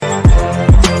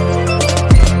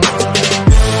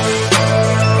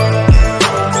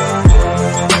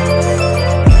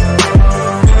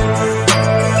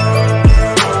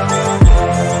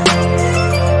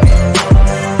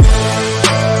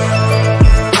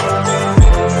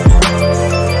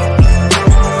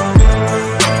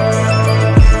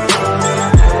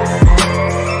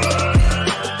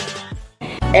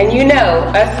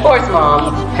us sports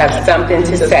moms have something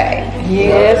to say.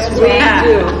 Yes, we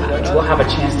do. We'll have a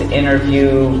chance to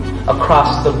interview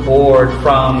across the board,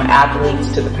 from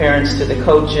athletes to the parents to the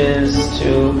coaches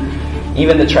to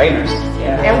even the trainers.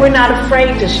 Yeah. And we're not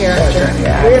afraid to share our journey.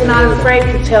 Yeah, we're not afraid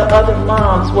to tell other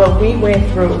moms what we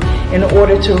went through in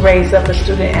order to raise up a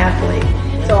student athlete.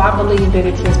 So I believe that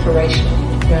it's inspirational.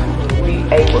 Yeah. We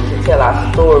able to tell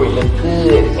our story, the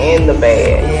good and the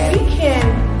bad. Yeah. We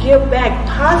can give back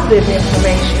positive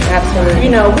information. Absolutely.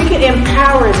 You know, we can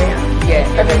empower them. Yes,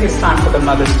 I think it's time for the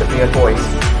mothers to be a voice.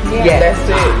 Yeah. Yes, that's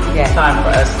it. Yes. It's time for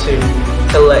us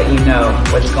to let you know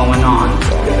what's going on.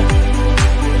 Yeah.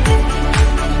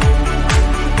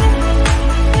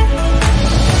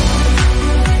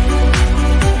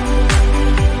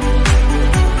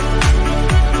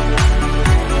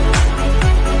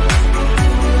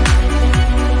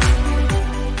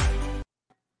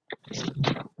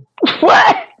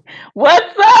 What?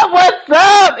 What's up? What's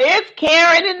up? It's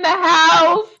Karen in the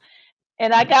house,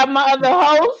 and I got my other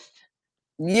host.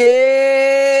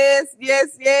 Yes.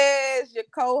 Your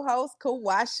co-host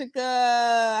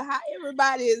Kawashika. How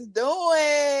everybody is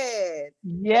doing?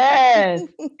 Yes,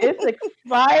 it's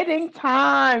exciting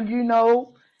time. You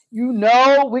know,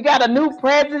 we got a new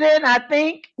president. I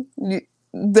think.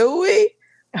 Do we?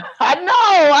 I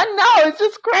know. It's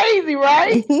just crazy,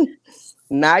 right?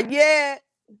 Not yet.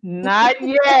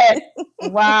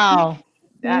 Wow.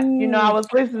 I was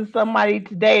listening to somebody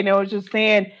today, and they was just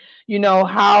saying,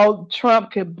 how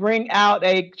Trump could bring out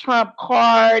a Trump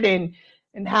card and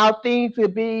how things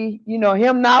could be,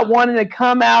 him not wanting to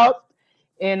come out.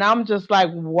 And I'm just like,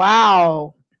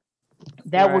 wow,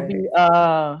 that would be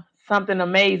something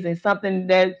amazing, something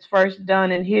that's first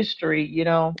done in history,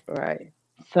 Right.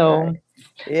 So right.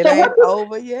 It ain't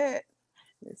over yet.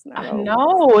 It's not over.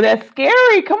 No, that's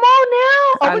scary. Come on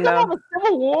now. Are we gonna have a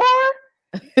civil war?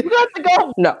 You have to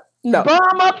go No.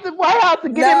 bomb up the White House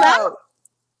and get him out.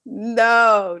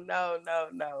 No,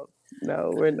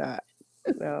 we're not.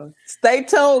 No. Stay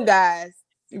tuned, guys.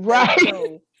 Right.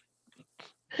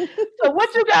 So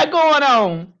what you got going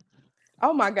on?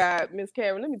 Oh my God, Miss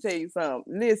Karen, let me tell you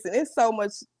something. Listen, it's so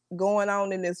much going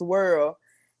on in this world,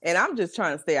 and I'm just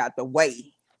trying to stay out the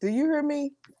way. Do you hear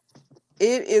me?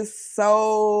 It is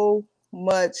so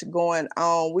much going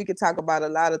on. We could talk about a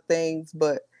lot of things,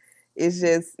 but it's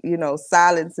just,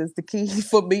 silence is the key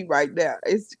for me right now.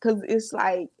 It's because it's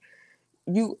like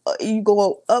you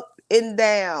go up and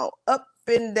down.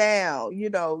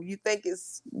 You think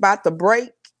it's about to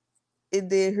break, and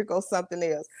then here goes something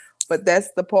else. But that's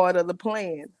the part of the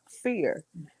plan, fear.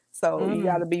 So you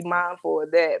got to be mindful of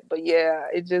that. But yeah,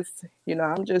 it just,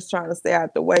 I'm just trying to stay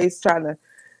out the way. It's trying to,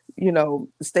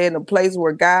 stay in a place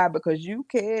where God, because you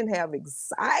can have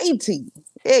anxiety.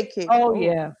 It can. Oh,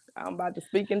 yeah. I'm about to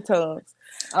speak in tongues.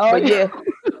 Oh, but yeah.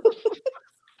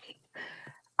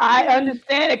 I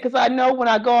understand it because I know when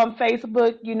I go on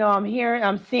Facebook,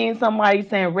 I'm seeing somebody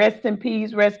saying rest in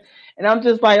peace, rest. And I'm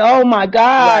just like, oh my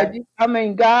God. Right. I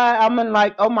mean,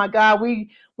 oh my God, we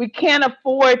can't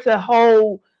afford to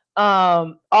hold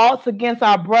odds against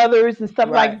our brothers and stuff.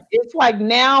 Right. Like it's like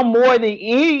now more than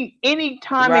any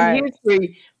time in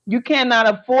history, you cannot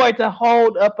afford to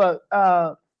hold up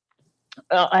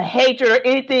a hatred or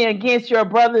anything against your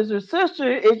brothers or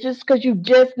sisters. It's just because you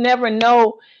just never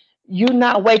know. You're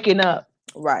not waking up.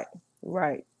 Right.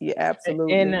 Yeah,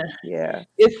 absolutely. And yeah,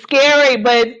 it's scary,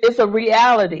 but it's a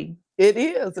reality. It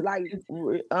is. Like,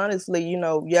 honestly,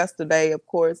 yesterday, of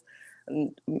course,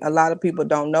 a lot of people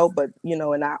don't know, but, in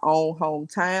our own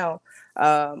hometown,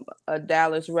 a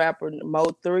Dallas rapper,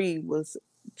 Mo3, was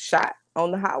shot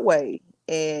on the highway.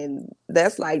 And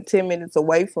that's like 10 minutes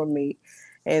away from me.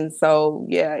 And so,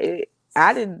 yeah,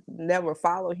 I didn't never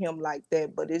follow him like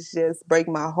that, but it's just break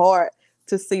my heart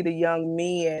to see the young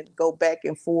men go back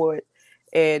and forth.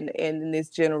 And in this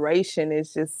generation,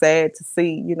 it's just sad to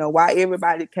see, why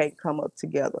everybody can't come up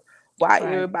together. Why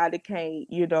everybody can't,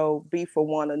 be for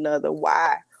one another.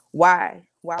 Why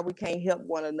we can't help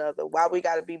one another. Why we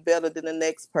got to be better than the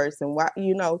next person. Why,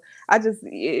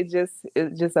 it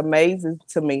just amazes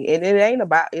to me. And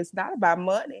it's not about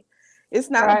money. It's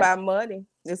not about money.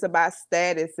 It's about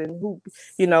status and who,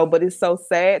 but it's so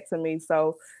sad to me.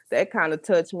 So that kind of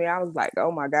touched me. I was like,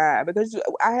 oh my God, because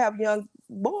I have young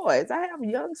boys. I have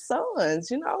young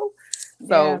sons,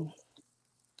 So,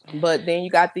 but then you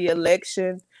got the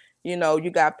election, you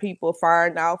got people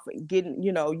firing off and getting,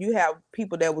 you have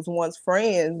people that was once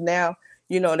friends. Now,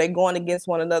 they're going against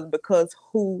one another because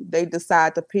who they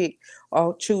decide to pick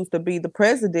or choose to be the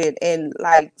president. And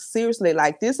like, seriously,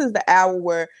 like this is the hour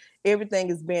where everything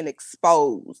is being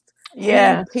exposed.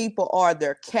 Yeah. who people are,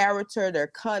 their character, their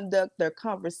conduct, their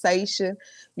conversation,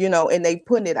 you know, and they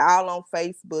putting it all on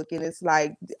Facebook, and it's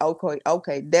like,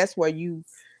 okay, that's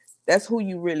who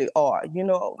you really are, you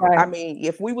know. Right. I mean,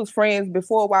 if we was friends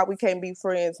before, why we can't be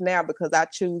friends now? Because I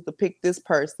choose to pick this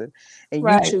person and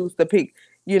Right. you choose to pick,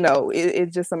 you know,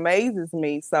 it just amazes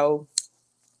me. So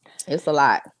it's a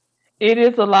lot. It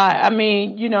is a lot. I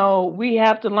mean, you know, we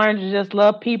have to learn to just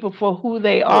love people for who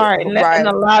they are and Right.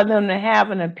 allow them to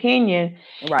have an opinion,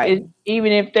 Right.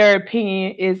 even if their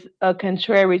opinion is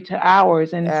contrary to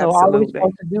ours. And so all we're Absolutely.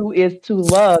 supposed to do is to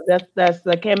love. That's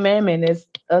the commandment, is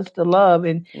us to love,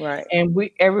 and Right.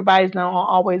 everybody's not gonna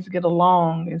always get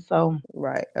along. And so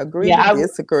Right. Agree yeah, to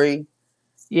disagree.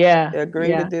 yeah, Agree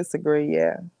to disagree.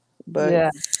 Yeah. But yeah.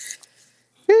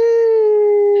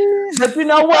 But you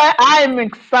know what? I am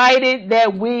excited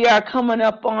that we are coming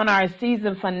up on our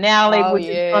season finale, which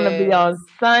is going to be on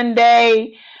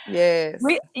Sunday. Yes.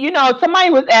 You know, somebody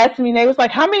was asking me, they was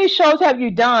like, how many shows have you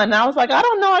done? And I was like, I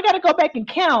don't know. I got to go back and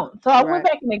count. So I went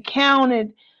back and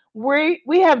counted.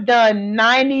 We have done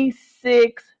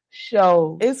 96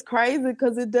 shows. It's crazy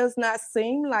because it does not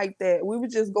seem like that. We were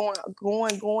just going.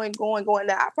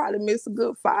 Now I probably missed a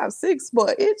good 5, 6,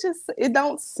 but it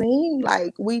don't seem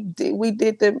like we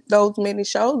did those many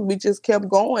shows. We just kept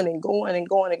going and going and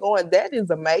going and going. That is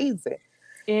amazing.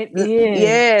 It is.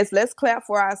 Yes, let's clap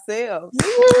for ourselves.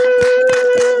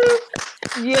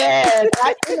 Yes,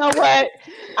 you know what?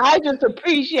 I just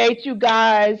appreciate you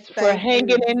guys for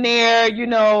hanging in there. You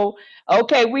know,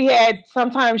 okay, we had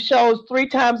sometimes shows 3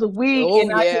 times a week,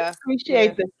 and I just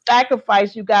appreciate the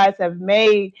sacrifice you guys have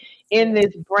made in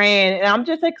this brand. And I'm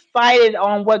just excited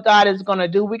on what God is going to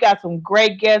do. We got some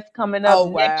great guests coming up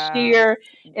next year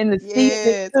in the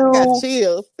season 2. I got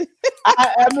chills.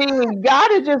 I mean,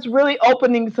 God is just really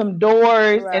opening some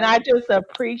doors, and I just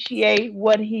appreciate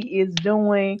what He is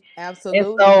doing. Absolutely.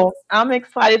 And so I'm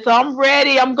excited. So I'm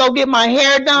ready. I'm going to get my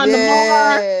hair done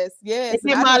tomorrow. Yes.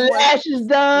 Get my lashes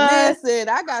done. Listen,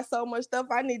 I got so much stuff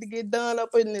I need to get done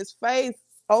up in this face.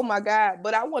 Oh my God.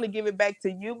 But I want to give it back to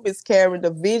you, Miss Karen,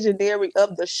 the visionary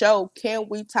of the show, Can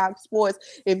We Talk Sports?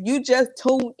 If you just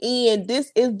tune in,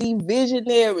 this is the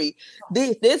visionary.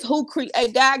 This who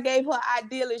created. God gave her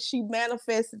idea and she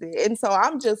manifested it. And so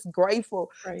I'm just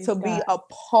grateful to be a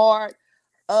part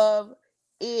of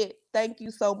it. Thank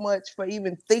you so much for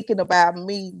even thinking about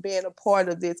me being a part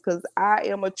of this, because I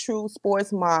am a true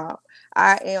sports mom.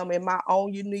 I am, in my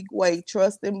own unique way.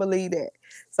 Trust and believe that.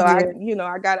 So I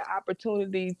got an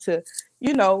opportunity to,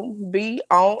 be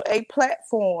on a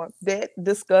platform that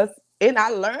discuss, and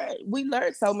we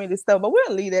learned so many stuff, but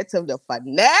we'll leave that to the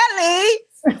finale.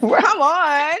 Come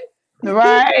on.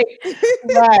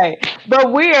 Right.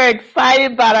 But we are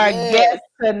excited about our guests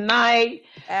tonight.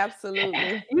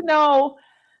 Absolutely. You know,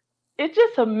 it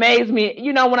just amazed me.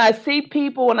 You know, when I see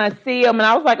people, when I see them, and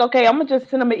I was like, okay, I'm going to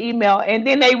just send them an email. And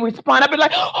then they respond. I'll be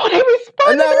like, oh, they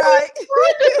responded. Right.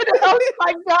 And I was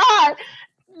like, God,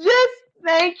 just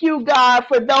thank you, God,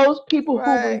 for those people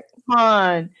who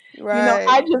respond. Right. You know,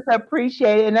 I just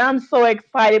appreciate it. And I'm so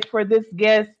excited for this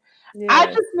guest. Yes. I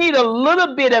just need a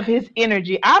little bit of his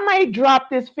energy. I might drop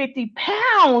this 50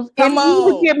 pounds if he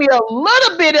would give me a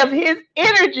little bit of his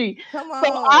energy. So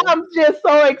I'm just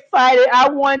so excited.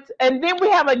 And then we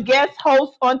have a guest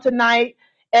host on tonight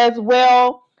as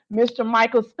well, Mr.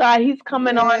 Michael Scott. He's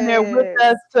coming on there with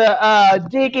us to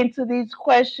dig into these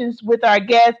questions with our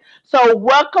guests. So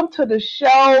welcome to the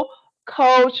show,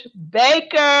 Coach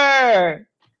Baker.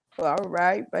 All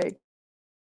right, Baker.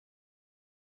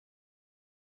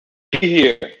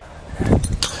 Here.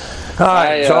 All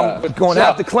right, so I'm going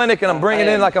out the clinic and I'm bringing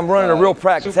it in like I'm running a real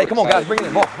practice. Hey, come on, guys, bring it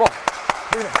in. Ball.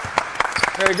 Bring it in.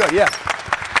 Very good, yeah.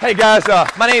 Hey, guys,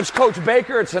 my name's Coach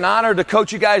Baker. It's an honor to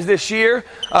coach you guys this year.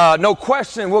 No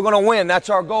question, we're going to win. That's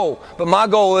our goal. But my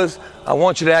goal is I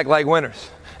want you to act like winners.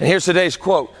 And here's today's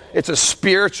quote. It's a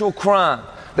spiritual crime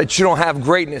that you don't have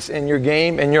greatness in your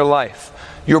game and your life.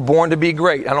 You're born to be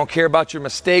great. I don't care about your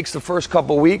mistakes the first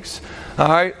couple weeks. All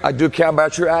right? I do care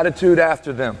about your attitude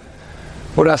after them.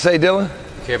 What did I say, Dylan?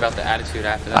 You care about the attitude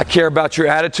after that? I care about your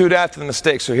attitude after the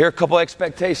mistakes. So here are a couple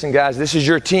expectations, guys. This is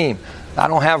your team. I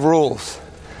don't have rules.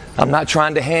 I'm not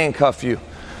trying to handcuff you.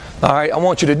 All right? I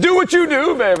want you to do what you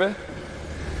do, baby.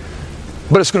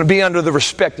 But it's going to be under the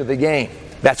respect of the game.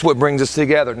 That's what brings us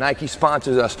together. Nike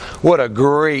sponsors us. What a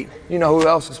great... You know who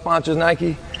else sponsors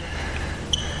Nike?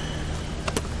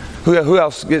 Who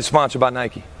else gets sponsored by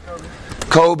Nike?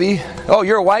 Kobe. Oh,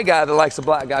 you're a white guy that likes a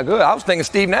black guy. Good. I was thinking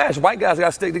Steve Nash. White guys got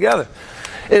to stick together.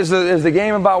 Is the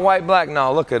game about white, black?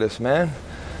 No, look at us, man.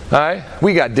 All right?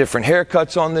 We got different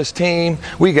haircuts on this team.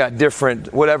 We got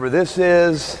different whatever this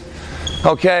is.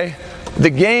 Okay? The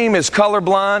game is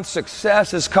colorblind.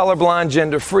 Success is colorblind,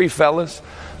 gender-free, fellas.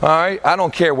 All right? I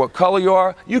don't care what color you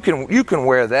are. You can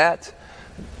wear that.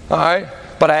 All right?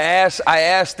 But I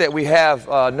ask that we have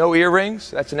no earrings.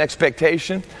 That's an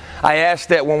expectation. I ask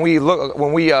that when we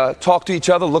talk to each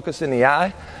other, look us in the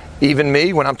eye. Even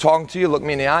me, when I'm talking to you, look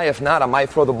me in the eye. If not, I might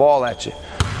throw the ball at you.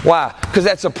 Why? Because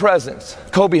that's a presence.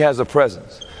 Kobe has a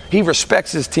presence. He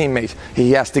respects his teammates.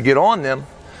 He has to get on them,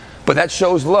 but that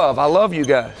shows love. I love you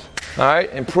guys. All right?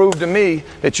 And prove to me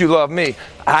that you love me.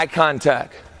 Eye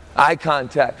contact. Eye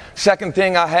contact. Second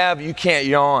thing I have, you can't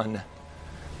yawn.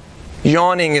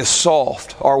 Yawning is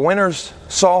soft. Are winners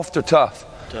soft or tough?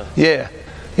 Tough. Yeah.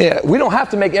 We don't have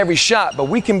to make every shot, but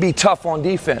we can be tough on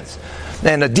defense.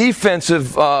 And a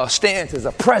defensive stance is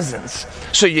a presence,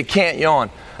 so you can't yawn.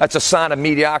 That's a sign of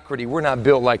mediocrity. We're not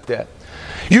built like that.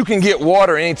 You can get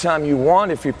water anytime you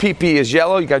want. If your pee-pee is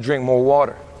yellow, you got to drink more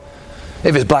water.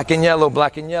 If it's black and yellow,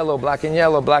 black and yellow, black and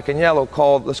yellow, black and yellow,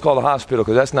 let's call the hospital,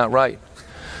 because that's not right.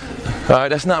 All right,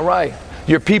 that's not right.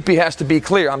 Your pee-pee has to be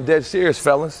clear. I'm dead serious,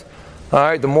 fellas. All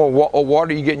right, the more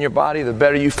water you get in your body, the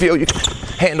better you feel. You can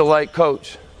handle like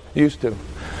Coach used to.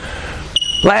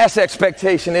 Last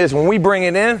expectation is when we bring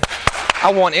it in,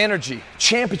 I want energy.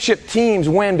 Championship teams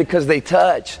win because they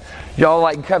touch. Y'all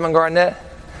like Kevin Garnett?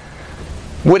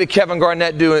 What did Kevin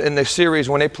Garnett do in the series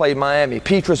when they played Miami?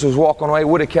 Petrus was walking away.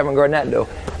 What did Kevin Garnett do?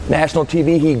 National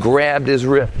TV, he grabbed his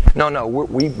wrist. No,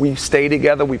 we stay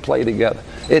together, we play together.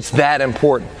 It's that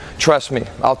important. Trust me.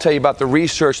 I'll tell you about the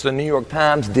research the New York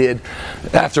Times did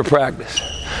after practice.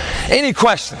 Any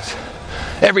questions?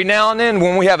 Every now and then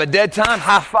when we have a dead time,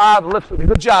 high five, lift.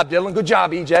 Good job, Dylan. Good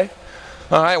job, EJ.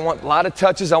 All right, I want a lot of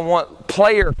touches. I want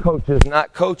player coaches,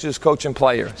 not coaches coaching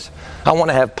players. I want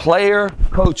to have player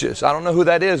coaches. I don't know who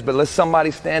that is, but let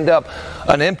somebody stand up.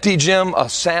 An empty gym, a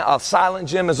silent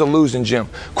gym is a losing gym.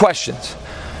 Questions?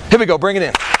 Here we go. Bring it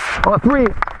in. On three.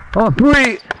 On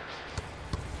three.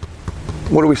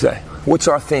 What do we say? What's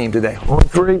our theme today? On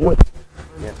three. What?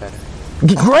 Get better.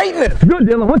 Greatness. Good,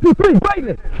 Dylan. 1, 2, 3.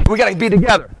 Greatness. We got to be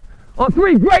together. On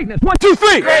three. Greatness. 1, 2,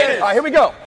 3. Greatness. All right, here we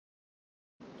go.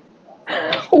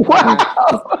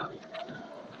 Wow.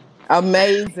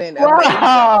 Amazing.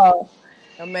 Wow.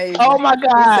 Amazing. Oh my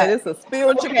God. He said it's a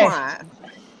spiritual climb.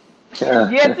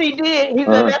 Yes, he did. He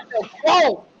said that's a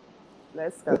quote.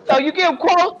 Let's go. So you give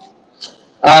quotes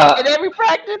at every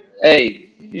practice? Hey,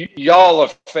 y'all are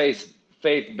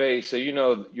faith-based, so you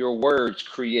know your words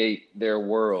create their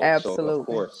world. Absolutely. So of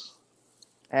course.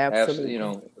 Absolutely. You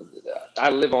know, I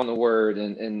live on the word,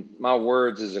 and my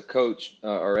words as a coach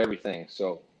are everything.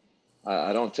 So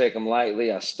I don't take them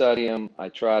lightly. I study them. I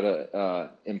try to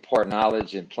impart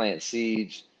knowledge and plant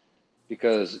seeds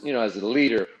because, you know, as a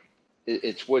leader,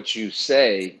 it's what you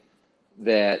say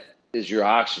that is your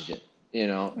oxygen, you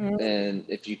know, and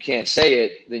if you can't say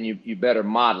it, then you better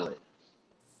model it.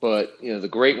 But, you know, the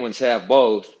great ones have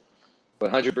both,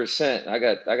 but 100%, I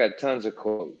got tons of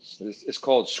quotes. It's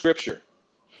called scripture.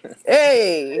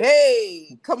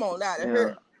 Hey, come on out of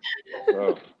here.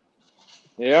 So,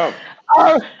 yeah.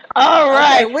 All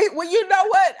right. Okay, well, you know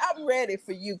what? I'm ready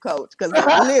for you, Coach. Because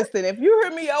listen, if you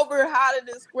hear me over here hollering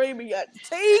and screaming,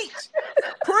 teach,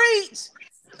 preach,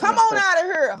 come on out of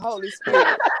here, Holy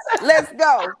Spirit. Let's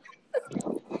go.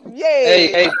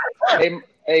 Yeah.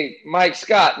 Hey, Mike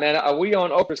Scott, man, are we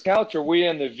on Oprah's Couch or are we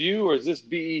in The View or is this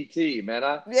BET, man?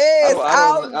 I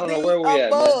don't know where we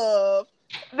at, man.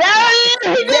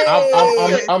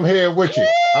 I'm here with you.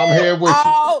 I'm here with you.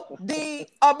 All the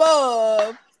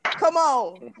above. Come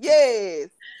on. Yes.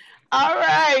 All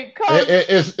right. Coach.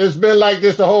 It's been like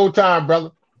this the whole time,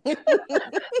 brother. I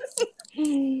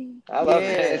love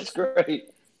it. It's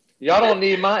great. Y'all don't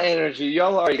need my energy.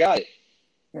 Y'all already got it.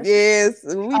 Yes.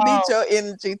 We need your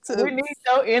energy too. We need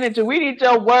your energy. We need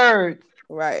your words.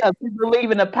 Right. We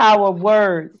believe in the power of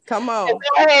words. Come on. And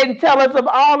go ahead and tell us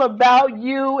all about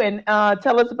you and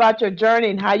tell us about your journey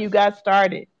and how you got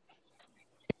started.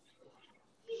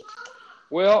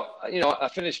 Well, you know, I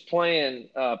finished playing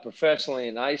professionally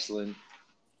in Iceland,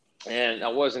 and I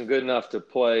wasn't good enough to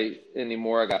play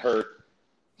anymore. I got hurt.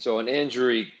 So an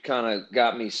injury kind of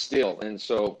got me still. And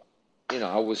so, you know,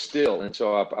 I was still. And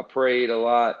so I prayed a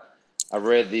lot. I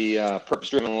read the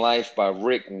Purpose-Driven Life by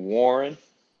Rick Warren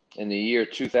in the year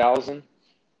 2000.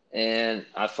 And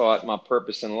I thought my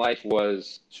purpose in life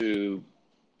was to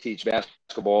teach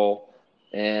basketball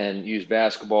and use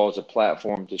basketball as a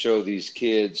platform to show these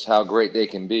kids how great they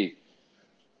can be.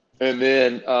 And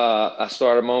then I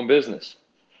started my own business.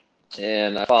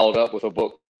 And I followed up with a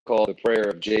book called The Prayer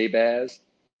of Jabez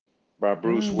by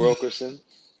Bruce Wilkerson.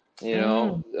 You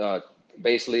know,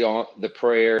 basically on the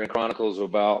prayer and chronicles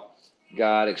about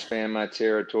God, expand my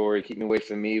territory, keep me away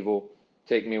from evil,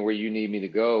 take me where you need me to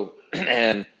go.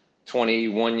 And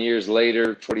 21 years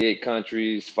later, 48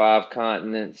 countries, 5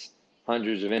 continents,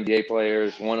 hundreds of NBA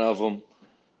players, one of them,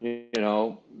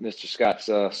 Mr. Scott's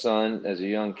son as a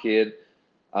young kid.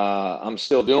 I'm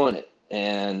still doing it.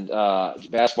 And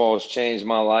basketball has changed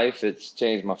my life. It's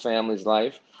changed my family's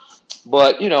life.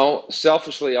 But,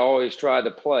 selfishly, I always tried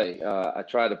to play. I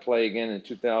tried to play again in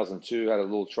 2002, had a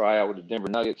little tryout with the Denver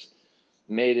Nuggets,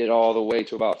 made it all the way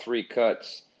to about 3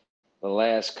 cuts. The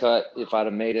last cut, if I'd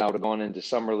have made it, I would have gone into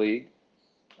Summer League,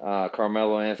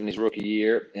 Carmelo Anthony's rookie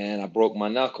year, and I broke my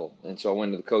knuckle. And so I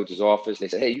went to the coach's office. They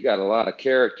said, hey, you got a lot of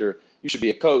character. You should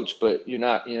be a coach, but you're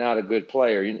not a good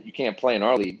player. You can't play in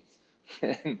our league.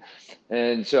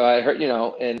 And so I heard,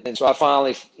 and so I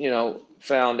finally,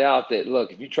 found out that,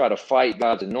 look, if you try to fight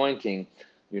God's anointing,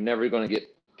 you're never going to get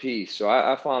peace. So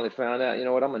I finally found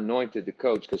out, I'm anointed to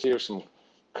coach, because here's some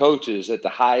coaches at the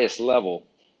highest level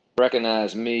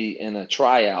recognize me in a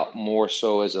tryout more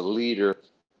so as a leader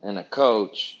and a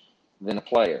coach than a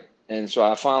player. And so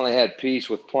I finally had peace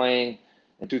with playing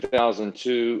in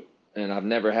 2002, and I've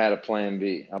never had a plan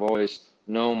B. I've always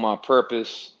known my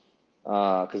purpose.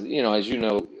 Because, as you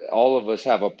know, all of us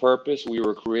have a purpose. We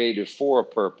were created for a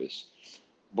purpose.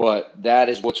 But that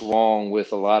is what's wrong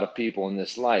with a lot of people in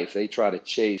this life. They try to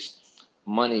chase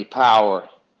money, power,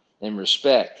 and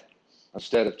respect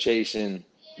instead of chasing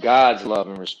God's love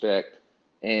and respect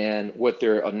and what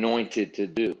they're anointed to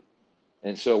do.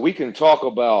 And so we can talk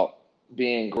about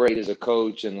being great as a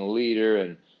coach and a leader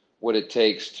and what it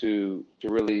takes to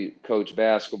really coach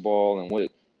basketball and what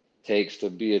it takes to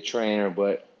be a trainer.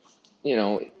 But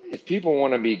if people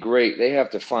want to be great, they have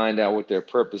to find out what their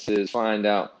purpose is, find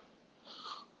out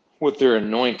what they're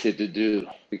anointed to do,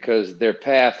 because their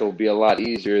path will be a lot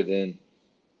easier than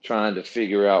trying to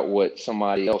figure out what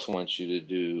somebody else wants you to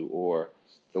do or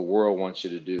the world wants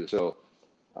you to do. So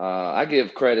I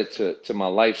give credit to my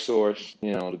life source,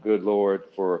 the good Lord,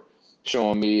 for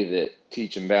showing me that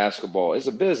teaching basketball as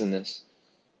a business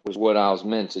was what I was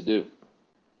meant to do.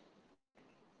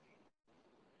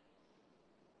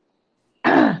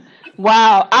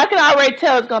 Wow, I can already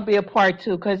tell it's gonna be a part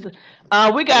 2, because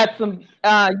we got some.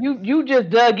 You just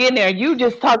dug in there. You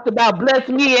just talked about bless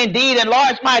me indeed,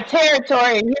 enlarge my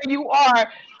territory, and here you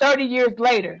are, 30 years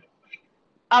later.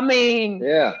 I mean,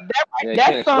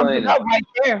 that sums it up right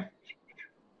there.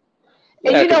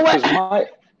 And you know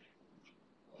what?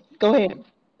 Go ahead.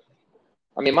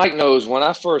 I mean, Mike knows when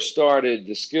I first started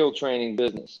the skill training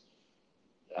business,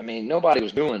 I mean, nobody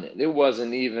was doing it. It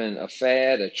wasn't even a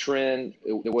fad, a trend.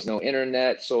 There was no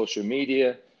internet, social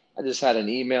media. I just had an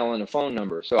email and a phone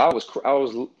number. So I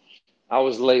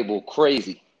was labeled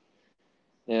crazy.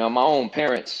 My own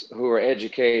parents, who are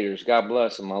educators, God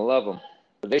bless them, I love them,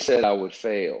 but they said I would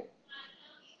fail.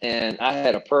 And I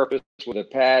had a purpose with a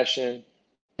passion,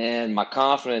 and my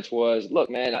confidence was, look,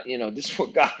 man, this is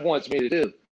what God wants me to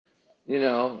do.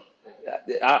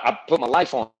 I put my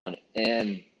life on it,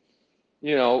 and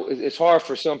it's hard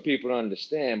for some people to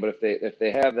understand, but if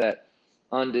they have that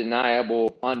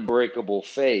undeniable, unbreakable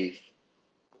faith,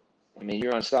 I mean,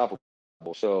 you're unstoppable.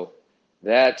 So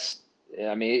it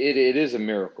is a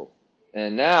miracle.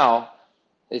 And now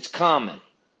it's common,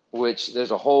 which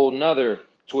there's a whole nother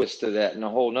twist to that and a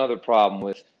whole nother problem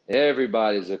with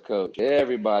everybody's a coach,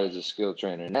 everybody's a skill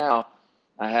trainer. Now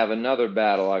I have another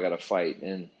battle I got to fight,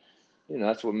 and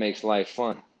that's what makes life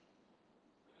fun.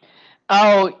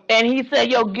 Oh, and he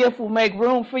said your gift will make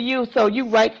room for you. So you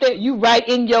right there, you right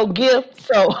in your gift.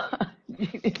 So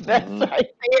that's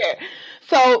right there.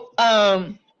 So,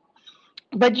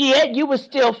 but yet you were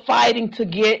still fighting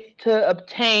to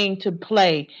obtain to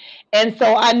play. And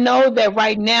so I know that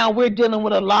right now we're dealing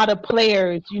with a lot of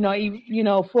players,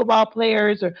 football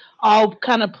players or all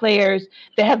kind of players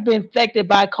that have been affected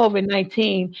by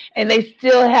COVID-19, and they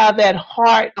still have that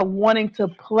heart of wanting to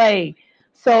play.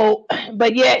 So,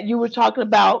 but yet you were talking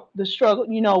about the struggle,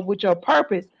 with your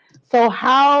purpose. So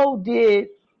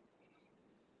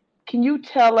can you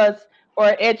tell us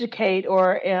or educate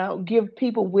or give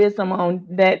people wisdom on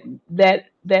that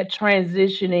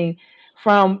transitioning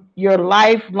from your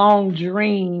lifelong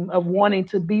dream of wanting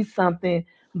to be something,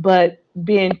 but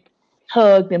being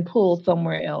tugged and pulled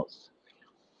somewhere else?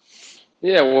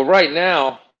 Yeah, well, right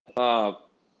now,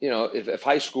 if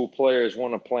high school players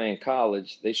want to play in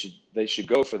college, they should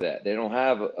go for that. They don't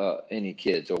have any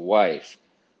kids or wife.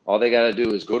 All they got to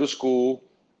do is go to school,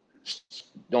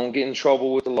 don't get in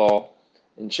trouble with the law,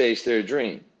 and chase their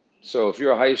dream. So if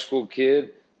you're a high school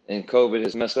kid and COVID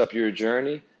has messed up your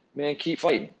journey, man, keep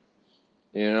fighting.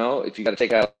 If you got to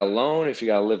take out a loan, if you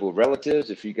got to live with relatives,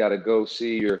 if you got to go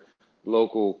see your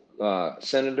local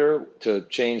senator to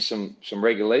change some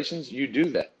regulations, you do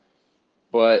that.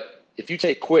 But if you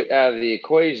take quit out of the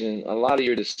equation, a lot of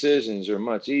your decisions are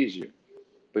much easier.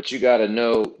 But you got to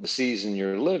know the season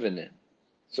you're living in.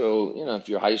 So, if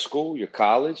you're high school, you're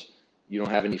college, you don't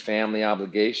have any family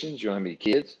obligations, you don't have any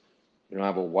kids, you don't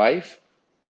have a wife,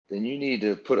 then you need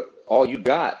to put all you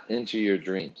got into your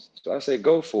dreams. So I say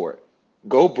go for it.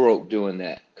 Go broke doing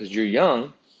that because you're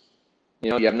young.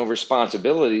 You have no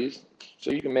responsibilities,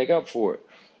 so you can make up for it.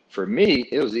 For me,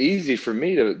 it was easy for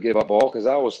me to give up all because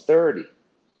I was 30.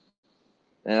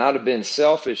 And I'd have been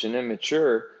selfish and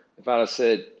immature if I'd have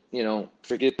said,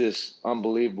 forget this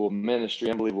unbelievable ministry,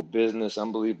 unbelievable business,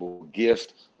 unbelievable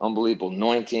gift, unbelievable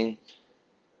anointing.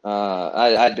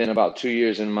 I'd been about 2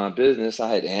 years in my business. I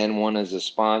had N1 as a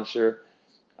sponsor.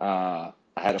 I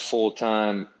had a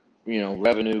full-time,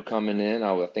 revenue coming in.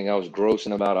 I think I was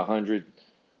grossing about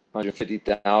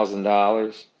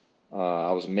 $150,000.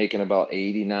 I was making about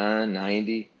 89,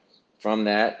 90 from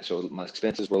that. So my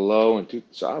expenses were low.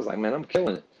 So I was like, man, I'm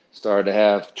killing it. Started to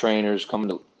have trainers come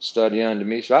to study under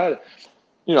me. So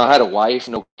I had a wife,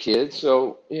 no kids.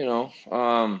 So,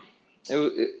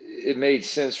 it made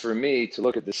sense for me to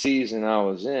look at the season I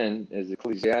was in. As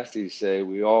Ecclesiastes say,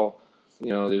 we all,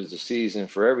 there's a season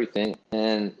for everything.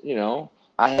 And,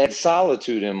 I had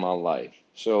solitude in my life.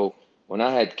 So when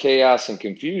I had chaos and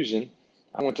confusion,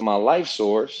 I went to my life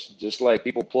source, just like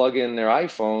people plug in their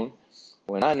iPhone.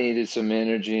 When I needed some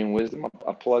energy and wisdom,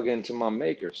 I plug into my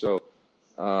maker. So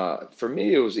for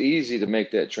me, it was easy to make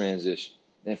that transition.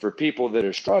 And for people that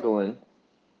are struggling,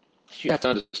 you have to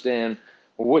understand,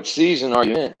 well, what season are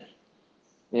you in?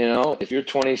 If you're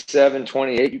 27,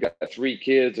 28, you got 3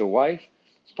 kids, a wife,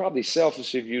 it's probably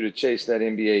selfish of you to chase that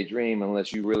NBA dream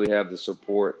unless you really have the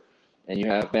support and you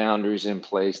have boundaries in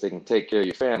place that can take care of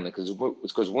your family.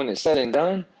 Because when it's said and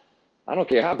done, I don't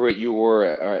care how great you were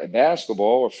at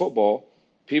basketball or football,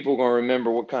 people are going to remember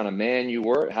what kind of man you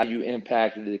were, how you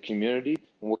impacted the community,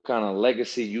 and what kind of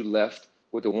legacy you left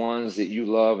with the ones that you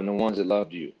love and the ones that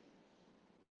loved you.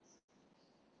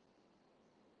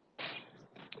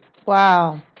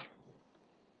 Wow.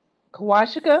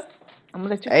 Kawashika, I'm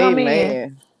going to let you come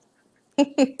in.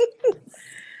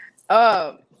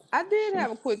 I did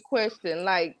have a quick question.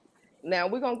 Like, now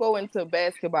we're going to go into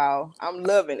basketball. I'm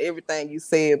loving everything you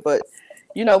said, but,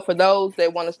 for those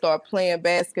that want to start playing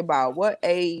basketball, what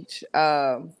age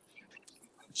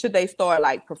should they start,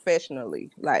 like, professionally?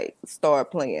 Like,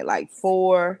 start playing, like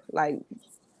 4, like,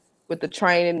 with the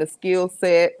training, the skill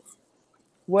set?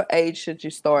 What age should you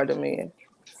start them in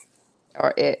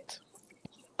or at?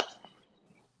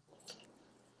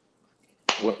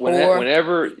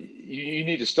 Whenever you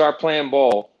need to start playing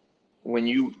ball, when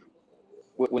you're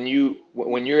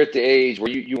at the age where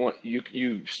you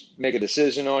make a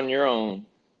decision on your own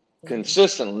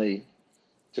consistently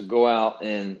to go out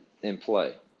and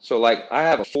play. So like I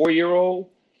have a 4-year-old,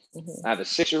 I have a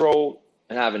 6-year-old,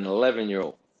 and I have an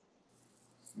 11-year-old.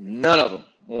 None of them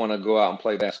want to go out and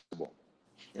play basketball.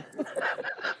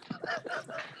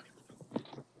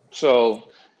 So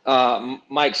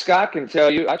Mike Scott can tell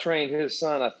you, I trained his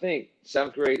son, I think,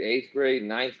 7th grade, 8th grade,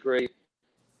 9th grade.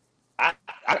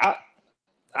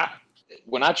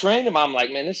 When I trained him, I'm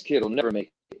like, man, this kid will never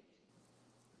make it.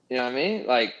 You know what I mean?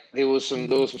 Like there was some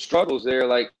struggles there.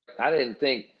 Like I didn't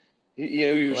think,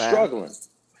 he was struggling.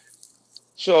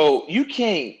 So you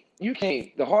can't.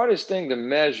 The hardest thing to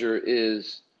measure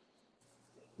is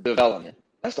development.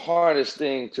 That's the hardest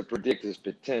thing to predict his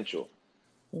potential.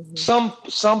 Mm-hmm.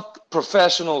 Some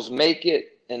professionals make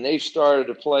it and they started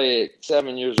to play at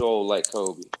 7 years old, like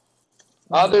Kobe.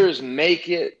 Mm-hmm. Others make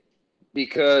it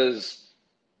because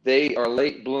they are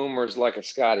late bloomers, like a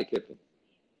Scottie Pippen.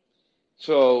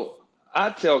 So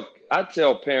I tell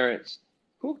parents,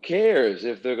 who cares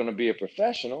if they're going to be a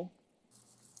professional?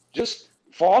 Just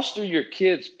foster your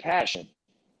kid's passion.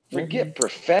 Forget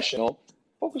professional.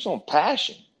 Focus on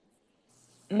passion.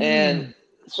 And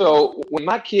so when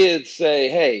my kids say,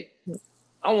 hey,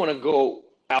 I want to go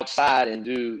outside and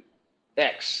do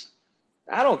X,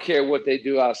 I don't care what they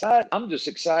do outside. I'm just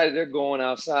excited they're going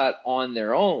outside on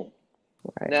their own.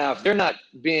 Right. Now, if they're not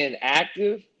being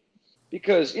active,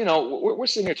 because, we're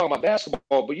sitting here talking about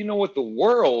basketball, but you know what? The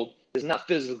world is not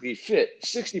physically fit.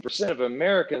 60% of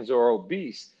Americans are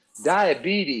obese.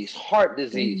 Diabetes, heart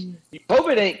disease.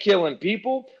 COVID ain't killing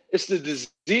people. It's the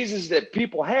diseases that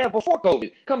people had before COVID.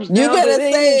 It comes down to they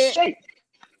ain't in shape.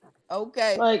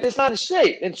 Okay. Like it's not in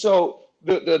shape. And so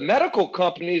the medical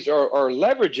companies are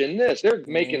leveraging this. They're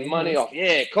making money off,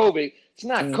 COVID. It's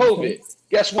not COVID.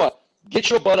 Guess what? Get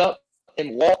your butt up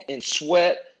and walk and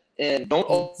sweat and don't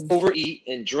overeat,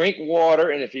 and drink water.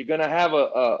 And if you're going to have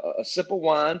a sip of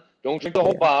wine, don't drink the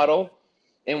whole bottle.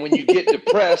 And when you get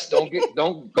depressed,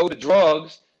 don't go to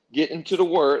drugs, get into the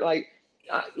word.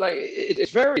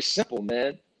 It's very simple,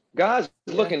 man. God's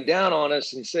looking down on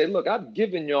us and say, look, I've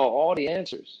given y'all all the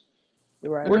answers.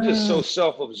 Right. We're just so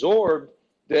self-absorbed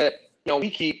that, we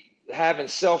keep having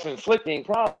self-inflicting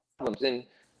problems. And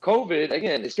COVID,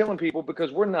 again, is killing people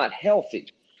because we're not healthy.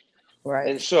 Right.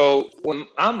 And so when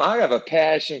I have a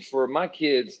passion for my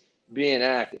kids being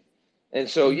active. And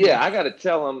so, I got to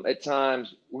tell them at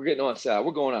times, we're getting outside,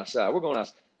 we're going outside.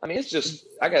 I mean, it's just,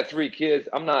 I got 3 kids.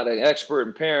 I'm not an expert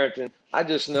in parenting. I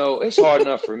just know it's hard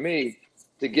enough for me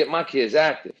to get my kids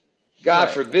active. God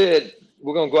forbid,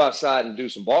 we're going to go outside and do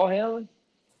some ball handling.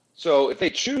 So if they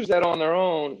choose that on their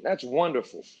own, that's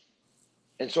wonderful.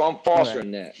 And so I'm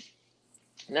fostering that.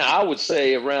 Now, I would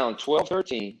say around 12,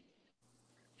 13,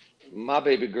 my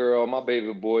baby girl, my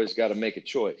baby boy's got to make a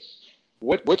choice.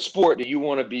 What sport do you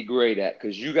want to be great at?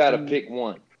 Because you got to pick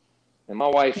one. And my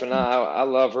wife and I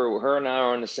love her. Her and I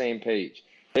are on the same page.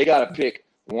 They got to pick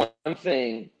one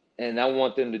thing, and I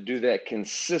want them to do that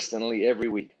consistently every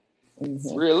week.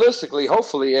 Realistically,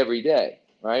 hopefully every day,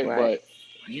 right? But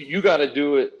you got to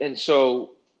do it. And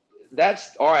so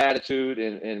that's our attitude.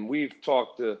 And we've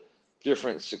talked to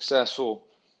different successful,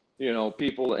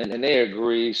 people, and they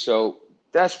agree. So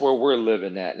that's where we're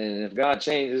living at. And if God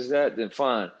changes that, then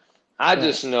fine. I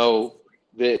just know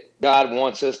that God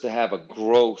wants us to have a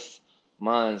growth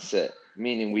mindset,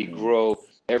 meaning we grow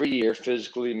every year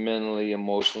physically, mentally,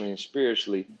 emotionally, and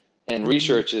spiritually. And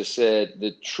research has said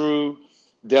the true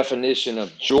definition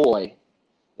of joy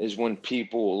is when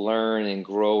people learn and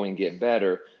grow and get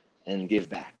better and give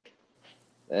back.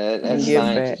 That's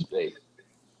science-based.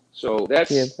 So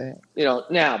that's,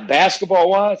 now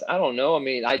basketball wise, I don't know. I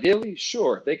mean, ideally,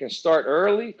 sure, they can start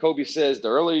early. Kobe says the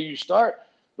earlier you start,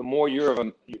 the more you're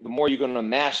going to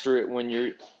master it when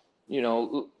you're,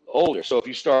 older. So if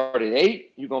you start at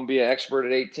 8, you're going to be an expert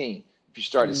at 18. If you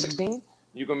start at 16,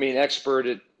 you're going to be an expert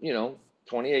at,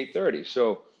 28, 30.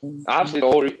 So obviously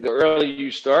the earlier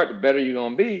you start, the better you're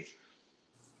going to be.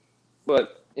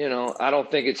 But, I don't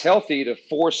think it's healthy to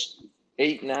force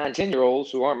 8, 9,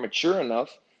 10-year-olds who aren't mature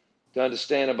enough to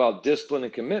understand about discipline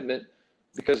and commitment,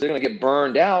 because they're going to get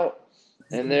burned out,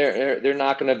 and they're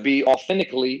not going to be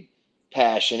authentically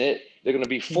passionate. They're going to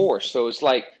be forced. So it's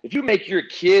like, if you make your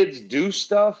kids do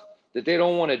stuff that they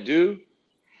don't want to do,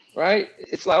 right?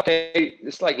 It's like, okay,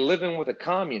 it's like living with a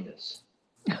communist.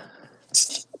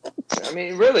 I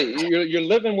mean, really, you're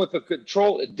living with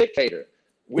a dictator.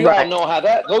 We all know how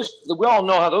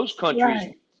those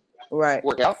countries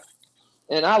work out.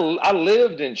 And I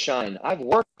lived in China. I've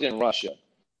worked in Russia.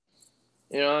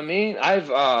 You know what I mean?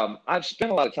 I've spent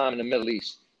a lot of time in the Middle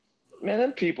East. Man,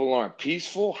 them people aren't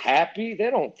peaceful, happy.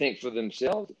 They don't think for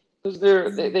themselves because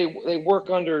they work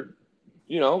under,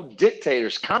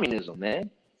 dictators, communism,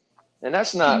 man. And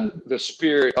that's not the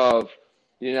spirit of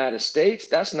the United States.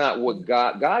 That's not what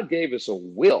God gave us, a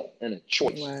will and a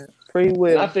choice. Right. Free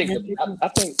will. And I think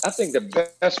the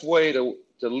best way to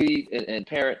lead and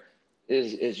parent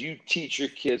is you teach your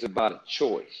kids about a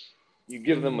choice. You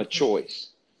give them a choice.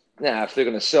 Now, if they're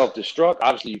going to self-destruct,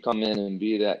 obviously you come in and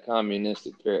be that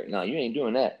communistic parent. No, you ain't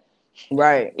doing that.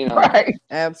 Right. Right.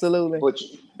 Absolutely. But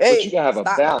you gotta have a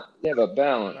balance. You have a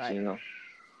balance, Right.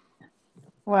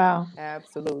 Wow.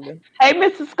 Absolutely. Hey,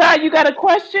 Mr. Scott, you got a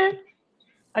question?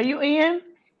 Are you in?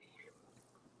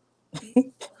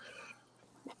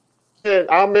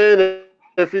 I'm in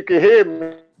if you can hear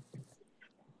me.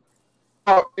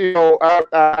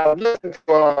 I listened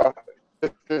to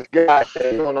this guy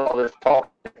doing all this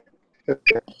talking.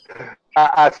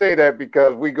 I say that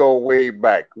because we go way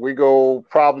back. We go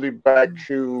probably back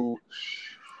to,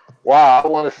 I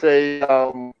want to say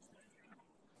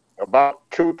about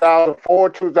 2004,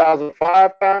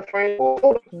 2005 time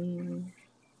frame.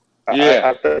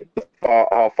 I think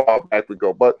how far back we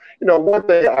go. But, one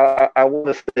thing I want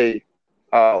to say,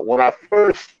 when I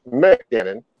first met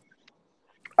Gannon,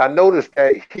 I noticed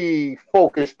that he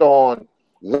focused on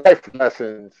life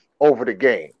lessons over the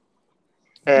game.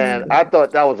 And I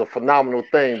thought that was a phenomenal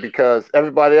thing because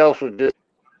everybody else was just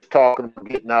talking about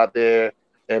getting out there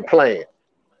and playing.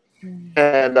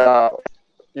 And,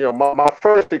 my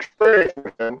first experience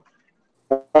with him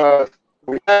was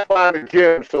we had to find a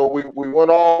gym, so we went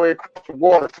all the way across the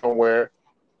water somewhere,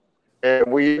 and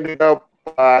we ended up,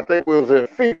 I think we was in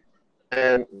Phoenix,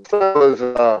 and son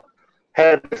was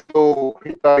had this little,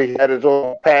 he thought he had his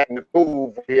own patented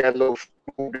move. He had a little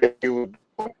move that he was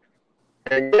doing.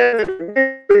 And then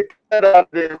immediately cut out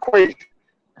the equation.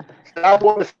 So I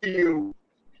want to see you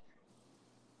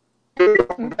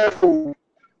best food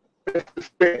is to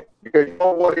spend because you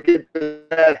don't want to get the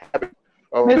bad habit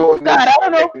of Mr. doing Scott, I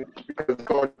don't know. because it's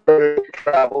going to turn into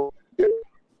travel.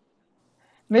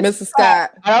 Mr.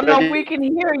 Scott. I don't know if we can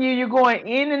hear you. You're going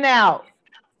in and out.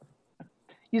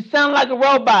 You sound like a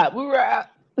robot. We were out.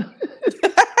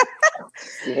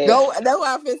 Go. That's what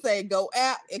I'm finna say. Go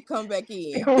out and come back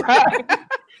in. Right.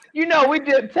 You know, we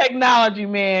did technology,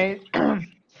 man.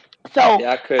 So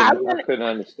yeah, I couldn't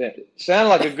understand it. Sounded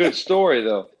like a good story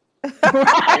though.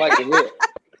 I like to hear it.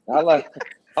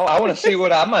 I want to see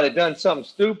what I might have done something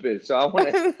stupid. So I want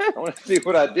to see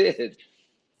what I did.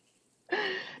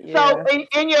 Yeah. So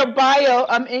in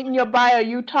your bio,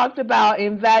 you talked about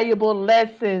invaluable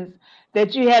lessons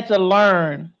that you had to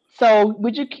learn. So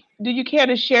do you care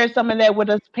to share some of that with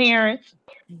us parents?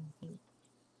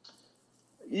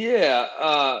 Yeah,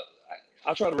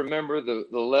 I try to remember the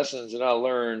lessons that I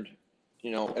learned,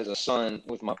 as a son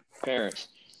with my parents.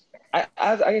 I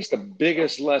guess the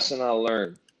biggest lesson I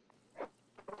learned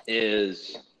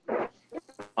is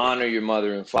honor your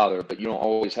mother and father, but you don't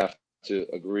always have to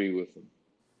agree with them.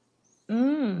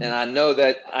 And I know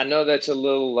that's a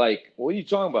little like, what are you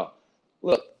talking about?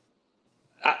 Look,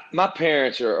 my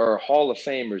parents are Hall of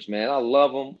Famers, man. I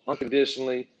love them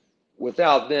unconditionally.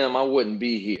 Without them, I wouldn't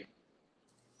be here.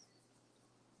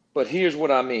 But here's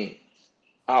what I mean.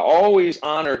 I always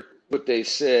honored what they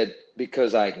said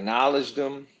because I acknowledged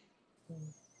them.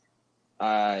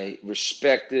 I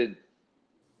respected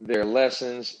their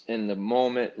lessons in the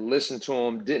moment, listened to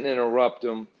them, didn't interrupt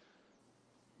them,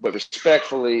 but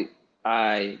respectfully,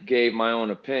 I gave my own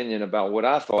opinion about what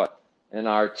I thought, and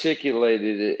I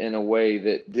articulated it in a way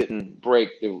that didn't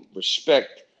break the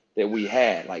respect that we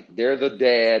had. Like, they're the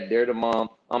dad, they're the mom,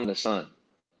 I'm the son.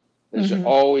 There's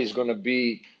always going to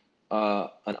be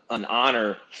an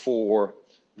honor for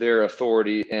their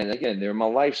authority. And again, they're my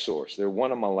life source. They're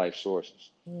one of my life sources,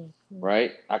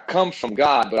 right? I come from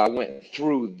God, but I went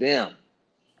through them.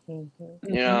 You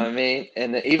know what I mean?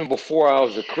 And even before I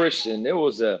was a Christian, there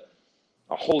was a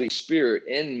Holy Spirit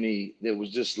in me that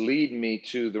was just leading me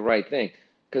to the right thing.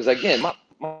 Because again,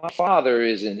 my Father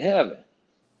is in heaven,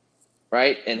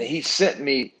 right? And he sent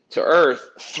me to earth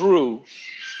through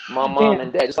my mom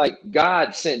and dad. It's like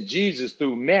God sent Jesus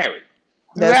through Mary.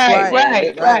 That's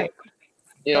right.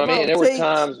 You know what I mean? There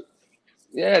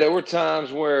were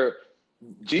times where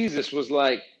Jesus was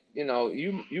like, you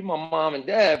my mom and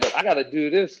dad, but I got to do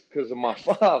this because of my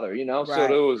Father, So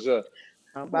there was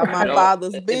about my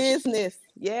Father's business.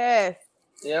 Yes.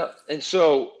 Yeah. And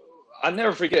so I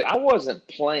never forget, I wasn't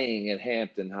playing at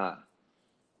Hampton High.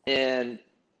 And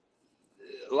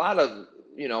a lot of,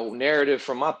 narrative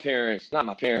from my parents, not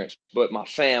my parents, but my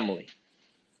family.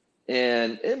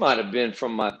 And it might have been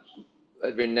from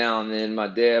every now and then my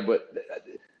dad, but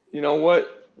you know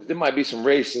what? There might be some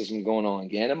racism going on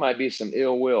again. There might be some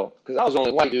ill will because I was the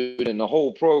only white dude in the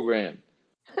whole program.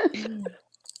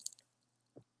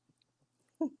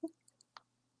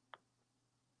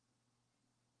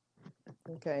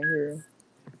 Okay, here.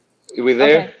 Are we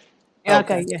there?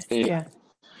 Okay. Yeah.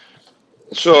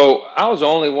 So I was the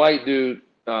only white dude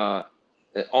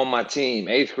on my team,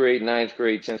 8th grade, 9th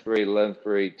grade, 10th grade, 11th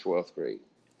grade, 12th grade.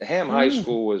 The Ham High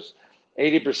School was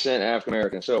 80% African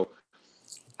American. So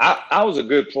I was a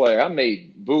good player. I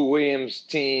made Boo Williams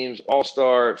teams,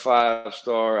 all-star,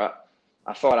 5-star.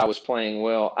 I thought I was playing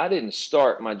well. I didn't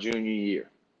start my junior year.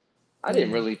 I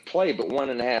didn't really play but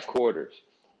 1.5 quarters.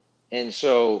 And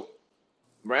so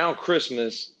around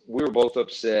Christmas, we were both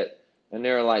upset. And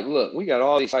they were like, look, we got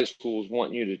all these high schools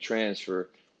wanting you to transfer.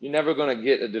 You're never going to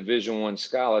get a Division I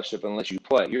scholarship unless you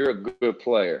play. You're a good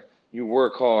player. You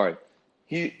work hard.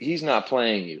 He's not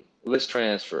playing you. Let's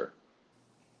transfer.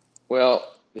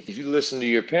 Well, if you listen to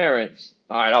your parents,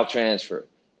 all right, I'll transfer.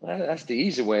 Well, that's the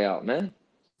easy way out, man.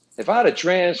 If I'd have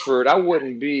transferred, I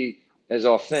wouldn't be as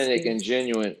authentic and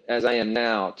genuine as I am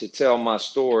now to tell my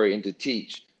story and to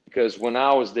teach. Because when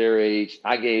I was their age,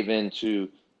 I gave in to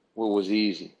what was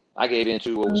easy. I gave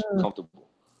into what was comfortable.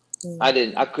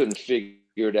 I couldn't figure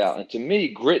it out. And to me,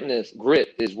 grit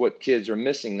is what kids are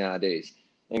missing nowadays.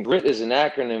 And grit is an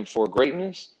acronym for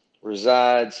greatness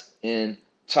resides in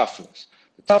toughness.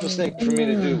 The toughest thing for me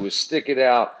to do was stick it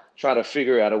out, try to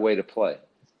figure out a way to play.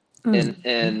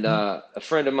 And a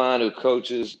friend of mine who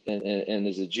coaches and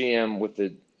is a GM with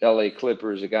the LA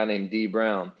Clippers, a guy named D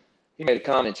Brown, he made a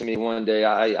comment to me one day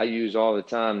I use all the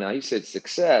time now. He said,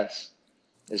 success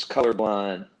is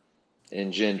colorblind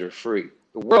and gender free.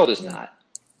 The world is not.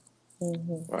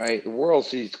 Right? The world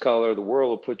sees color. The world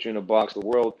will put you in a box. The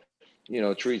world,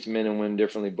 treats men and women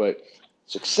differently. But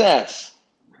success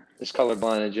is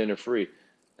colorblind and gender free.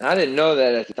 And I didn't know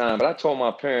that at the time, but I told my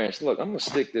parents, look, I'm going to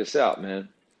stick this out, man.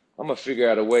 I'm going to figure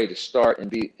out a way to start and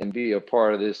be a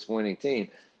part of this winning team.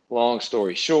 Long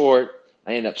story short,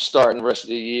 I ended up starting the rest of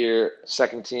the year,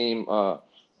 second team,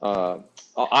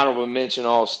 honorable mention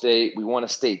All-State. We won a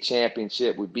state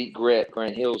championship. We beat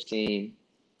Grant Hill's team.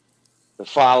 The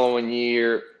following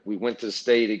year, we went to the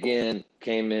state again,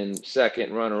 came in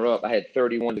second, runner-up. I had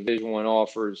 31 Division I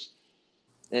offers.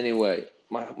 Anyway,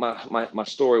 my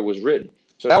story was written.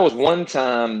 So that was one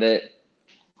time that,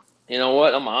 you know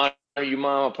what, I'm going to honor you,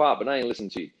 Mom and Pop, but I ain't listening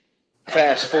to you.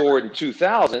 Fast forward in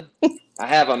 2000, I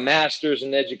have a master's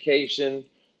in education.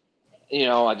 You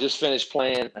know, I just finished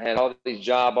playing. I had all these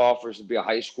job offers to be a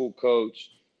high school coach.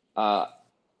 I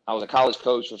was a college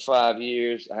coach for 5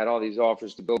 years. I had all these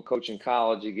offers to go coach in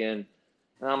college again.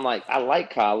 And I'm like, I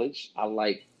like college. I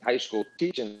like high school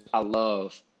teaching. I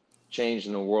love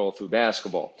changing the world through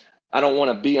basketball. I don't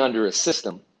want to be under a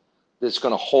system that's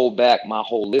going to hold back my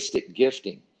holistic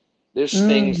gifting. There's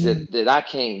things that I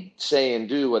can't say and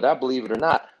do, whether I believe it or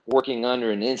not, working under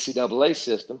an NCAA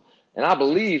system. And I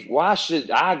believe, why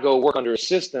should I go work under a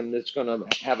system that's going to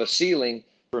have a ceiling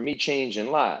for me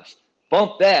changing lives?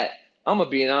 Bump that. I'm going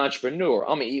to be an entrepreneur.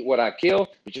 I'm going to eat what I kill.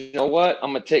 But you know what?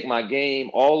 I'm going to take my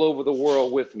game all over the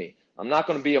world with me. I'm not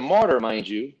going to be a martyr, mind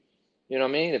you. You know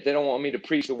what I mean? If they don't want me to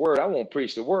preach the word, I won't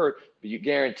preach the word. But you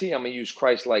guarantee I'm going to use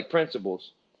Christ-like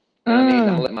principles. You know what I mean?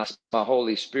 I'm going to let my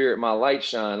Holy Spirit, my light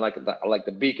shine like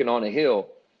the beacon on a hill.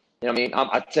 You know what I mean?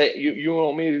 I tell you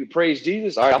want me to praise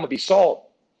Jesus? All right, I'm going to be salt.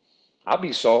 I'll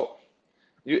be salt.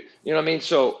 You know what I mean?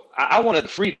 So I wanted the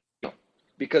freedom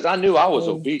because I knew I was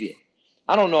obedient.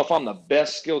 I don't know if I'm the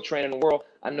best skilled trainer in the world.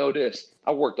 I know this.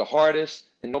 I work the hardest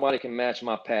and nobody can match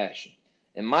my passion.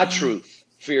 And my truth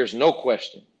fears no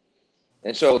question.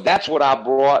 And so that's what I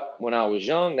brought when I was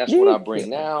young. That's what I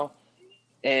bring now.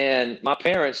 And my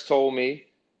parents told me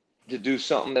to do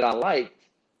something that I liked.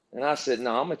 And I said,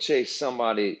 no, I'm going to chase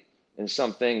somebody and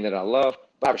something that I love.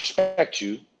 But I respect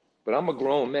you, but I'm a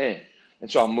grown man.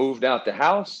 And so I moved out the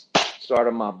house,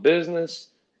 started my business,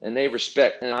 and they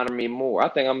respect and honor me more. I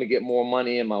think I'm going to get more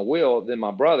money in my will than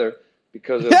my brother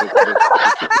because of the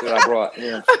that I brought.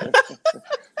 Yeah.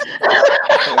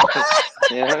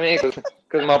 You know what I mean?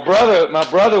 Because my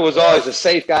brother was always a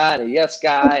safe guy and a yes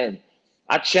guy, and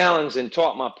I challenged and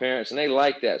taught my parents, and they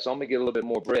like that. So I'm gonna get a little bit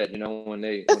more bread, you know, when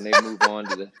they move on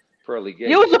to the pearly gates.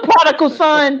 You was a prodigal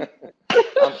son.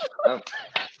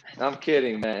 I'm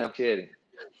kidding, man. I'm kidding.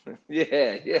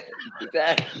 Yeah,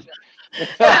 exactly.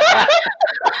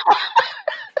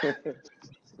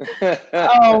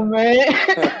 Oh man,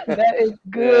 that is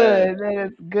good. Yeah. That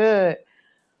is good.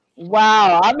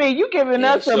 Wow. I mean, you giving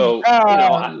us some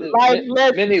life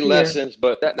lessons. Many lessons,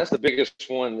 but that's the biggest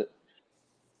one.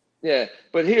 Yeah,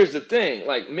 but here's the thing: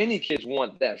 like many kids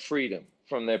want that freedom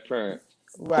from their parents,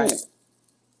 right? Cool.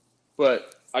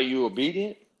 But are you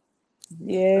obedient?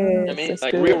 Yeah, I mean,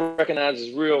 like real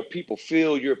recognizes real. People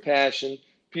feel your passion.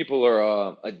 People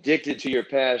are addicted to your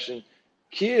passion.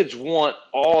 Kids want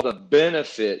all the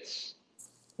benefits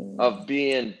of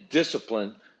being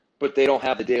disciplined, but they don't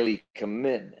have the daily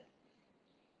commitment.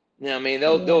 You know what I mean?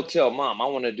 They'll tell Mom, I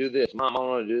want to do this. Mom, I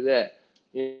want to do that.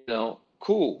 You know,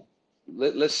 cool.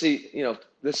 Let's see,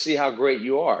 let's see how great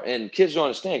you are. And kids don't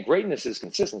understand greatness is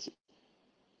consistency.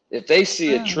 If they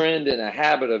see a trend and a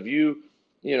habit of you,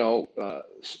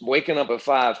 waking up at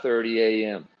 5:30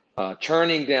 a.m.,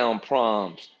 turning down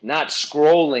prompts, not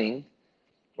scrolling,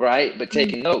 right, but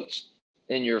taking notes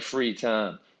in your free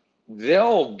time,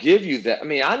 they'll give you that. I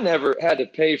mean, I never had to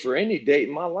pay for any date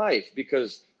in my life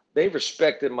because they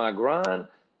respected my grind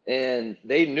and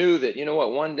they knew that, you know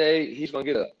what, one day he's going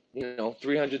to get a,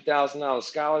 $300,000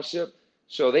 scholarship.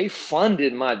 So they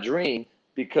funded my dream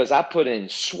because I put in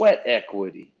sweat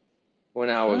equity when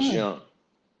I was young.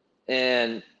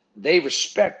 And they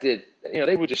respected,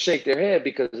 they would just shake their head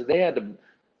because they had to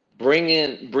bring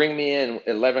me in at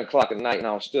 11 o'clock at night and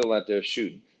I was still out there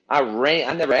shooting. I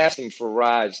never asked them for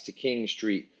rides to King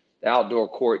Street, the outdoor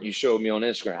court you showed me on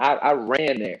Instagram. I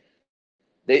ran there.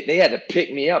 They had to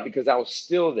pick me up because I was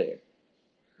still there,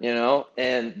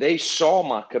 and they saw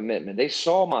my commitment. They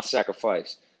saw my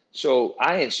sacrifice. So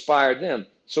I inspired them.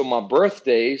 So my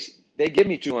birthdays, they give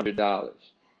me $200.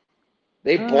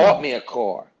 They bought me a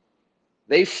car.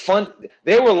 They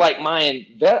were like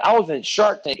I was in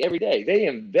Shark Tank every day. They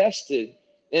invested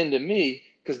into me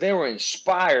because they were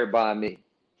inspired by me.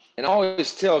 And I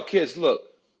always tell kids, look,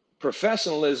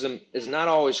 professionalism is not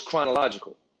always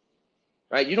chronological,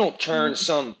 right? You don't turn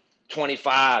some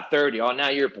 25, 30, now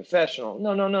you're a professional.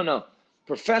 No.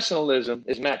 Professionalism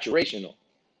is maturational.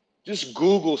 Just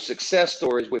Google success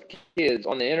stories with kids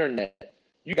on the internet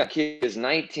You got kids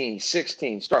 19,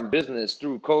 16 starting business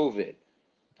through COVID.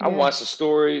 I watched a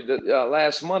story that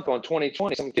last month on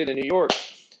 2020, some kid in New York,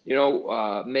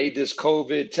 made this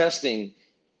COVID testing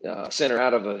center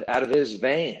out of his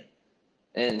van,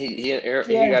 and he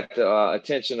got the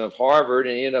attention of Harvard,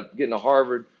 and he ended up getting a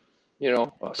Harvard,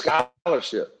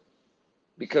 scholarship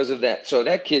because of that. So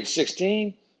that kid's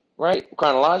 16, right,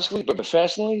 chronologically, but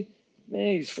professionally,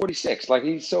 man, he's 46. Like,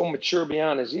 he's so mature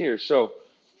beyond his years. So,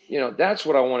 that's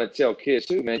what I want to tell kids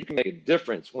too, man. You can make a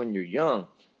difference when you're young.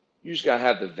 You just got to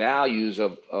have the values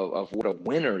of what a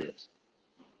winner is.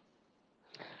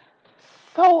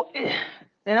 So,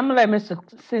 and I'm going to let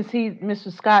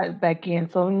Mr. Scott is back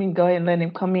in, so let me go ahead and let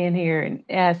him come in here and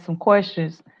ask some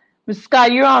questions. Mr.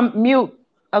 Scott, you're on mute.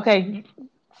 Okay,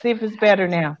 see if it's better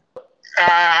now.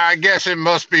 I guess it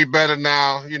must be better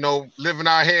now. Living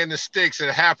out here in the sticks,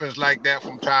 it happens like that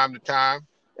from time to time.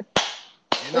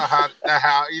 You know how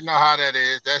that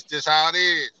is. That's just how it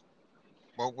is.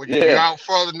 But when you're out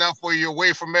further enough where you're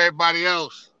away from everybody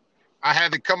else, I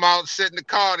had to come out and sit in the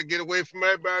car to get away from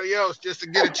everybody else just to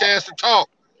get a chance to talk.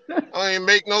 It didn't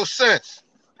make no sense.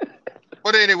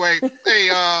 But anyway,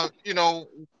 hey,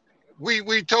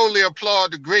 we totally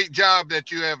applaud the great job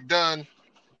that you have done,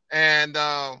 and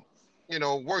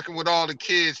working with all the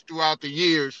kids throughout the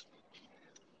years.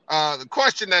 The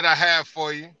question that I have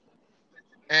for you,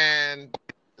 and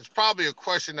it's probably a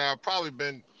question that I've probably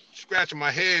been scratching my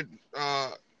head.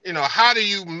 How do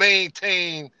you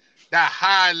maintain that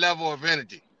high level of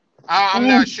energy? I'm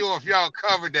not sure if y'all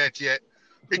covered that yet,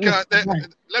 because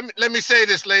let me say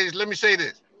this, ladies. Let me say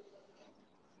this.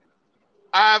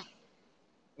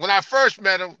 When I first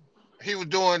met him, he was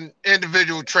doing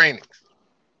individual trainings.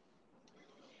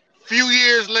 A few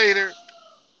years later,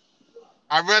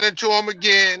 I run into him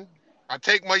again. I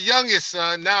take my youngest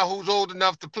son, now who's old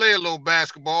enough to play a little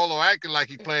basketball or acting like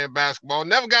he's playing basketball.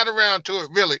 Never got around to it,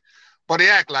 really, but he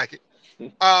act like it.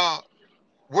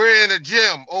 We're in a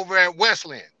gym over at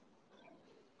Westland,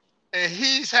 and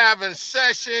he's having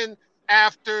session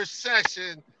after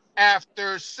session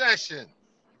after session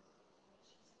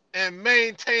and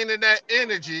maintaining that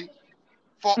energy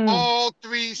for all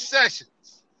 3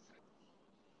 sessions,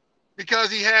 because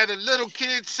he had a little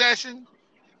kid session,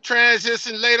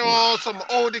 transition later on, some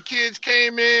older kids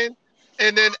came in,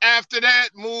 and then after that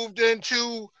moved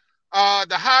into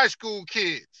the high school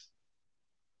kids.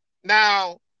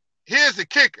 Now, here's the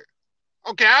kicker.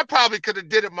 Okay, I probably could have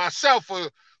did it myself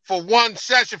for one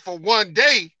session for one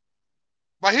day,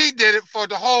 but he did it for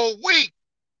the whole week.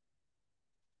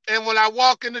 And when I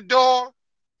walk in the door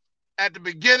at the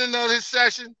beginning of his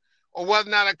session, or whether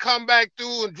or not I come back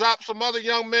through and drop some other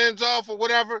young men's off or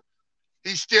whatever,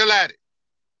 he's still at it.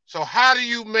 So how do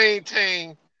you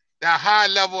maintain that high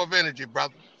level of energy,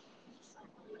 brother?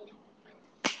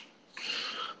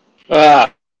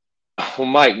 Well,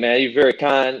 Mike, man, you're very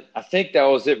kind. I think that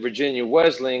was at Virginia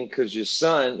Wesleyan, because your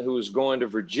son, who was going to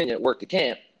Virginia, worked the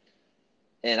camp,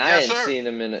 and I hadn't seen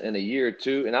him in a year or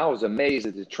two, and I was amazed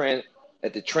at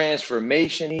the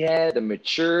transformation he had, the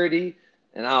maturity,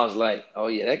 and I was like, oh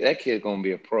yeah, that kid's gonna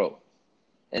be a pro.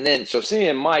 And then so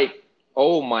seeing Mike,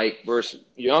 old Mike versus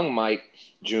young Mike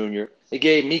Jr., it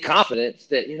gave me confidence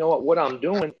that, what I'm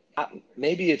doing,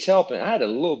 maybe it's helping. I had a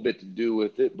little bit to do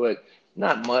with it, but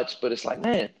not much. But it's like,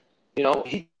 man,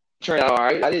 he turned out all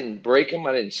right. I didn't break him.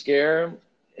 I didn't scare him.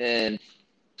 And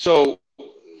so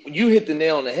you hit the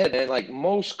nail on the head, man. Like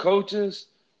most coaches,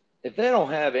 if they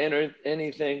don't have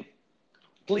anything,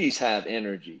 please have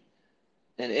energy.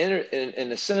 And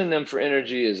the synonym for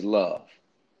energy is love,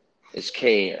 is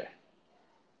care,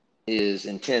 is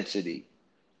intensity,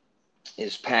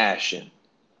 is passion.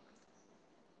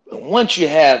 But once you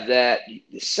have that,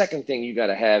 the second thing you got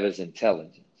to have is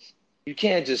intelligence. You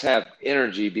can't just have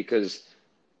energy, because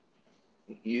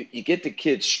you get the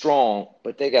kids strong,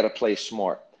 but they got to play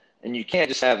smart. And you can't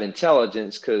just have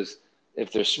intelligence, because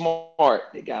if they're smart,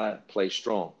 they got to play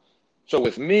strong. So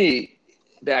with me,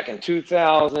 back in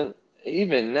 2000,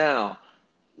 even now,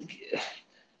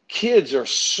 kids are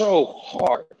so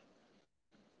hard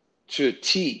to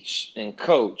teach and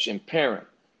coach and parent.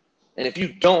 And if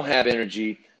you don't have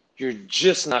energy, you're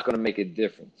just not going to make a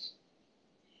difference.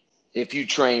 If you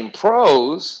train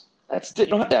pros, they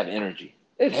don't have to have energy.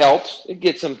 It helps. It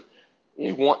gets them.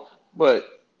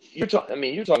 But you're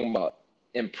talking about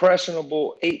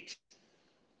impressionable 8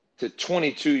 to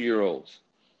 22-year-olds.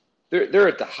 They're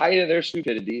at the height of their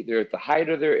stupidity. They're at the height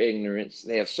of their ignorance.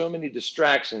 They have so many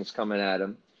distractions coming at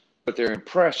them, but they're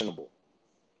impressionable.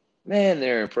 Man,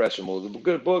 they're impressionable. The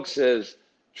good book says,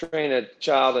 train a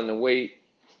child in the way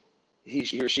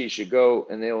he or she should go,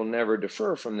 and they will never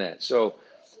defer from that. So,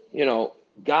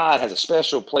 God has a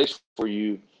special place for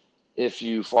you if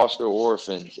you foster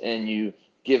orphans and you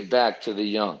give back to the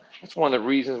young. That's one of the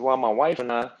reasons why my wife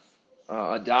and I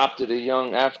adopted a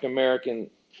young African-American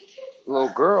little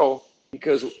girl,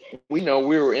 because we know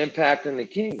we were impacting the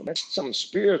kingdom. That's something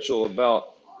spiritual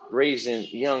about raising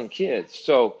young kids.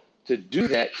 So to do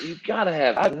that, you've got to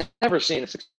have, I've never seen a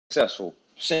successful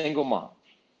single mom.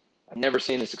 I've never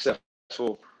seen a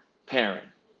successful parent.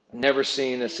 I've never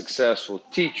seen a successful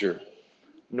teacher,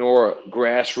 nor a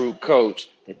grassroots coach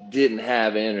that didn't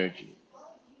have energy.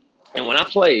 And when I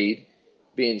played,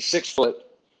 being 6 foot,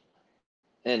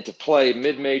 and to play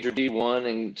mid-major D1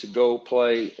 and to go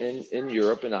play in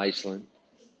Europe and Iceland,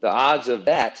 the odds of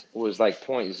that was like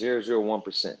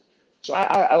 0.001%. So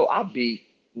I beat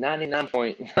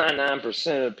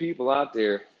 99.99% of people out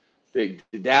there that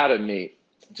doubted me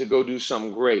to go do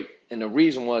something great. And the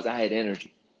reason was I had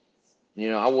energy. You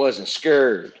know, I wasn't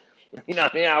scared. You know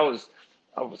what I mean?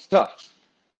 I was tough.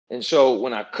 And so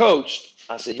when I coached,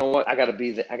 I said, you know what? I got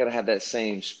to have that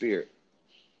same spirit.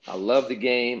 I love the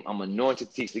game. I'm anointed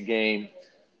to teach the game,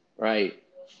 right?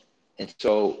 And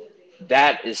so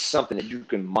that is something that you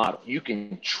can model. You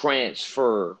can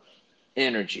transfer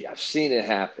energy. I've seen it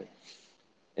happen.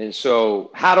 And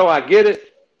so how do I get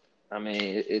it? I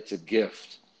mean, it's a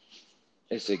gift.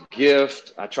 It's a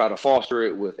gift. I try to foster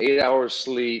it with 8 hours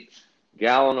sleep,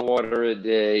 gallon of water a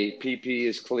day. PP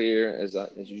is clear, as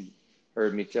you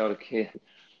heard me tell the kid.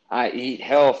 I eat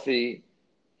healthy,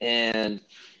 and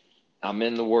I'm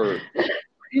in the Word.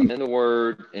 I'm in the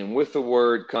Word, and with the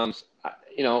Word comes,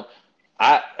 you know,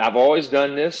 I've always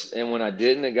done this, and when I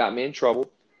didn't, it got me in trouble.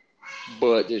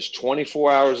 But there's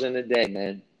 24 hours in a day,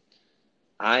 man.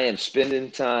 I am spending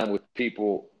time with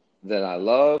people that I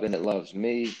love and that loves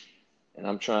me, and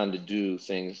I'm trying to do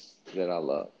things that I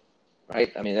love,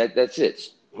 right? I mean, that's it.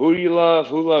 Who do you love?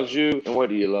 Who loves you? And what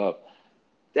do you love?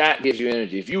 That gives you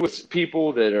energy. If you with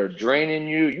people that are draining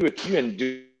you, you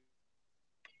do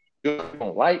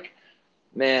don't like,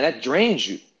 man, that drains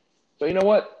you. So you know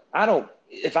what?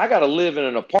 If I got to live in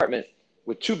an apartment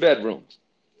with 2 bedrooms,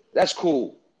 that's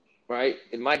cool, right?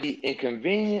 It might be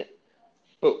inconvenient,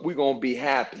 but we're going to be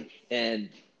happy. And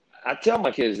I tell my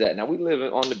kids that. Now, we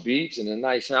live on the beach in a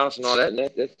nice house and all that,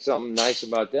 and that's something nice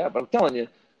about that. But I'm telling you,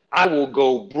 I will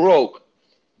go broke,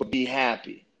 but be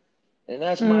happy. And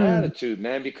that's my attitude,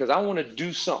 man, because I want to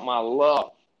do something I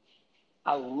love.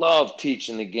 I love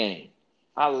teaching the game.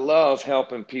 I love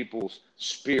helping people's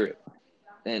spirit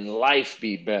and life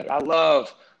be better. I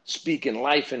love speaking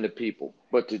life into people.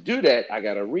 But to do that, I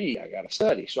got to read. I got to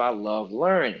study. So I love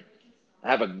learning. I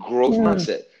have a growth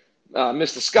mindset.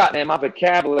 Mr. Scott, man, my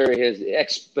vocabulary has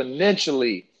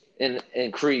exponentially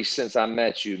increased since I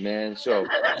met you, man. So,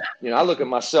 you know, I look at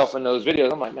myself in those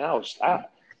videos. I'm like, man,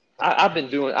 I've been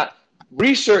doing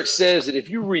research says that if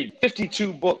you read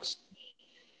 52 books,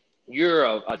 you're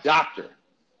a doctor.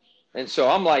 And so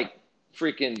I'm like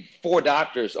freaking 4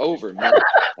 doctors over, man.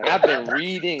 Like, I've been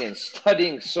reading and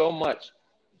studying so much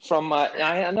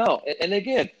I know. And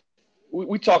again,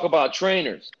 we talk about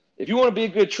trainers. If you want to be a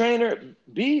good trainer,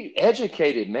 be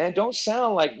educated, man. Don't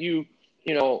sound like you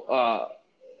are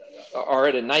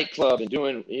at a nightclub and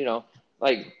doing,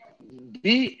 like,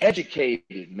 be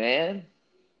educated, man.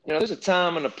 You know, there's a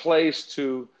time and a place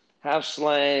to have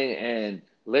slang and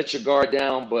let your guard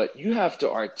down, but you have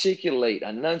to articulate,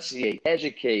 enunciate,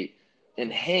 educate,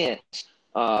 enhance.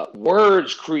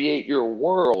 Words create your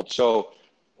world. So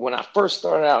when I first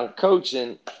started out in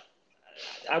coaching,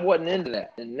 I wasn't into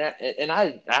that. And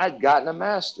I had gotten a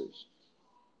master's.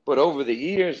 But over the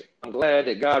years, I'm glad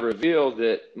that God revealed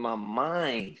that my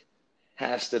mind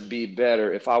has to be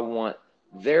better if I want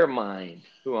their mind,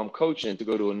 who I'm coaching, to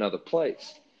go to another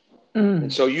place.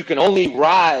 And so you can only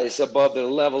rise above the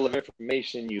level of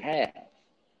information you have,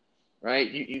 right?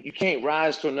 You can't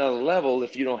rise to another level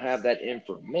if you don't have that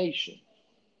information.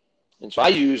 And so I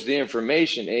use the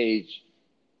information age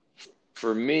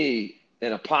for me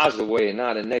in a positive way and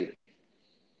not a negative.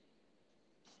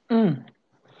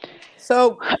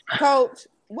 So, Coach,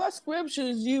 what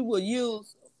scriptures you will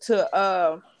use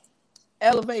to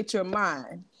elevate your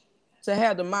mind, to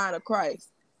have the mind of Christ?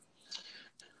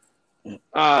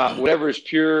 Whatever is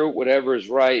pure, whatever is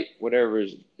right, whatever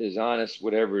is honest,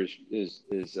 whatever is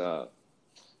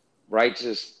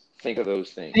righteous, think of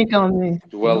those things. Think on me.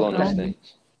 Dwell on those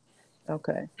things.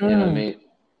 Okay. You know what I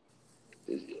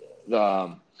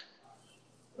mean?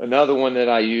 Another one that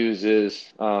I use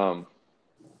is, God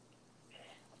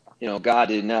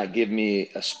did not give me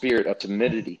a spirit of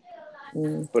timidity,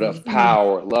 but of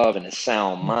power, love, and a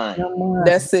sound mind.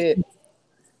 That's it.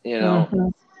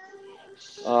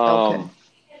 Okay.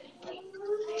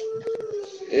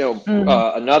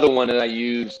 Another one that I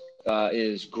use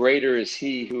is greater is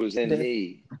he who is in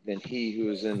me than he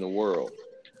who is in the world.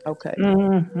 Okay.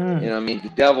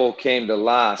 The devil came to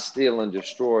lie, steal, and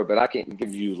destroy, but I can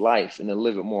give you life and to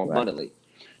live it more abundantly.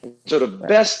 So the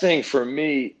best thing for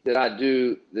me that I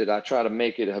do, that I try to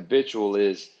make it habitual,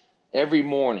 is every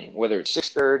morning, whether it's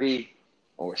 6:30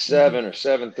 or 7 or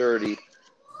 7:30,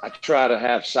 I try to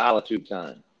have solitude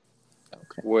time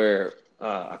where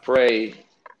I pray,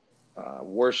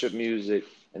 worship music,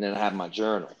 and then I have my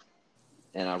journal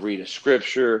and I read a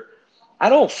scripture. I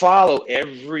don't follow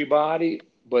everybody,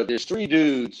 but there's 3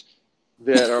 dudes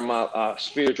that are my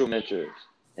spiritual mentors,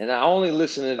 and I only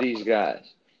listen to these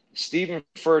guys: Stephen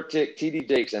Furtick, T.D.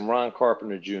 Jakes, and Ron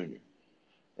Carpenter Jr.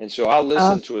 And so I'll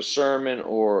listen to a sermon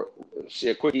or see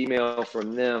a quick email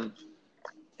from them,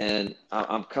 and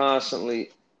I'm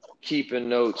constantly keeping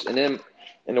notes. And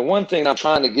the one thing I'm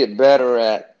trying to get better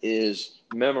at is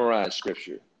memorize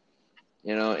scripture,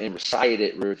 and recite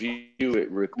it, review it,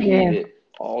 repeat it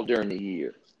all during the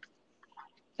year.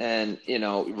 And,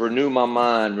 renew my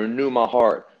mind, renew my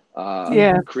heart,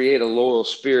 create a loyal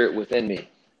spirit within me,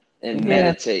 and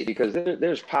meditate, because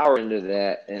there's power into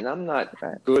that. And I'm not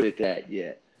good at that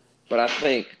yet. But I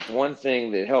think one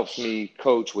thing that helps me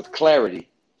coach with clarity,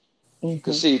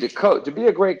 because see, to be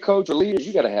a great coach or leader,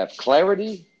 you got to have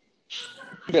clarity,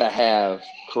 you got to have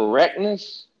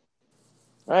correctness,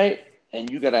 right? And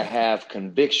you got to have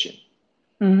conviction.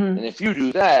 And if you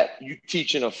do that, you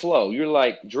teach in a flow. You're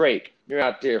like Drake. You're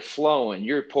out there flowing.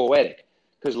 You're poetic.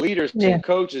 Because leaders and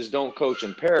coaches don't coach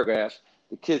in paragraphs.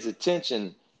 The kids'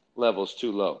 attention level's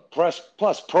too low. Plus,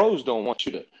 pros don't want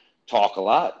you to talk a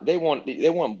lot. They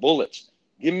want bullets.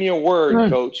 Give me a word,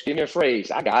 coach. Give me a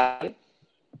phrase. I got it.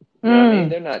 You know what I mean?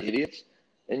 They're not idiots.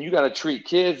 And you got to treat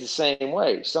kids the same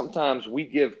way. Sometimes we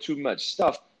give too much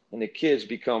stuff and the kids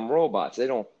become robots. They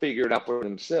don't figure it out for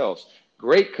themselves.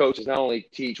 Great coaches not only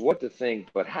teach what to think,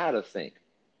 but how to think.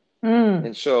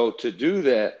 And so to do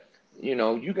that,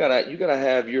 you gotta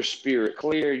have your spirit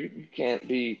clear. You can't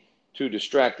be too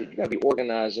distracted. You gotta be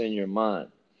organized in your mind.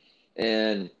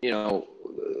 And,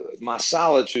 my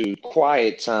solitude,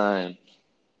 quiet time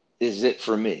is it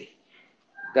for me.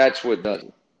 That's what does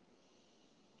it.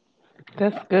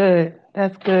 That's good.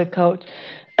 That's good, Coach.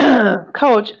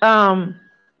 Coach,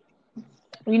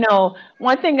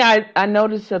 one thing I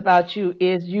noticed about you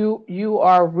is you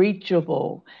are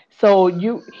reachable. So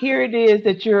here it is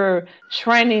that you're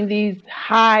training these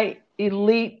high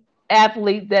elite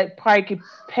athletes that probably could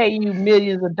pay you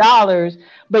millions of dollars,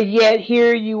 but yet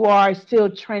here you are still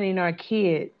training our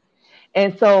kids.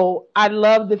 And so I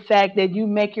love the fact that you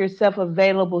make yourself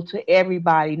available to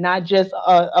everybody, not just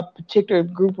a particular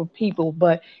group of people,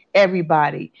 but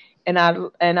everybody. And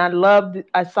I loved.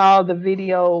 I saw the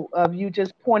video of you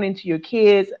just pointing to your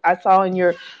kids. I saw in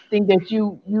your thing that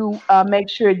you make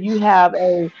sure you have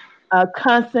a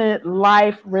constant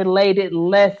life-related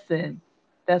lesson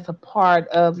that's a part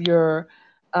of your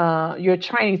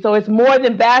training. So it's more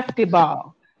than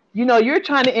basketball. You're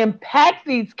trying to impact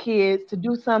these kids to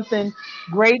do something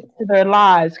great to their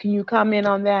lives. Can you comment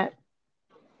on that?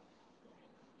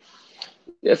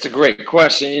 That's a great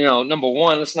question. Number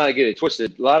one, let's not get it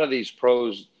twisted. A lot of these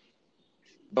pros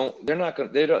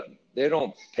they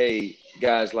don't pay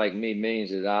guys like me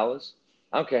millions of dollars.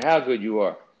 I don't care how good you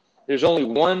are. There's only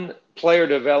one player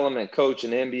development coach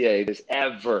in the NBA that's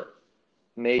ever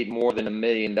made more than $1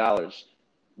 million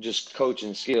just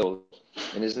coaching skills,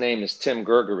 and his name is Tim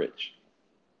Gergerich.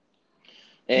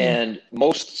 And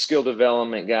most skill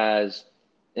development guys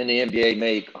in the NBA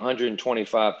make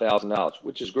 $125,000,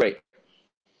 which is great.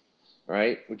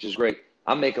 Right? Which is great.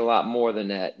 I make a lot more than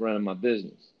that running my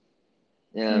business.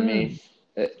 You know what I mean?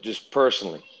 Just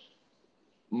personally.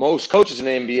 Most coaches in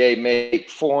the NBA make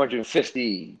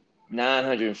 $450,000,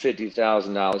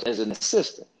 $950,000 as an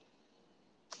assistant.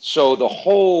 So the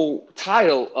whole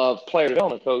title of player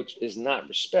development coach is not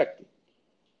respected.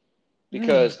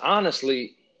 Because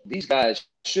honestly, these guys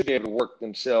should be able to work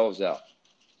themselves out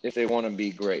if they want to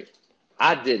be great.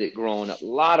 I did it growing up. A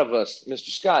lot of us, Mr.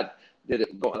 Scott did it.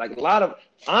 Like a lot of,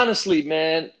 honestly,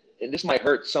 man, and this might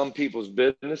hurt some people's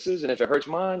businesses, and if it hurts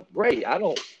mine, great.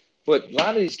 But a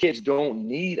lot of these kids don't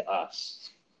need us.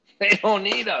 They don't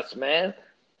need us, man.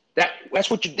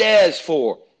 That's what your dad's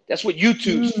for. That's what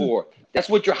YouTube's for. That's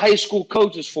what your high school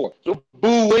coach is for. That's what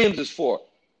Boo Williams is for.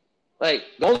 Like,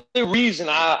 the only reason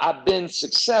I've been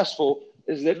successful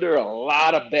is that there are a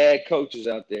lot of bad coaches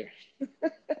out there.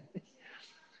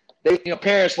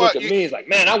 Parents look at me and like,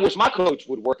 man, I wish my coach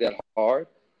would work that hard.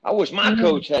 I wish my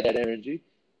coach had that energy.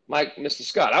 Mr.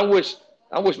 Scott, I wish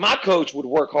my coach would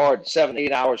work hard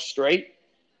 7-8 hours straight.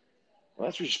 Well,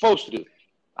 that's what you're supposed to do.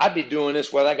 I'd be doing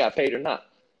this whether I got paid or not,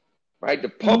 right? The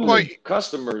public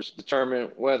customers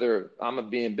determine whether I'm going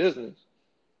to be in business.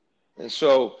 And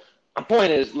so my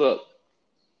point is, look,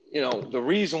 you know, the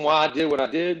reason why I did what I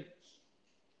did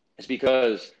is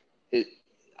because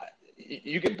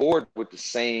you get bored with the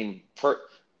same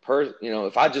you know,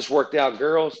 if I just worked out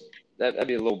girls, that'd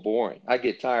be a little boring. I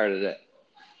get tired of that.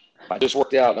 If I just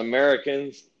worked out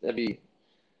Americans,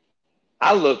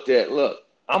 I looked at, look,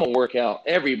 I'm going to work out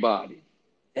everybody,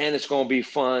 and it's going to be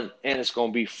fun, and it's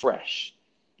going to be fresh.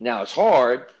 Now, it's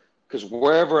hard because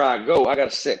wherever I go, I got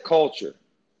to set culture.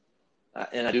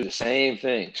 And I do the same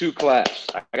thing. 2 claps.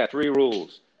 I got 3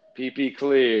 rules. PP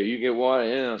clear. You get water.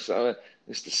 You know, so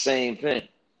it's the same thing.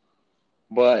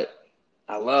 But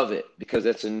I love it because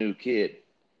that's a new kid.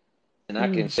 And I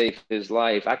can save his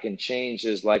life. I can change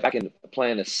his life. I can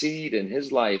plant a seed in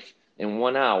his life in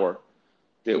 1 hour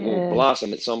that will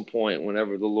blossom at some point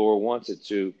whenever the Lord wants it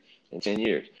to in 10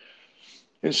 years.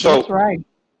 And so, that's right.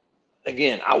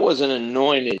 Again, I wasn't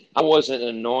anointed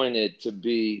to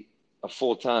be a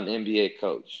full-time NBA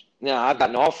coach. Now, I've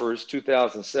gotten offers: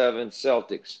 2007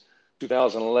 Celtics,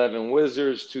 2011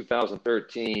 Wizards,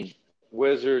 2013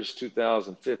 Wizards,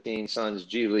 2015 Suns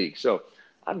G League. So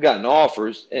I've gotten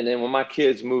offers, and then when my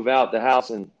kids move out the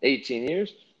house in 18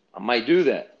 years, I might do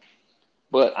that.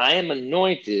 But I am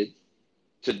anointed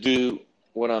to do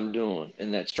what I'm doing,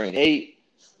 and that's train 8,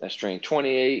 that's train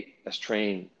 28, that's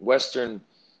train Western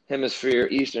Hemisphere,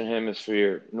 Eastern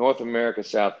Hemisphere, North America,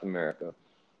 South America.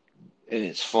 And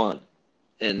it's fun.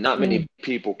 And not many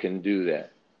people can do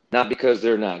that. Not because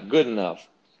they're not good enough.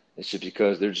 It's just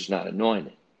because they're just not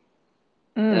anointed.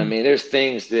 And I mean, there's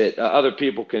things that other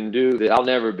people can do that I'll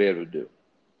never be able to do.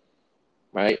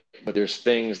 Right? But there's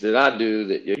things that I do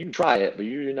that you can try it, but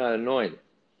you're not anointed.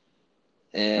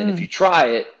 And if you try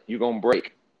it, you're going to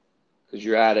break. Because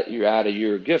you're out of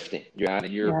your gifting. You're out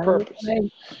of your purpose.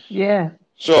 Yeah.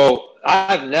 So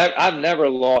I've never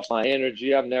lost my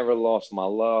energy. I've never lost my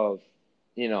love.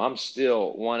 You know, I'm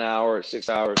still 1 hour, 6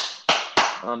 hours,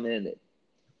 I'm in it.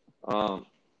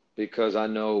 Because I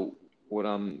know what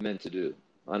I'm meant to do.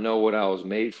 I know what I was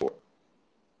made for.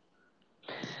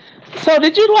 So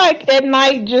did you like at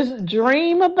night just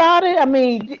dream about it? I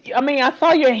mean, I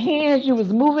saw your hands, you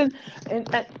was moving, and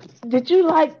did you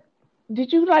like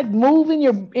move in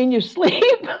your sleep?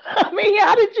 I mean,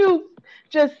 how did you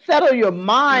just settle your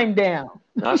mind down?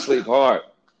 I sleep hard.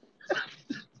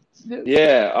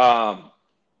 Yeah.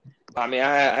 I mean,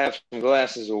 I have some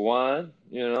glasses of wine,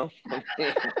 you know.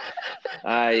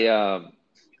 I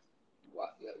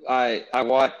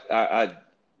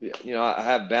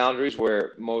have boundaries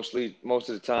where most of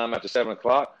the time after 7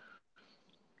 o'clock,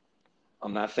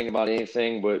 I'm not thinking about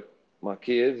anything but my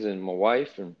kids and my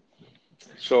wife. And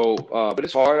so, but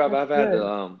it's hard. I've had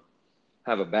to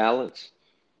have a balance.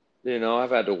 You know,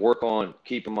 I've had to work on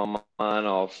keeping my mind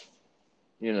off,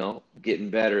 you know, getting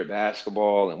better at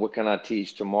basketball and what can I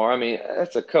teach tomorrow. I mean,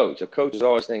 that's a coach. A coach is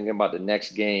always thinking about the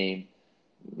next game,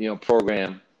 you know,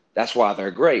 program. That's why they're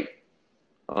great.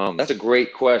 That's a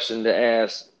great question to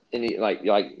ask any, like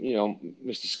you know,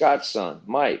 Mr. Scott's son,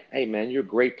 Mike. Hey, man, you're a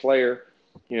great player.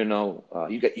 You know,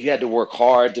 you had to work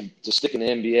hard to stick in the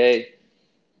NBA.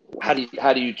 How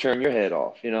do you turn your head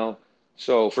off? You know,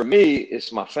 so for me,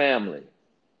 it's my family,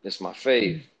 it's my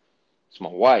faith, it's my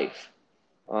wife.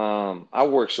 I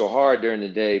work so hard during the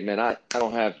day, man. I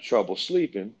don't have trouble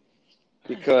sleeping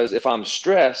because if I'm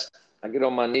stressed, I get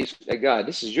on my knees. Hey, God,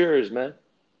 this is yours, man.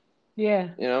 Yeah.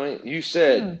 You know what I mean? You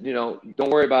said, you know,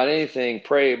 don't worry about anything.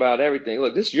 Pray about everything.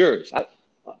 Look, this is yours.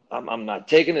 I'm not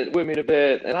taking it with me to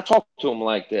bed. And I talk to him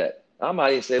like that. I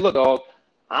might even say, look, dog,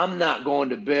 I'm not going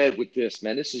to bed with this,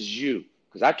 man. This is you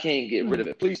because I can't get rid of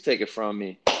it. Please take it from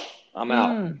me. I'm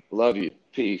out. Love you.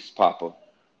 Peace, Papa.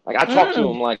 Like I talk to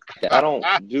him like that. I don't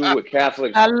do what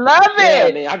Catholics. I love it.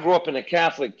 I mean, I grew up in a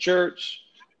Catholic church.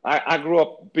 I grew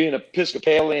up being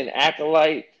Episcopalian,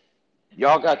 acolyte.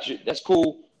 Y'all got you. That's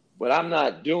cool. But I'm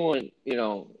not doing, you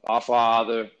know, our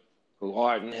Father who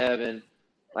art in heaven.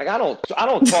 Like I don't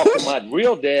talk to my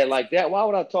real dad like that. Why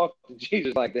would I talk to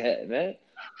Jesus like that, man?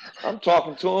 I'm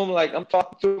talking to him like I'm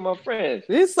talking to my friends.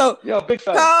 He's so big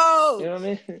fella. Coach. You know what I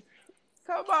mean?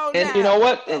 Come on, and now. You know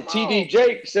what? Come and TD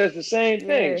Jake says the same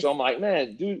thing. So I'm like,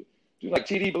 man, dude, like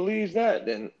TD believes that,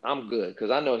 then I'm good because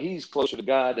I know he's closer to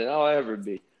God than I'll ever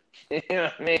be. You know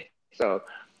what I mean? So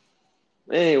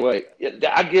anyway,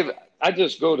 I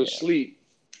just go to sleep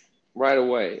right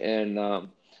away, and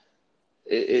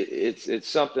it's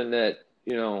something that,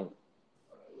 you know,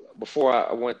 before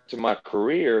I went to my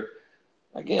career,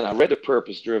 again, I read The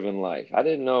Purpose-Driven Life. I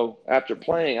didn't know, after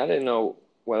playing, I didn't know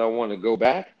whether I wanted to go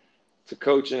back to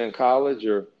coaching in college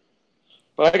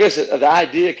but Well, I guess the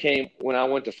idea came when I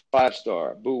went to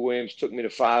 5-star. Boo Williams took me to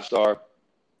 5-star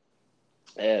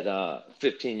at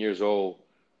 15 years old.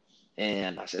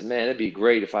 And I said, man, it'd be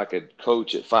great if I could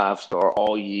coach at 5-star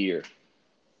all year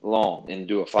long and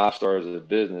do a 5-star as a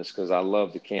business because I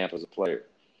love the camp as a player.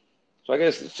 So I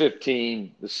guess at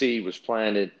 15, the seed was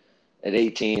planted. At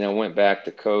 18, I went back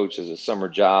to coach as a summer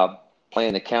job,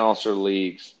 playing the counselor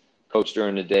leagues, coach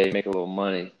during the day, make a little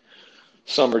money,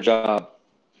 summer job.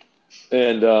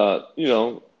 And,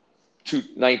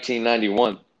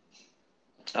 1991,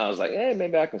 I was like, hey,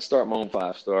 maybe I can start my own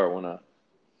 5-star when I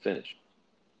finish.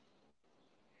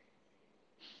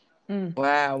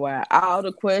 Wow. All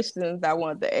the questions I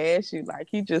wanted to ask you, like,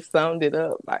 you just summed it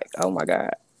up. Like, oh, my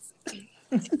God.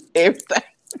 Everything.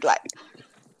 Like,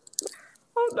 I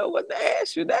don't know what to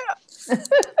ask you now.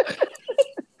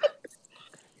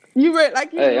 You read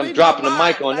like you. Hey, I'm dropping the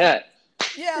mic on that.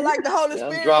 Yeah, like the Holy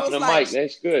Spirit. I'm dropping the like, mic.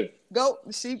 That's good. Go.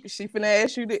 She finna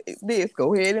ask you this.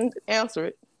 Go ahead and answer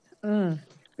it.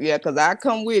 Yeah, because I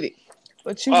come with it.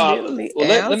 But you literally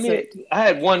answered. I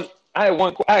had one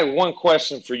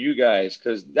question for you guys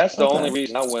because that's the only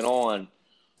reason I went on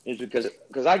is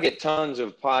because I get tons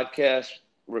of podcast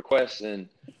requests and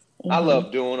I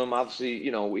love doing them. Obviously,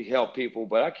 we help people,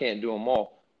 but I can't do them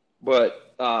all.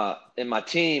 But and my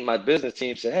business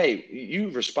team said, hey, you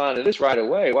responded to this right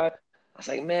away. Why? I was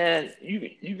like, man,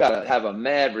 you got to have a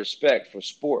mad respect for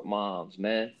sport moms,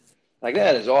 man. Like,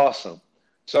 that is awesome.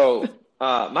 So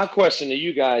my question to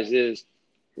you guys is,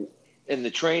 in the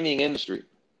training industry,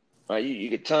 right, you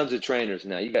get tons of trainers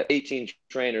now. You got 18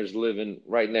 trainers living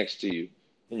right next to you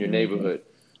in your neighborhood.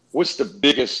 What's the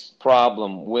biggest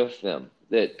problem with them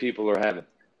that people are having?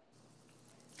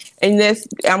 And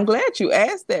I'm glad you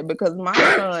asked that because my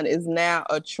son is now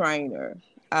a trainer.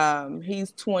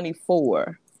 He's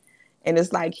 24. And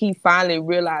it's like he finally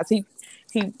realized he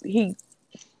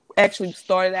actually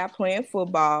started out playing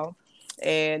football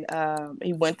and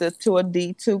he went to a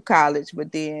D2 college,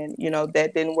 but then,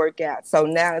 that didn't work out. So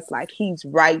now it's like he's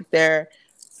right there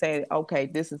saying, okay,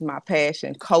 this is my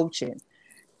passion, coaching,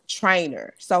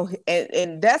 trainer. So,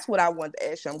 and that's what I wanted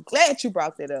to ask you. I'm glad you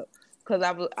brought that up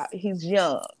because he's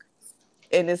young.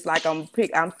 And it's like I'm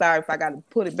sorry if I got to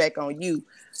put it back on you,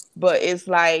 but it's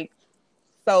like,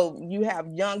 so you have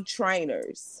young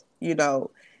trainers, and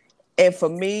for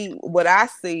me, what I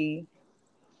see,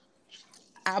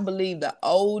 I believe the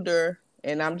older,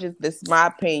 and this is my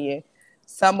opinion,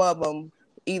 some of them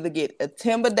either get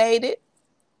intimidated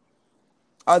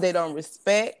or they don't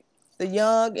respect the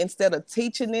young instead of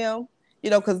teaching them,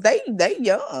 because they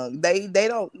young, they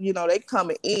don't, they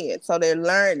coming in, so they're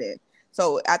learning.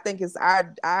 So I think it's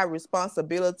our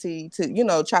responsibility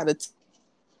to, try to.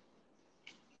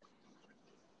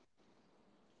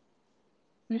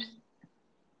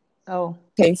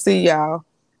 Can't see y'all.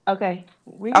 Okay.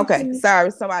 Okay. Sorry,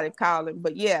 somebody calling.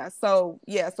 But so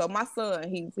my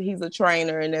son, he's a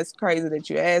trainer, and that's crazy that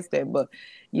you asked that. But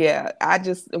yeah,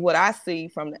 what I see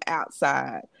from the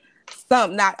outside,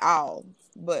 some, not all,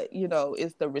 but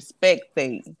it's the respect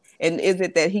thing. And is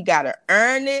it that he gotta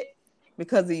earn it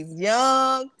because he's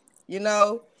young, and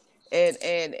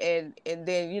then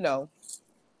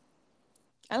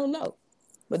I don't know.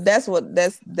 But that's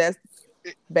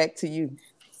back to you,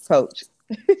 Coach.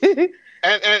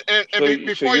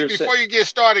 Before you get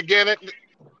started, Gannon,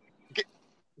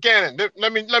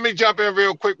 let me jump in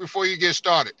real quick before you get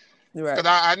started, because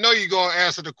I know you're gonna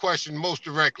answer the question most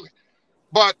directly.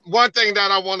 But one thing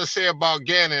that I want to say about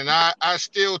Gannon, I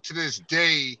still to this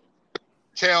day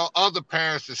tell other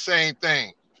parents the same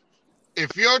thing.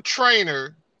 If your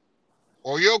trainer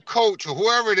or your coach or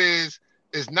whoever it is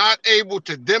not able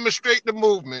to demonstrate the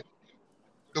movement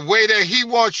the way that he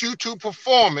wants you to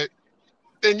perform it,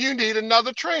 then you need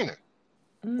another trainer.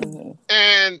 Mm-hmm.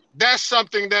 And that's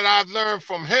something that I've learned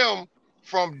from him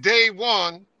from day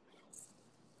one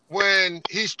when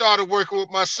he started working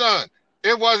with my son.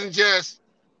 It wasn't just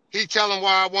he telling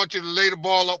why I want you to lay the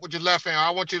ball up with your left hand,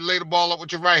 I want you to lay the ball up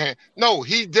with your right hand. No,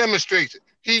 he demonstrates it.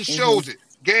 He shows it,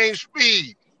 gain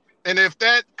speed. And if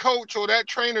that coach or that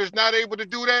trainer is not able to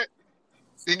do that,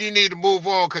 then you need to move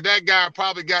on, because that guy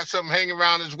probably got something hanging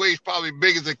around his waist, probably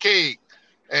big as a cake,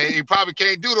 and he probably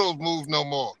can't do those moves no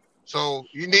more. So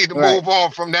you need to move on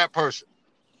from that person.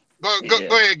 Go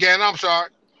ahead, Gannon. I'm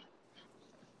sorry.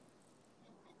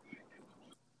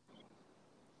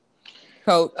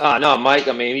 Coach. No, Mike,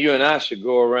 I mean, you and I should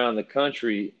go around the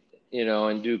country,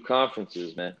 and do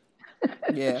conferences, man.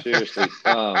 Yeah. Seriously.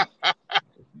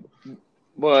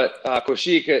 But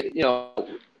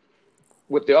Koshika,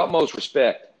 with the utmost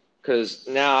respect, because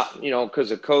now,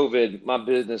 because of COVID, my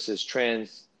business has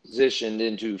transitioned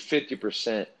into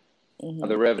 50%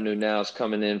 The revenue now is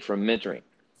coming in from mentoring.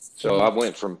 So I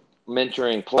went from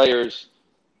mentoring players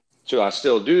to I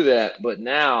still do that, but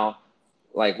now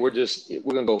like we're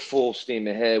gonna go full steam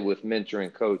ahead with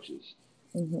mentoring coaches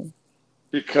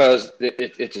because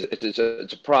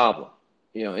it's a problem.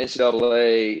 You know,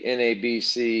 NCAA,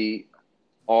 NABC,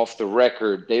 off the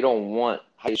record, they don't want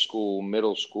high school,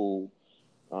 middle school,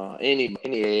 any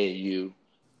AAU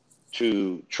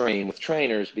to train with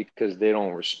trainers because they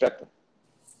don't respect them.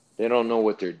 They don't know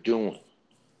what they're doing.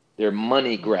 They're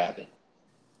money grabbing.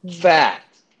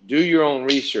 Fact. Do your own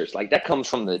research. Like that comes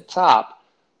from the top.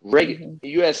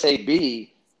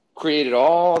 USAB created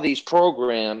all these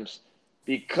programs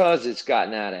because it's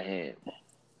gotten out of hand.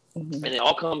 And it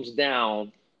all comes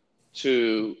down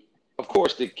to, of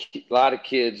course, a lot of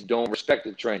kids don't respect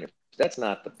the trainer. That's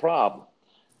not the problem.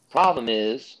 Problem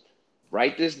is,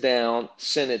 write this down,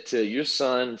 send it to your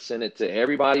son, send it to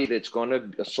everybody that's going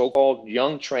to, a so-called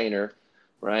young trainer,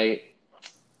 right?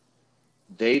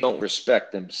 They don't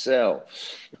respect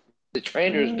themselves. The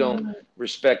trainers don't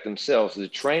respect themselves. The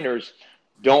trainers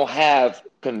don't have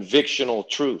convictional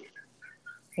truth.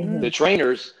 The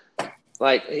trainers,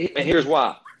 like, and here's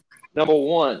why. Number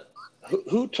one,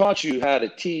 who taught you how to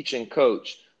teach and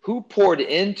coach? Who poured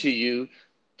into you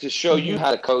to show you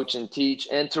how to coach and teach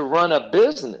and to run a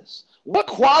business? What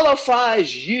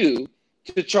qualifies you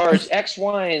to charge X,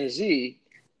 Y, and Z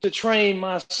to train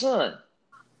my son?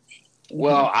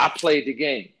 Well, I played the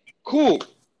game. Cool.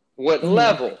 What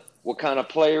level? What kind of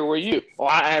player were you? Oh,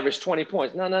 I averaged 20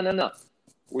 points. No.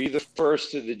 Were you the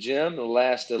first to the gym, the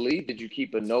last to leave? Did you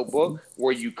keep a notebook?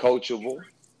 Were you coachable?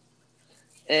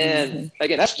 And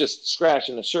again, that's just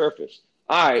scratching the surface.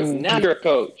 All right, now you're a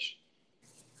coach.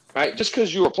 Right? Just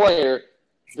because you're a player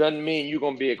doesn't mean you're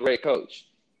going to be a great coach.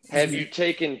 Have you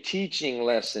taken teaching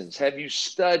lessons? Have you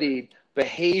studied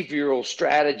behavioral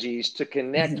strategies to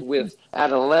connect with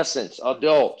adolescents,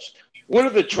 adults? What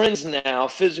are the trends now,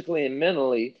 physically and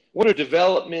mentally? What are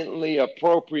developmentally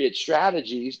appropriate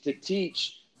strategies to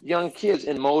teach young kids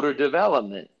in motor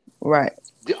development? Right.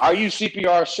 Are you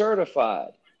CPR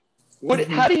certified?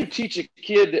 How do you teach a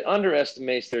kid that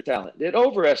underestimates their talent, that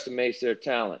overestimates their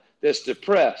talent, that's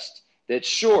depressed, that's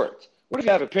short? What if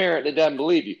you have a parent that doesn't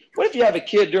believe you? What if you have a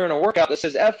kid during a workout that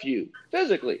says F you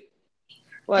physically?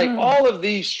 Like all of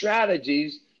these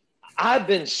strategies, I've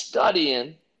been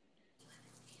studying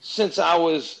since I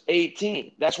was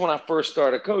 18. That's when I first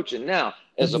started coaching. Now,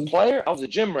 as a player, I was a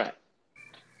gym rat.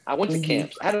 I went to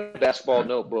camps. I had a basketball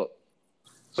notebook.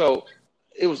 So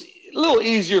it was a little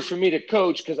easier for me to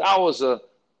coach because I was a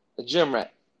gym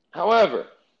rat. However,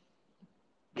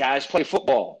 guys play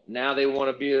football. Now they want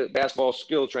to be a basketball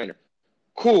skill trainer.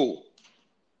 Cool.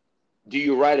 Do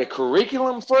you write a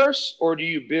curriculum first or do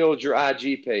you build your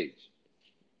IG page?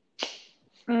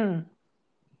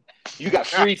 You got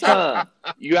free time.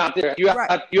 You out there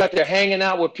hanging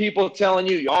out with people telling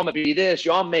you, y'all gonna be this,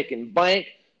 y'all making bank,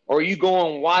 or you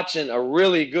going watching a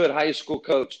really good high school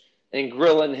coach and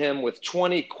grilling him with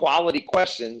 20 quality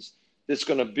questions that's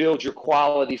gonna build your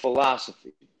quality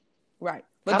philosophy. Right.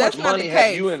 But how that's much not money the have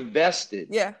case. You invested?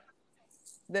 Yeah.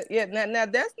 Now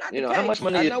that's not the case. How much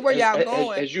money I know where y'all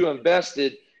going. As you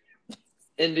invested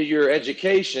into your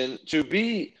education to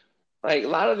be like a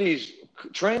lot of these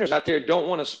trainers out there don't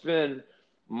want to spend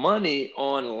money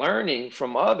on learning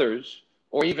from others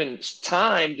or even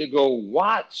time to go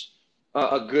watch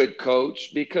a good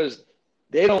coach because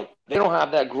they don't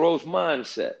have that growth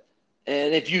mindset.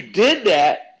 And if you did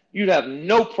that, you'd have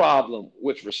no problem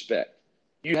with respect.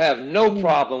 You have no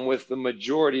problem with the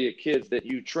majority of kids that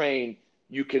you train,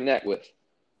 you connect with.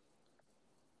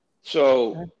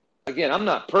 So again, I'm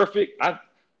not perfect,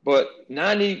 but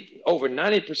over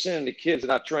 90% of the kids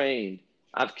that I've trained,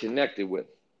 I've connected with.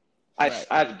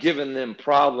 I've given them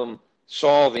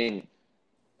problem-solving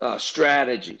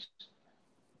strategies.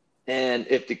 And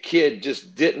if the kid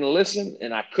just didn't listen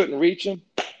and I couldn't reach him,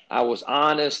 I was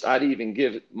honest. I'd even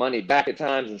give money back at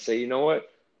times and say, you know what?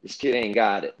 This kid ain't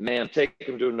got it. Ma'am, take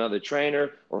him to another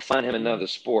trainer or find him another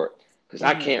sport because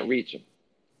I can't reach him.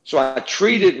 So I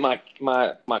treated my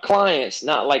clients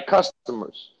not like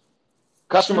customers.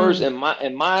 Customers in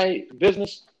my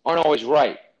business aren't always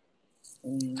right.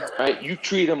 Right? You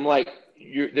treat them like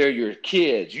they're your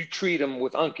kids. You treat them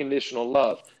with unconditional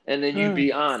love, and then you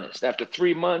be honest. After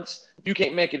 3 months, if you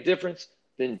can't make a difference,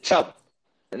 then tell them.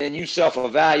 And then you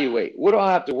self-evaluate. What do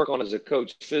I have to work on as a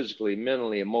coach physically,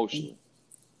 mentally, emotionally?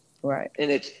 Right. And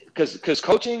it's because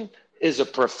coaching is a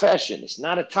profession. It's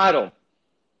not a title,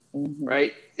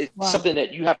 right? It's something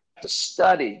that you have to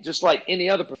study, just like any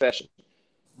other profession.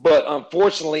 But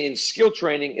unfortunately, in skill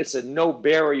training, it's a no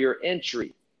barrier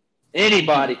entry.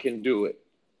 Anybody can do it.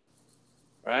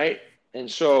 right? And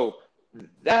so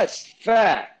that's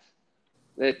fact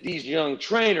that these young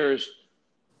trainers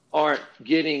aren't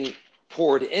getting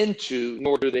poured into,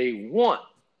 nor do they want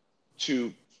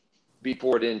to be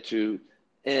poured into,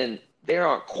 and they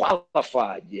aren't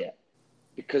qualified yet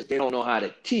because they don't know how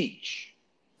to teach.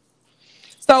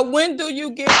 So when do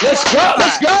you get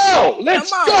qualified?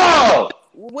 Let's go.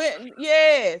 When,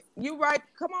 yes, you're right.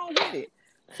 Come on with it.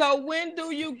 So when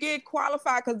do you get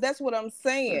qualified? Because that's what I'm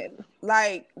saying.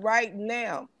 Like right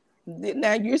now.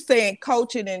 Now you're saying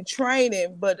coaching and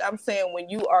training, but I'm saying when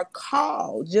you are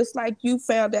called, just like you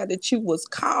found out that you was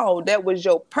called, that was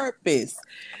your purpose.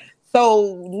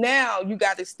 So now you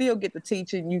got to still get the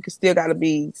teaching. You can still got to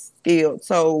be skilled.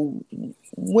 So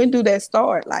when do that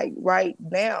start? Like right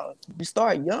now, you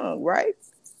start young, right?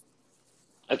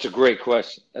 That's a great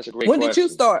question. When did you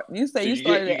start? You say you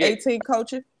started at 18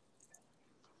 coaching?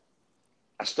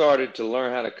 I started to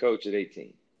learn how to coach at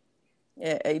 18.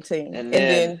 Yeah, 18. And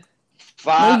then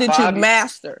when did you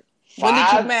master? When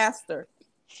did you master?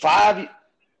 I've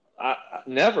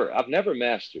never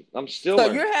mastered. I'm still So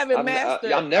learning. You're having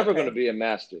mastered. I'm never going to be a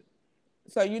master.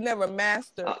 So you never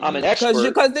mastered. I'm an expert.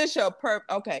 Because this your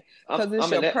purpose. Okay. Because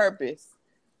this your purpose.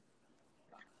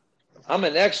 I'm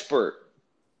an expert.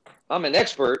 I'm an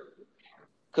expert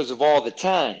because of all the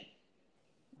time.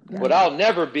 But I'll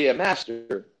never be a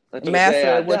master until master the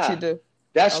day I what die. You do.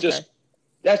 That's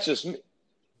just me.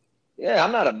 Yeah,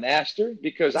 I'm not a master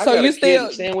because I got a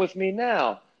kid staying with me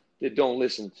now that don't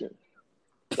listen to me.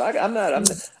 So I'm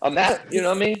not you know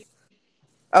what I mean?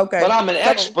 Okay. But I'm an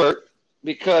expert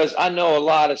because I know a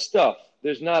lot of stuff.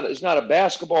 It's not a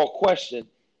basketball question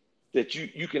that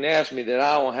you can ask me that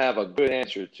I don't have a good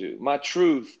answer to. My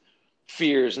truth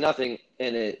fears nothing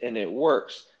and it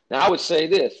works. Now I would say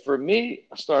this, for me,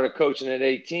 I started coaching at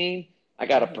 18. I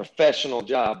got a professional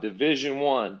job, Division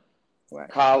I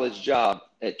college job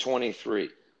at 23.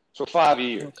 So 5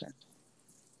 years.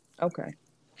 Okay.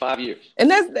 5 years. And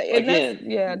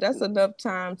that's enough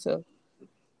time to.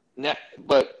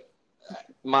 But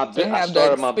I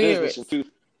started my business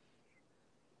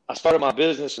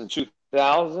in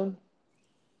 2000,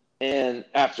 and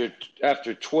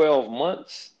after 12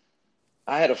 months,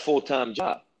 I had a full-time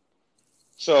job.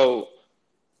 So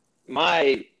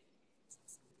my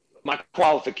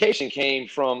qualification came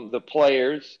from the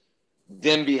players,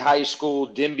 Denby High School,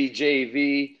 Denby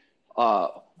JV,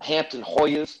 Hampton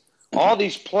Hoyas, all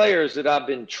these players that I've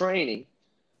been training,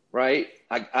 right?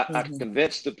 I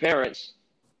convinced the parents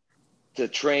to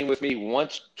train with me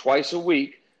twice a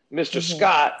week. Mr.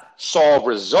 Scott saw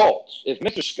results. If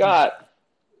Mr. Scott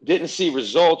didn't see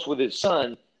results with his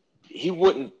son, he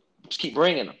wouldn't keep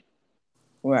bringing them.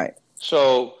 Right.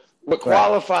 So what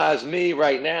qualifies me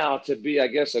right now to be, I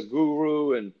guess, a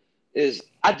guru is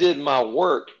I did my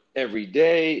work every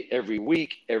day, every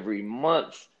week, every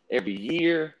month, every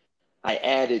year. I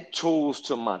added tools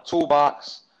to my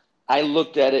toolbox. I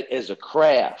looked at it as a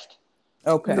craft.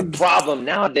 Okay. The problem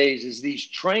nowadays is these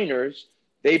trainers,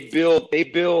 they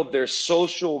build their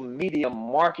social media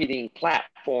marketing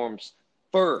platforms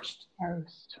first.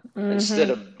 Instead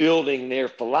of building their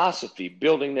philosophy,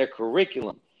 building their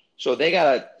curriculum. So they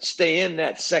got to stay in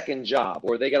that second job,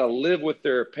 or they got to live with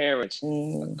their parents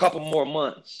a couple more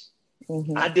months.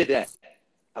 I did that.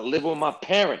 I lived with my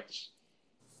parents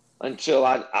until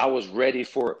I was ready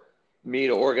for me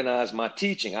to organize my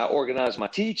teaching. I organized my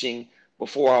teaching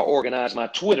before I organized my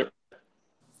Twitter.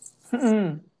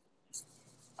 I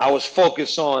was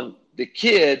focused on the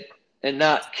kid and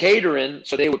not catering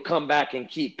so they would come back and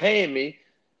keep paying me.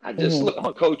 I just look, I'm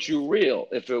going to coach you real.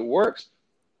 If it works,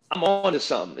 I'm on to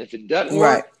something. If it doesn't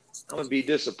work, I'm going to be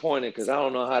disappointed because I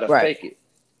don't know how to fake it.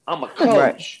 I'm a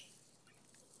coach.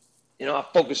 You know, I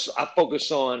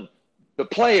focus on the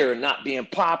player not being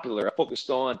popular. I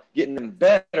focused on getting them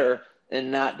better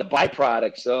and not the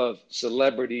byproducts of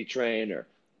celebrity trainer,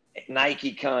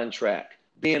 Nike contract,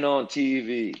 being on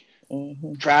TV,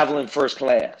 traveling first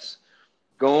class,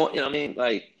 going, you know what I mean,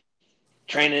 like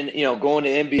training, you know, going to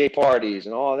NBA parties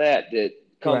and all that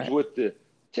comes with the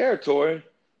territory.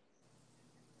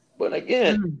 But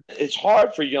again, it's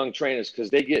hard for young trainers because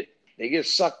they get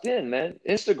sucked in, man.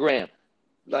 Instagram,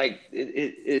 like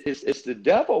it's the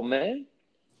devil, man.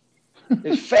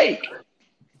 It's fake.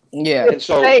 Yeah. And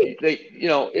so they, you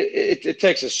know, it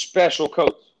takes a special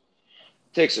coach.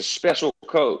 It takes a special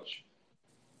coach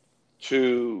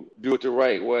to do it the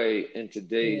right way in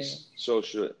today's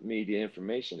social media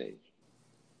information age.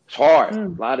 It's hard. A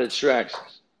lot of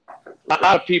distractions. A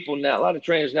lot of people now, a lot of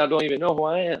trainers now don't even know who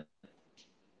I am.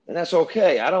 And that's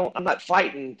okay. I'm not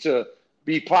fighting to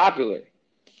be popular.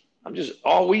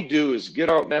 All we do is get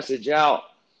our message out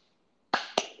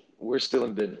we're still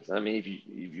in business. I mean, if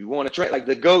you want to train, like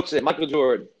the GOAT said, Michael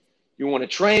Jordan, you want to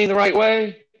train the right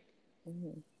way?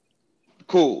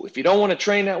 Cool. If you don't want to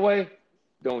train that way,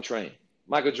 don't train.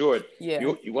 Michael Jordan,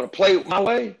 you want to play my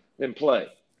way? Then play.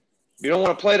 If you don't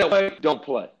want to play that way, don't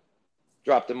play.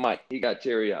 Drop the mic. He got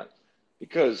teary-eyed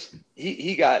because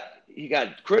he got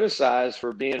criticized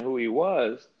for being who he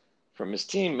was from his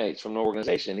teammates, from the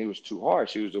organization. He was too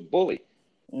harsh. He was a bully.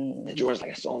 And Jordan's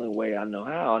like, that's the only way I know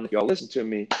how. And if y'all listen to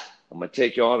me, I'm going to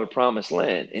take y'all to the promised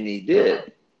land. And he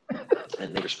did.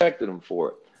 And they respected him for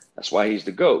it. That's why he's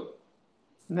the GOAT.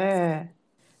 Man.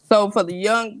 So for the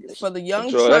young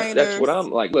trainers. That's what I'm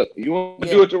like. Look, you want to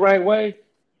do it the right way?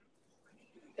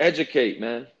 Educate,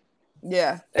 man.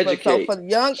 Yeah. Educate. So for the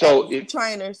young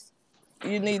trainers,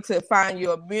 you need to find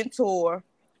your mentor,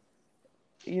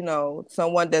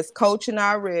 someone that's coaching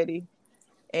already.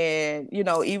 And,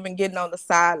 even getting on the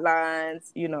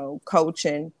sidelines,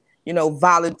 coaching,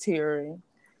 volunteering,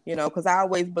 because I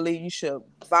always believe you should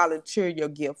volunteer your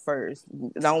gift first.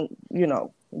 Don't,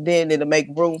 then it'll make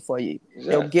room for you.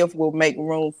 Exactly. Your gift will make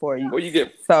room for you. Well, you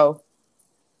get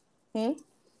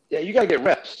Yeah, you gotta get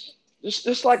reps.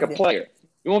 Just like a player.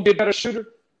 You want to be a better shooter?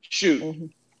 Shoot. You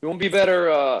want to be a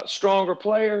better, stronger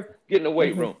player? Get in the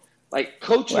weight room. Like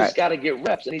coaches got to get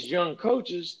reps, and these young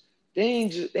coaches, they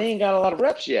ain't got a lot of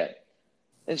reps yet,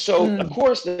 and so of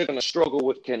course they're gonna struggle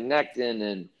with connecting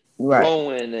and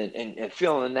growing and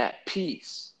feeling that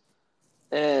peace.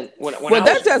 And when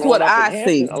that's just what I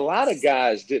see. A lot of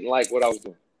guys didn't like what I was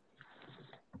doing.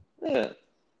 Yeah.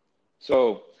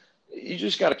 So you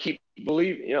just got to keep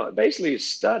believing. Basically it's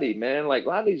study, man. Like a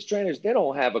lot of these trainers, they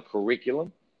don't have a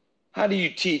curriculum. How do you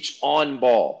teach on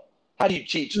ball? How do you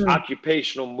teach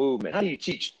occupational movement? How do you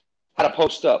teach how to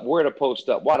post up, where to post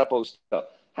up, why to post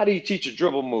up? How do you teach a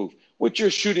dribble move? What's your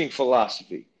shooting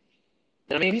philosophy?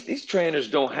 And I mean, these trainers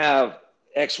don't have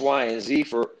X, Y, and Z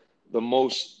for the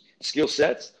most skill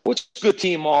sets. What's good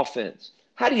team offense?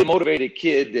 How do you motivate a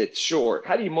kid that's short?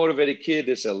 How do you motivate a kid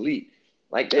that's elite?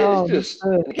 Like, and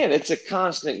again, it's a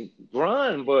constant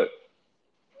grind, but,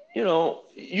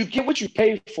 you get what you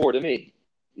pay for to me.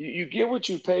 You get what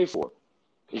you pay for.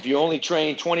 If you only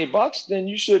train $20, then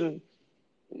you shouldn't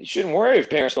worry if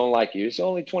parents don't like you. It's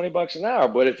only $20 an hour.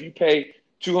 But if you pay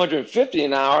 $250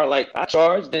 an hour, like I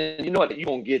charge, then you know what? You're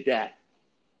going to get that.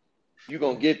 You're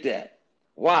going to get that.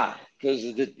 Why? Because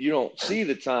you don't see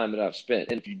the time that I've spent.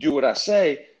 And if you do what I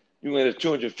say, you're going to get a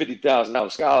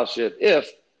 $250,000 scholarship if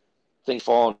things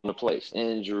fall into place.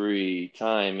 Injury,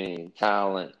 timing,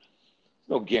 talent.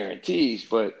 No guarantees,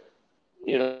 but,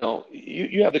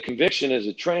 you have the conviction as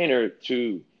a trainer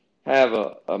to have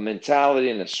a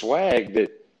mentality and a swag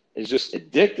that is just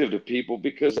addictive to people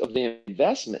because of the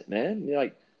investment, man. You're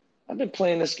like, I've been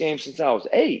playing this game since I was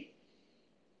 8.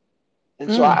 And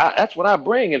so that's what I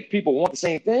bring. If people want the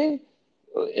same thing,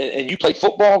 and you played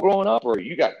football growing up, or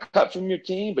you got cut from your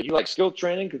team, but you like skill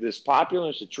training because it's popular,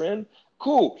 it's a trend,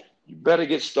 cool. You better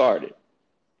get started.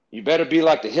 You better be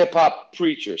like the hip hop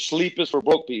preacher. Sleep is for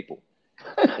broke people.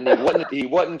 And he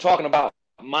wasn't talking about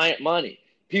money.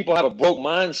 People have a broke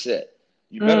mindset.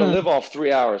 You better live off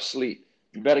 3 hours sleep.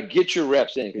 You better get your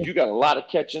reps in because you got a lot of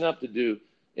catching up to do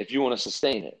if you want to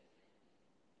sustain it.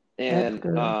 And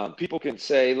people can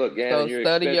say, look, Gannon, you're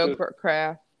study expensive. your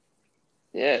craft.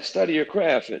 Yeah, study your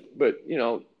craft. But,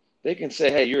 they can say,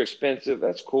 hey, you're expensive.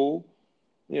 That's cool.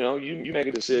 You make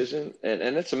a decision.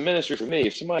 And it's a ministry for me.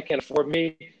 If somebody can't afford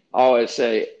me, I always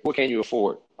say, what can you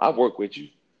afford? I'll work with you.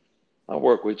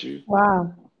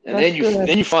 Wow. And then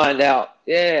you find out,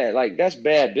 like that's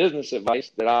bad business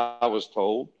advice that I was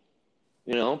told.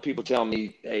 People tell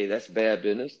me, hey, that's bad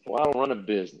business. Well, I don't run a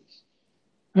business.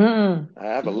 I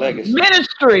have a legacy.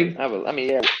 Ministry.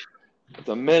 It's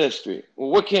a ministry. Well,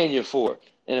 what can you afford?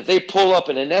 And if they pull up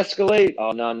in an Escalade,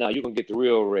 oh no, you're gonna get the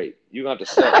real rate. You're gonna have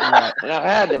to sell it. And I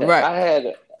had that.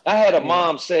 Right. I had a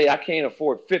mom say I can't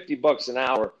afford $50 an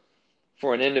hour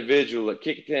for an individual at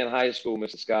Kickingham High School,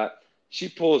 Mr. Scott. She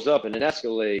pulls up in an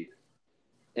Escalade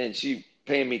and she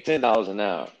paying me $10 an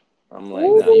hour. I'm like,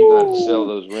 no, you got to sell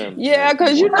those rims. Yeah,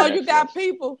 because you got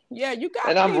people. Yeah, you got.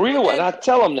 And I'm real, and I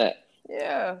tell them that.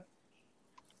 Yeah,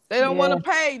 they don't want to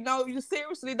pay. No, you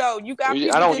seriously though. You got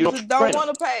people that just don't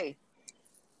want to pay.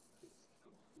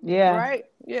 Yeah. Right.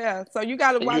 Yeah. So you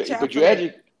got to watch out. But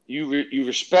you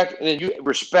respect, and then you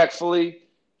respectfully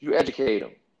educate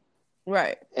them.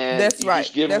 Right. And that's right.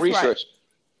 Just give them research.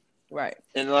 Right.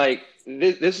 And like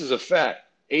this is a fact.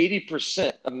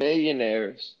 80% of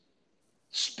millionaires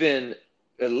spend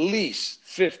at least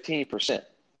 15%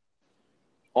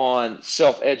 on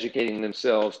self-educating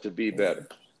themselves to be better.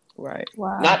 Right.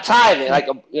 Wow. Not tithing.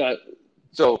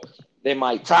 So they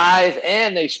might tithe,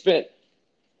 and they spent,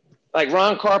 like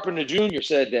Ron Carpenter Jr.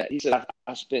 said that. He said,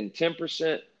 I spend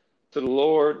 10% to the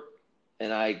Lord,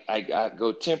 and I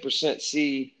go 10%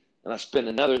 seed, and I spend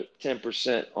another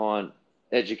 10% on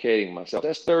educating myself.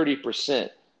 That's 30%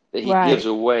 that he gives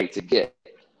away to get.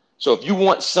 So if you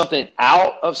want something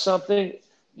out of something,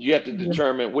 you have to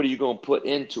determine what are you going to put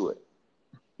into it.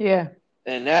 Yeah.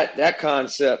 And that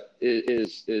concept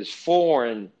is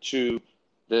foreign to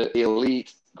the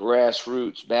elite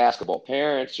grassroots basketball.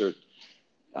 Parents are,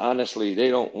 honestly, they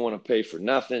don't want to pay for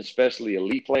nothing, especially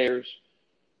elite players.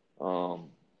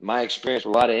 My experience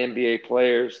with a lot of NBA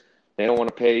players, they don't want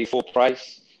to pay full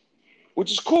price,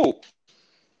 which is cool.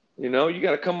 You know, you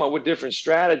got to come up with different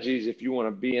strategies if you want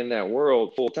to be in that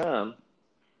world full time.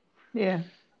 Yeah.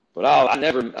 But I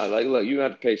never like, look, you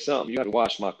have to pay something. You have to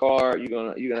wash my car.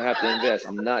 You're gonna have to invest.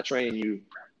 I'm not training you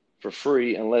for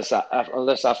free unless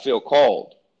I feel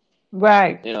called.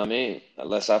 Right. You know what I mean?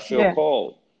 Unless I feel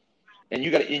called. And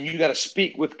you got to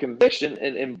speak with conviction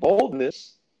and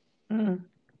boldness, and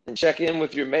check in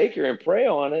with your maker and pray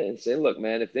on it and say, look,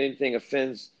 man, if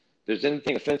there's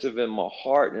anything offensive in my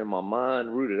heart and in my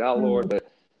mind, root it out, Lord. But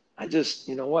I just,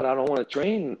 you know what? I don't want to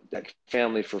train that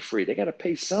family for free. They got to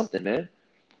pay something, man.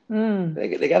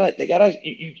 They gotta.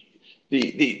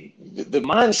 The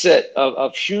mindset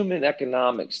of human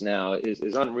economics now is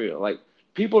unreal. Like,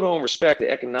 people don't respect the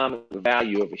economic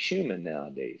value of a human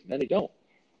nowadays. Man, they don't.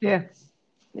 Yeah.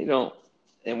 They don't.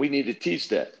 And we need to teach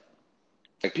that.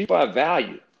 Like, people have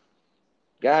value.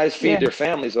 Guys feed their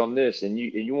families on this, and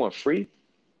you want free?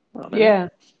 Oh, yeah.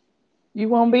 You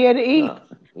won't be able to eat.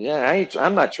 Yeah,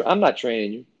 I'm not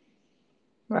training you.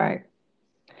 Right.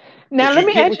 Now let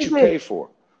me ask you what you pay for.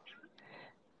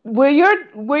 Will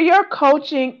your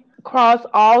coaching cross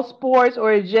all sports,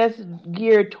 or is just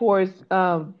geared towards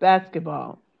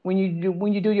basketball when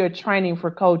you do your training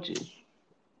for coaches?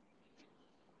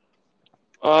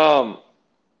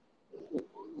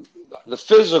 The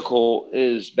physical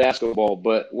is basketball,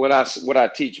 but what I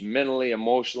teach mentally,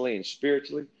 emotionally, and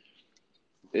spiritually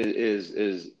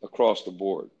is across the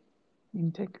board. You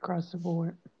can take across the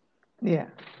board. Yeah,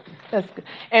 that's good.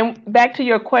 And back to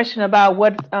your question about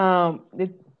what the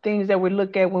things that we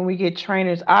look at when we get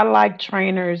trainers. I like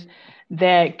trainers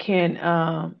that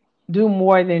can do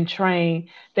more than train.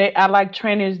 I like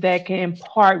trainers that can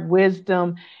impart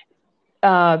wisdom,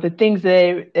 the things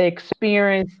they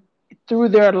experience through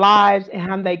their lives, and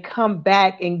how they come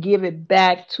back and give it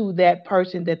back to that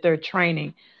person that they're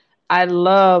training. I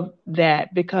love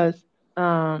that because,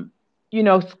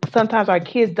 sometimes our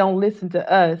kids don't listen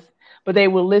to us, but they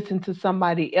will listen to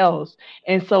somebody else.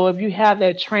 And so if you have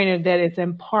that trainer that is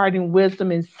imparting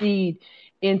wisdom and seed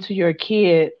into your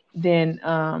kid, then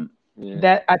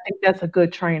that, I think that's a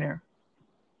good trainer.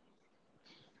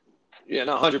 Yeah,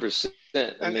 not 100%.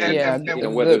 I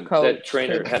mean, whether that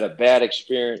trainer had a bad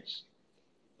experience.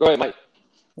 Go ahead, Mike.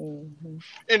 Mm-hmm.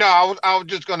 I was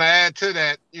just going to add to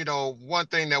that. One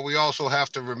thing that we also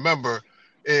have to remember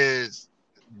is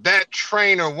that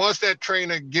trainer, once that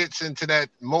trainer gets into that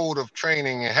mode of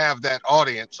training and have that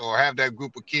audience or have that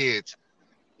group of kids,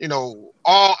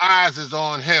 all eyes is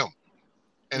on him.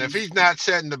 And if he's not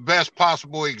setting the best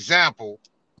possible example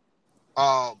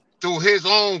through his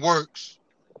own works,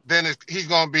 then he's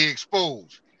going to be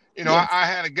exposed. I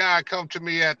had a guy come to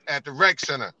me at the rec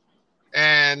center,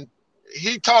 and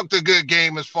he talked a good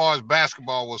game as far as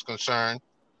basketball was concerned.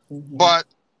 Mm-hmm. But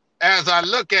as I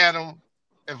look at him,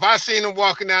 if I seen him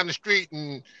walking down the street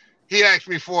and he asked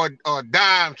me for a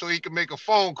dime so he could make a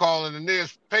phone call in the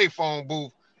nearest payphone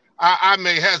booth, I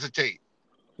may hesitate.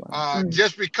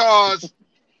 Just because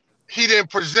he didn't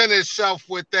present himself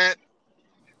with that,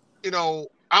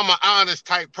 I'm an honest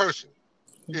type person,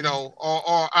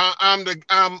 or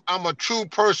I'm a true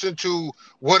person to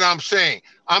what I'm saying.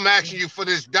 I'm asking you for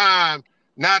this dime,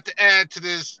 not to add to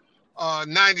this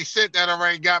 90 cents that I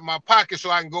already got in my pocket so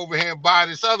I can go over here and buy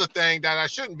this other thing that I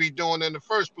shouldn't be doing in the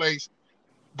first place.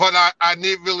 But I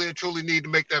really and truly need to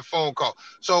make that phone call.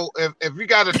 So if you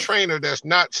got a trainer that's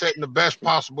not setting the best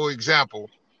possible example,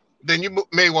 then you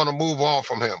may want to move on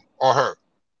from him or her.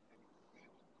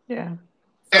 Yeah.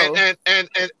 And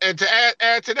to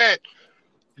add to that,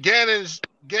 Gannon's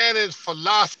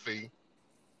philosophy,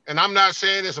 and I'm not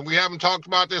saying this, and we haven't talked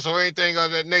about this or anything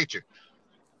of that nature,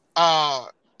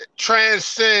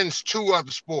 transcends two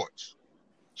other sports.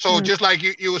 So just like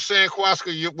you were saying,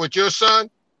 Kowalski, with your son,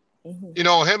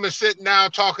 him and sitting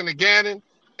down talking to Gannon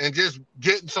and just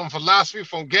getting some philosophy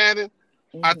from Gannon,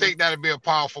 I think that'd be a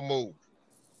powerful move.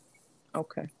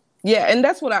 Okay. Yeah, and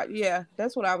that's what I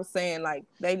was saying. Like,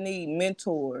 they need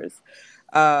mentors.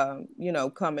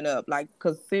 coming up. Like,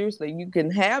 because seriously, you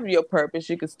can have your purpose,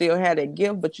 you can still have that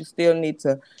gift, but you still need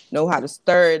to know how to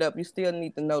stir it up. You still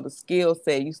need to know the skill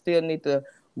set. You still need to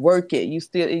work it.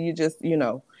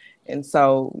 And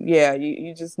so, yeah,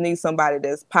 you just need somebody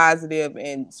that's positive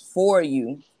and for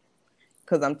you.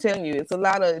 Because I'm telling you, it's a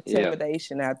lot of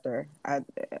intimidation out there.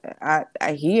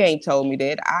 He ain't told me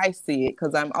that. I see it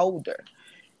because I'm older.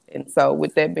 And so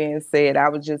with that being said, I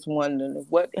was just wondering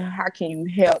how can you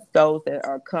help those that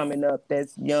are coming up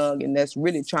that's young and that's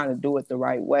really trying to do it the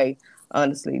right way,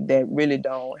 honestly, that really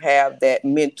don't have that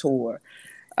mentor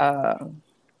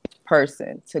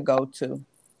person to go to?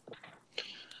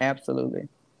 Absolutely.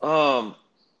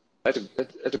 That's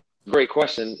a great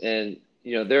question. And,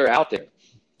 they're out there.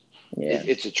 Yeah.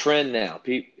 It's a trend now.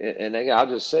 And I'll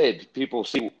just say it, people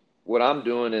see what I'm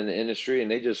doing in the industry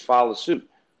and they just follow suit.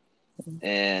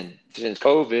 And since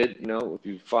COVID, if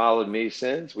you followed me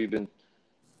since, we've been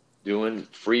doing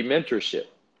free mentorship.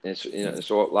 And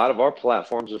so a lot of our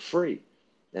platforms are free.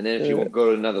 And then if you want to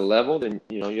go to another level, then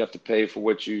you have to pay for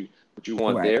what you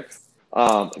want there.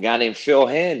 A guy named Phil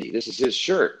Handy, this is his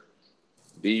shirt.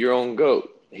 Be your own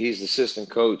GOAT. He's the assistant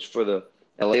coach for the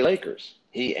LA Lakers.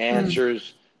 He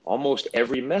answers almost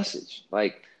every message.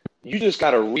 Like, you just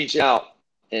got to reach out,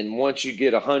 and once you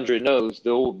get 100 no's,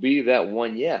 there will be that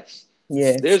one yes.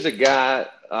 Yeah. There's a guy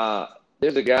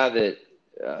that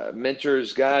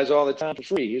mentors guys all the time for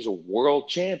free. He's a world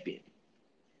champion.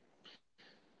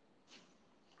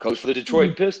 Coach for the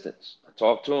Detroit Pistons. I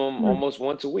talk to him almost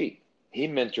once a week. He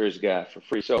mentors guys for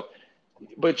free. So,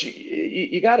 but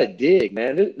you got to dig,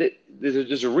 man.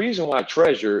 There's a reason why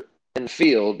treasure in the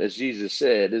field, as Jesus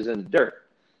said, is in the dirt.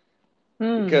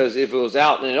 Because if it was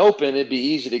out in the open, it'd be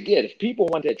easy to get. If people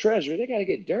want that treasure, they got to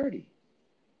get dirty.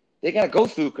 They got to go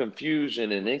through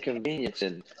confusion and inconvenience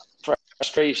and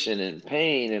frustration and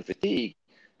pain and fatigue.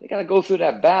 They got to go through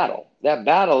that battle. That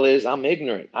battle is, I'm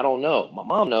ignorant. I don't know. My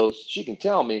mom knows. She can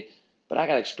tell me, but I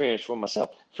got experience for myself.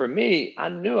 For me, I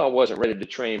knew I wasn't ready to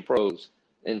train pros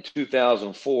in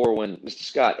 2004 when Mr.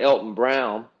 Scott Elton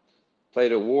Brown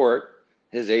played at Warwick.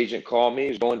 His agent called me. He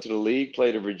was going to the league,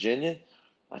 played at Virginia.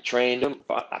 I trained him.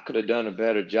 I could have done a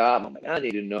better job. I'm like, I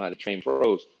need to know how to train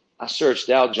pros. I searched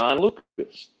out John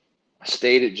Lucas. I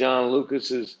stayed at John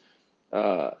Lucas's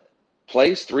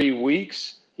place 3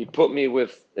 weeks. He put me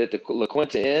at the La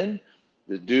Quinta Inn.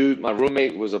 The dude, my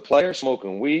roommate, was a player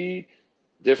smoking weed.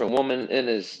 Different woman in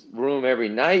his room every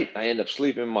night. I ended up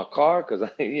sleeping in my car because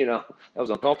that was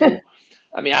uncomfortable.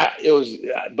 I mean,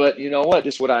 but you know what?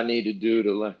 This is what I need to do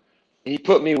to learn. He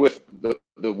put me with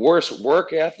the worst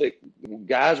work ethic,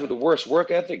 guys with the worst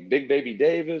work ethic, Big Baby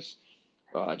Davis,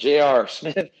 J.R.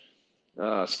 Smith,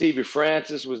 Stevie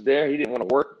Francis was there. He didn't want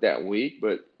to work that week,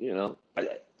 but, and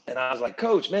I was like,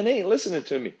 Coach, man, they ain't listening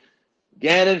to me.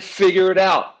 Gannon, figure it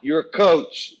out. You're a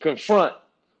coach. Confront.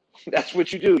 That's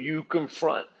what you do. You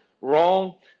confront.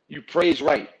 Wrong, you praise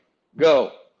right.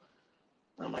 Go.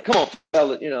 I'm like, come on,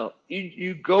 fella.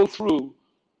 You go through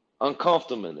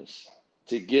uncomfortableness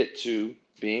to get to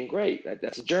being great.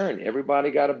 That's a journey.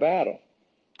 Everybody got a battle.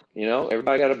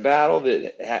 Everybody got a battle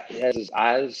that has his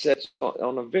eyes set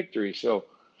on a victory. So,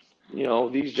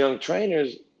 these young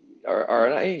trainers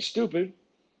are ain't stupid.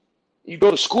 You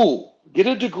go to school, get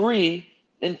a degree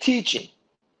in teaching,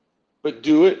 but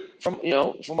do it from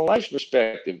a life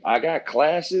perspective. I got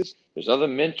classes. There's other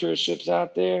mentorships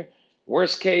out there.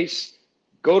 Worst case,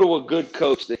 go to a good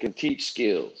coach that can teach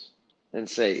skills and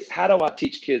say, how do I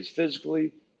teach kids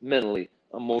physically, mentally,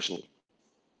 emotionally?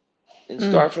 And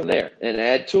start from there and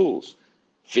add tools.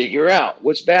 Figure out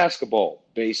what's basketball,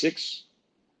 basics,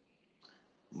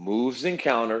 moves and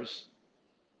counters,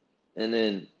 and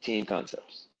then team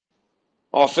concepts.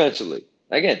 Offensively,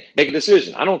 again, make a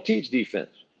decision. I don't teach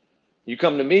defense. You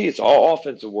come to me, it's all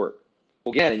offensive work.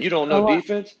 Well, again, you don't know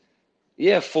defense?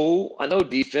 Yeah, fool, I know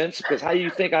defense because how do you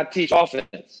think I teach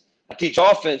offense? I teach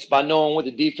offense by knowing what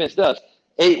the defense does.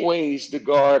 8 ways to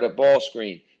guard a ball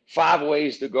screen. 5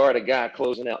 ways to guard a guy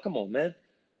closing out. Come on, man.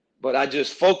 But I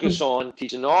just focus on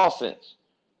teaching the offense.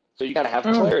 So you got to have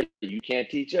clarity. You can't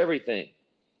teach everything.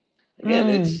 Again,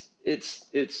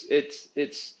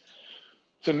 it's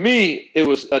to me, it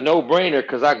was a no-brainer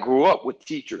because I grew up with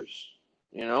teachers.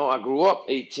 I grew up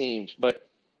 8 teams. But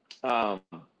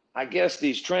I guess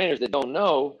these trainers that don't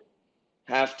know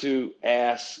have to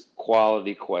ask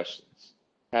quality questions,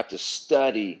 have to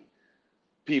study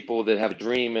people that have a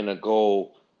dream and a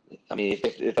goal. I mean,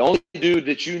 if the only dude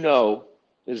that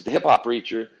is the hip hop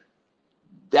preacher,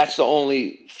 that's the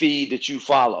only feed that you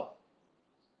follow.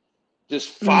 Just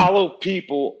follow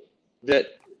people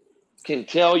that can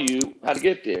tell you how to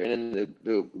get there. And then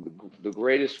the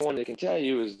greatest one that can tell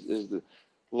you is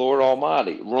Lord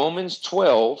Almighty. Romans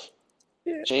 12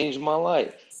 changed my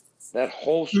life. That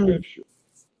whole scripture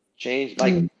changed.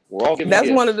 Like we're all given That's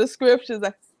gifts. one of the scriptures.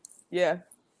 12:6.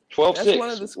 That's one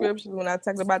of the scriptures when I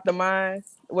talked about the mind.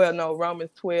 Well, no,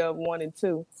 Romans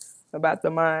 12:1-2 about the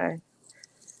mind.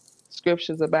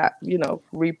 Scriptures about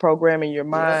reprogramming your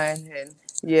mind and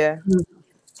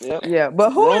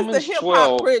But who Romans is the hip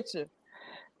hop preacher?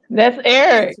 That's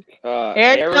Eric.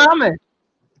 Eric Thomas.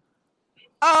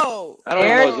 Oh, I don't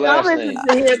know his last Thomas name. Is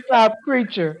the hip hop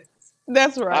preacher.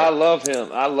 That's right. I love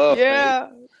him.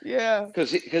 him.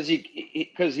 Because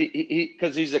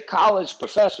he's a college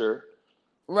professor.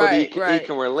 Right, but he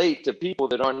can relate to people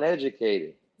that aren't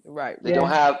educated. Right. They don't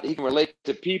have. He can relate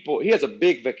to people. He has a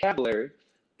big vocabulary,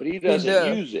 but he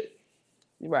doesn't use it.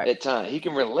 Right. At times, he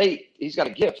can relate. He's got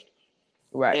a gift.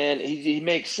 Right. And he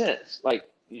makes sense. Like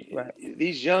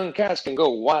these young cats can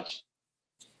go watch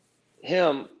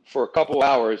him for a couple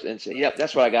hours and say, "Yep,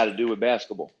 that's what I got to do with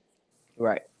basketball."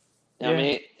 Right. I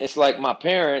mean, it's like my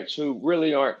parents who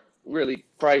really aren't really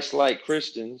Christ-like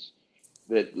Christians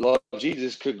that love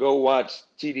Jesus could go watch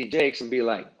T.D. Jakes and be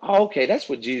like, "Oh, okay, that's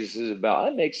what Jesus is about.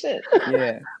 That makes sense."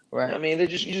 Yeah, right. I mean, you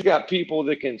just got people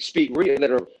that can speak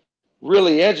that are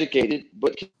really educated,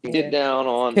 but can get down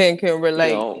on can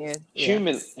relate,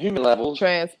 human levels,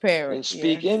 transparent, and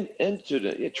speak into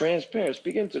them. Transparent,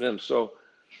 speak into them. So,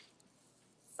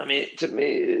 I mean, to me,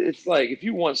 it's like if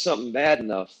you want something bad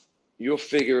enough, you'll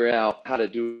figure out how to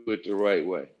do it the right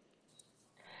way.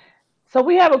 So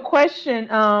we have a question.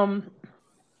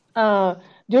 Do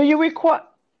you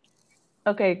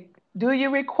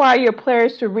require your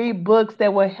players to read books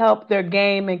that will help their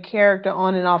game and character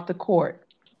on and off the court?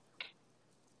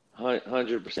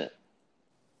 100%.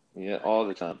 Yeah, all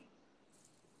the time.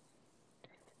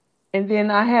 And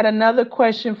then I had another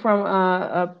question from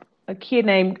a kid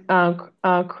named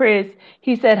Chris.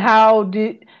 He said, "How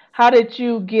did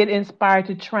you get inspired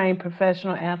to train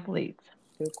professional athletes?"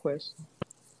 Good question.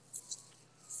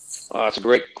 It's a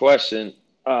great question.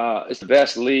 It's the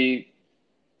best league,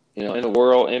 in the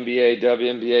world. NBA,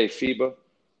 WNBA, FIBA.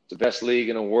 It's the best league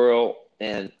in the world,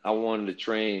 and I wanted to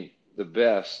train the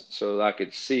best so that I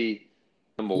could see,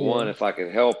 number one, if I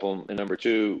could help them, and number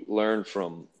two, learn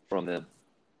from them.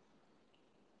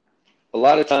 A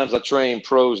lot of times I train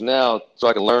pros now so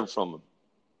I can learn from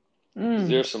them.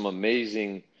 There's some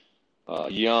amazing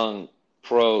young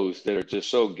pros that are just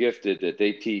so gifted that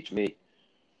they teach me.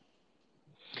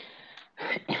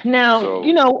 Now,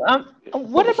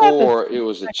 what about it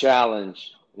was a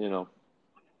challenge,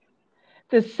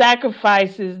 the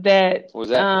sacrifices that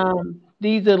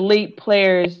these elite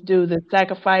players do, the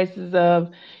sacrifices of,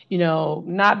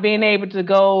 not being able to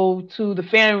go to the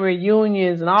family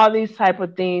reunions and all these type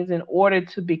of things in order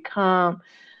to become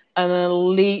an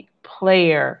elite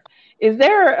player. Is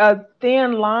there a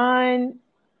thin line?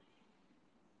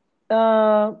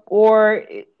 Or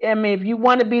I mean, if you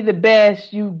want to be the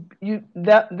best,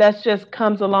 that just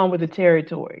comes along with the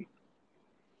territory.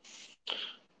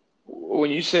 When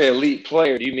you say elite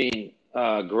player, do you mean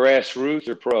grassroots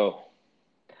or pro?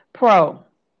 Pro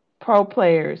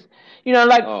players.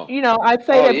 I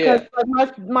say that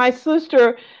because my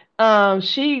sister,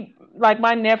 she, like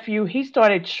my nephew, he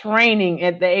started training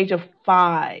at the age of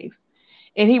 5,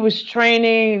 and he was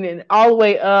training and all the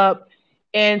way up,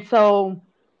 and so.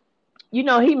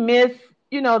 He missed,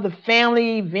 the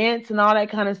family events and all that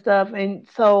kind of stuff. And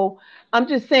so I'm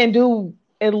just saying, do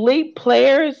elite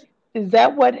players, is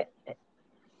that what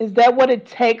it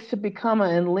takes to become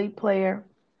an elite player?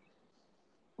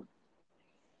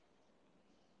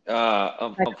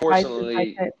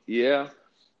 Unfortunately, yeah,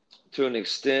 to an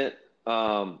extent.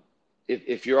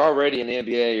 If you're already in the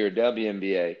NBA or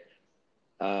WNBA,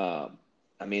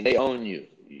 I mean, they own you.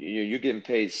 You're getting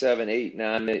paid 7, 8,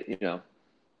 9,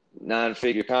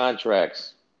 9-figure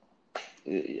contracts.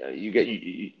 You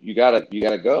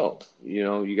gotta go.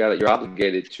 You're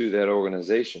obligated to that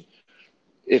organization.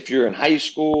 If you're in high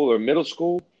school or middle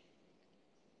school,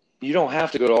 you don't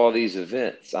have to go to all these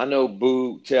events. I know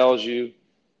Boo tells you,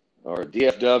 or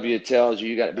DFW tells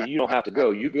you but you don't have to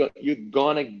go. You're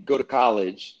gonna go to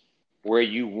college where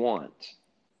you want.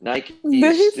 Nike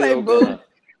is still gonna.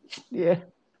 Yeah.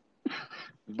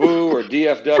 Boo or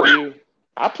DFW.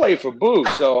 I played for Boo,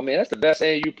 so I mean that's the best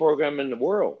AAU program in the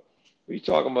world. What are you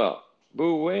talking about?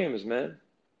 Boo Williams, man.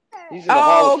 He's in the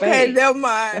Hall of Fame. Never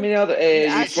mind. I mean, other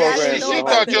AAU programs. She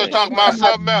thought you were talking about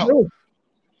something else. Boo,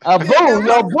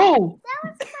 Boo.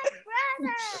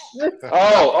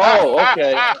 Oh,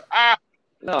 okay.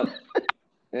 No,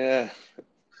 yeah.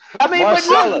 I mean,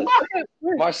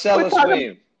 Marcellus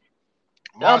Williams.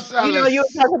 You were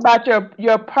talking about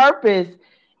your purpose,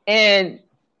 and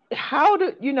how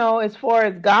do you know, as far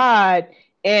as God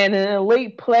and an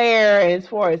elite player, as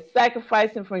far as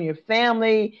sacrificing from your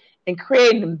family and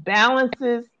creating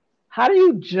balances, how do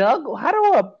you juggle? How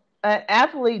do an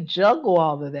athlete juggle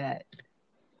all of that?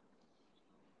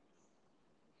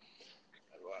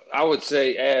 I would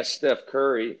say ask Steph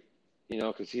Curry,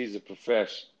 because he's a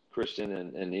professed Christian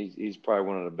and he's probably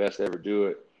one of the best to ever do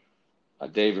it.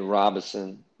 David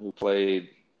Robinson, who played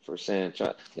for San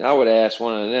Antonio. I would ask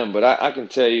one of them, but I can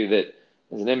tell you that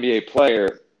as an NBA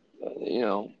player,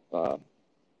 you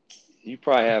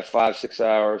probably have 5, 6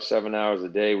 hours, 7 hours a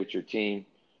day with your team.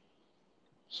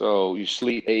 So you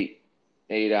sleep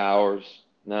 8 hours,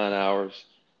 9 hours.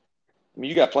 I mean,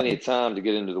 you got plenty of time to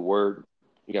get into the Word.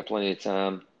 You got plenty of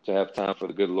time to have time for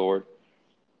the good Lord.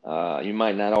 You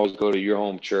might not always go to your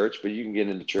home church, but you can get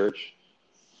into church.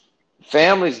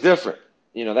 Family's different.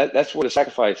 That's what a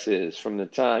sacrifice is. From the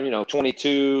time,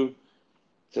 22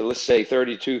 to, let's say,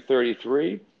 32,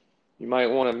 33, you might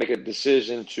want to make a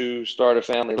decision to start a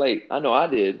family late. I know I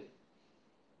did.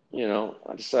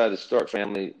 I decided to start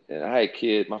family, and I had a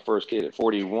kid, my first kid at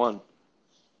 41.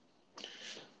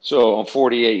 So I'm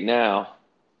 48 now.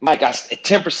 Mike, I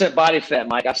 10% body fat,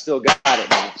 Mike. I still got it,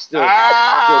 man. Still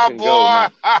can go,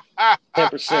 man.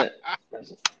 10%.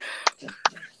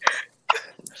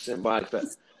 10% body fat.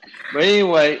 But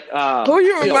anyway, who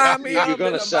you remind me of? You're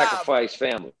going to sacrifice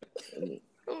family. Who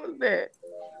was that?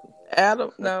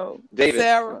 Adam? No. David.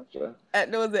 Sarah? Was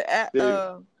it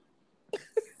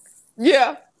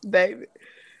yeah, David.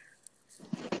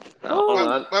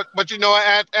 But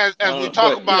as we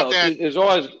talk about that, there's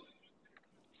always.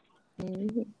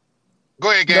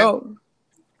 Go ahead, Gabe. No.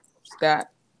 Scott,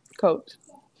 coach.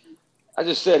 I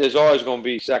just said there's always going to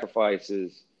be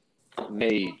sacrifices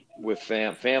made with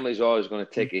family's always going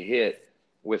to take a hit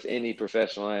with any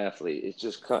professional athlete. It's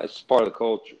part of the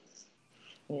culture.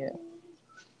 Yeah.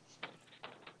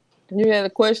 You had a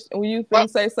question. Were you going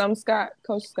to say something, Scott?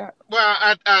 Coach Scott?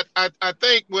 Well, I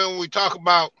think when we talk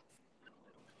about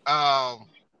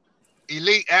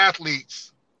elite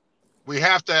athletes, we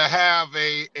have to have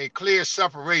a clear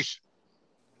separation.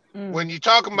 When you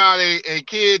talk about a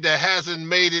kid that hasn't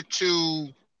made it to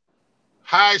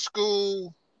high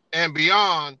school and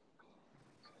beyond,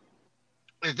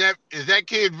 is that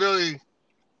kid really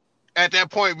at that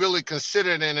point really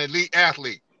considered an elite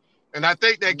athlete? And I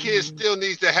think that kid still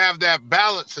needs to have that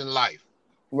balance in life.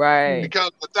 Right.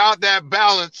 Because without that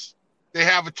balance, they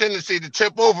have a tendency to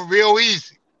tip over real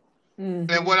easy.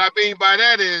 And what I mean by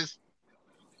that is,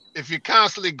 if you're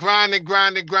constantly grinding,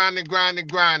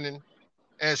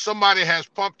 and somebody has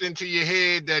pumped into your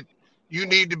head that you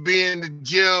need to be in the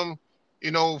gym,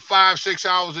 5, 6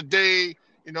 hours a day,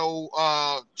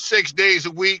 6 days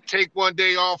a week, take one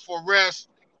day off for rest,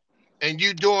 and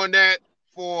you doing that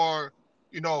for,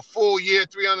 a full year,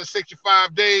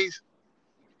 365 days,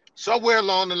 somewhere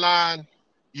along the line,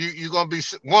 you're going to be,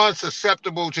 one,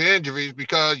 susceptible to injuries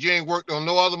because you ain't worked on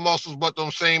no other muscles but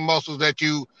those same muscles that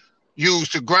you use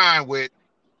to grind with.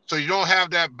 So you don't have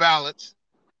that balance.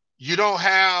 You don't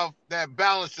have that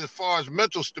balance as far as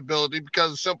mental stability because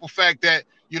of the simple fact that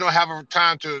you don't have a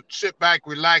time to sit back,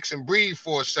 relax, and breathe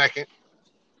for a second.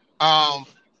 And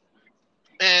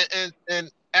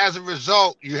as a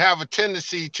result, you have a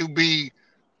tendency to be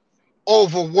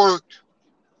overworked,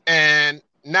 and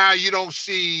now you don't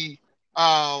see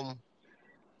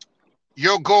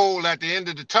your goal at the end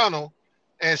of the tunnel.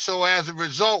 And so as a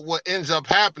result, what ends up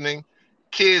happening,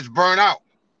 kids burn out.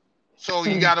 So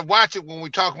you got to watch it when we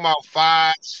talk about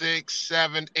 5, 6,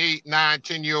 7, 8, 9,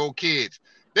 10-year-old kids.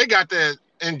 They got to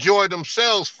enjoy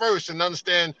themselves first and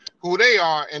understand who they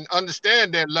are and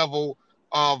understand their level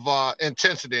of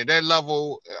intensity, their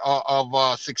level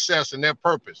of success and their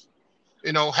purpose.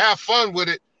 Have fun with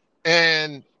it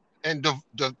and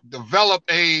develop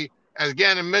as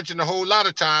Gannon mentioned a whole lot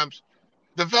of times,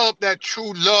 develop that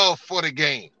true love for the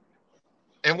game.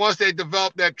 And once they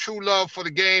develop that true love for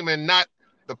the game and not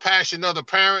the passion of the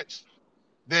parents,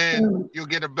 then you'll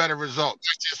get a better result.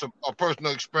 That's just a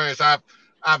personal experience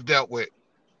I've dealt with.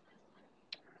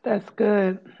 That's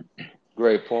good.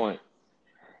 Great point.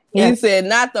 He said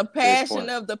not the passion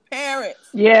of the parents.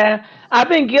 Yeah, I've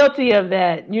been guilty of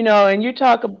that, and you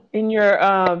talk in your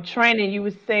training, you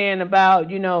were saying about,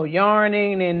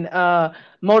 yarning and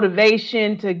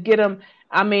motivation to get them.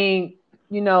 I mean,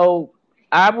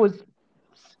 I was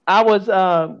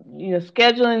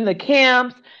scheduling the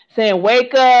camps, saying,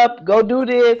 wake up, go do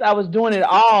this. I was doing it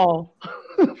all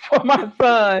for my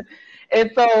son.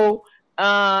 And so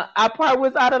I probably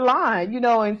was out of line,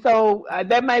 and so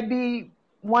that might be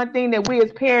one thing that we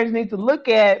as parents need to look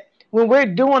at when we're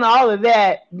doing all of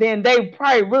that. Then they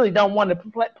probably really don't want to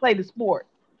play the sport.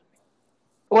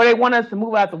 or they want us to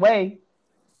move out the way.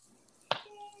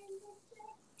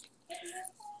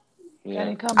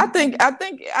 Yeah. I think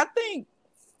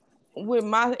with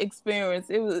my experience,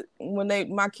 it was when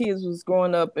my kids was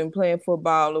growing up and playing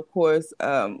football. Of course,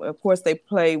 they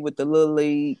played with the little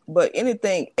league, but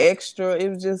anything extra, it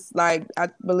was just like I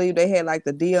believe they had like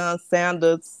the Deion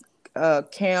Sanders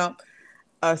camp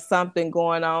or something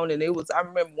going on, and it was. I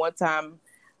remember one time,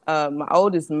 my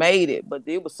oldest made it, but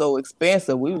it was so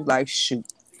expensive. We was like, shoot,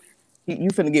 you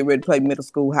finna get ready to play middle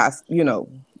school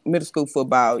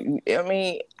football. I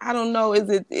mean, I don't know. Is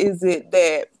it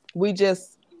that we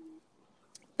just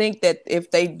think that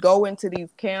if they go into these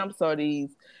camps or these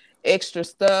extra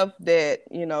stuff that,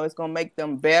 it's going to make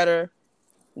them better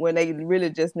when they really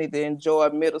just need to enjoy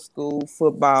middle school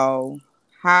football,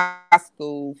 high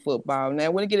school football.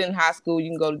 Now, when you get in high school, you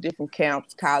can go to different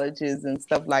camps, colleges and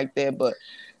stuff like that. But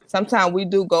sometimes we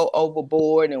do go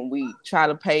overboard and we try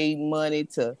to pay money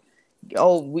to,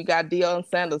 we got Deion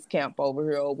Sanders camp over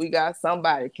here, or we got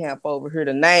somebody camp over here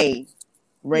to name,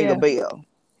 ring a bell.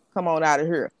 Come on out of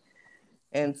here.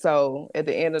 And so at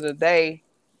the end of the day,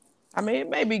 I mean, it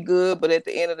may be good, but at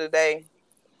the end of the day,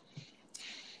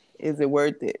 is it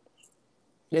worth it?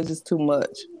 It's just too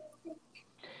much.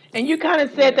 And you kind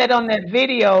of said that on that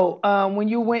video when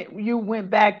you went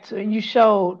back to and you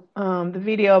showed the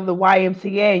video of the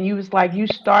YMCA, and you was like, you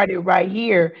started right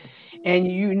here,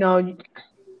 and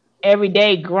every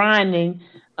day grinding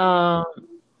at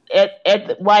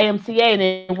the YMCA, and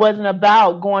it wasn't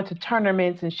about going to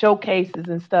tournaments and showcases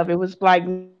and stuff. It was like,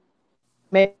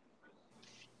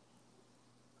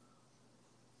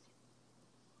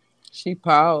 she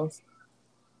paused.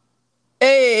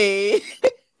 Hey.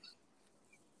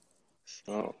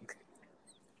 Oh.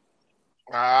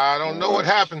 I don't know what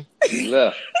happened.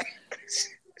 Left.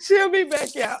 She'll be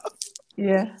back out.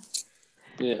 Yeah.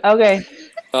 Yeah. Okay.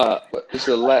 This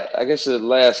is I guess the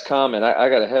last comment. I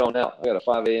got to head on out. I got a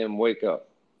 5 a.m. wake up.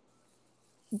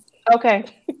 Okay.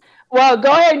 Well,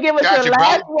 go ahead and give us your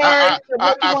last word.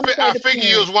 I figure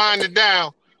you was winding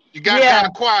down. You got kind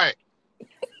of quiet.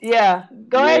 Yeah.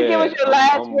 Go ahead and give us your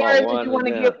last words that you want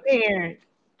to give parents.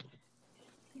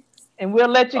 And we'll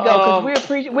let you go because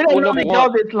we don't normally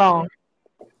go this long.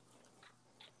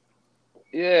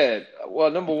 Yeah.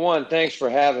 Well, number one, thanks for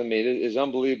having me. There's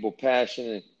unbelievable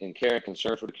passion and care and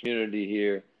concern for the community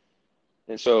here.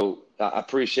 And so I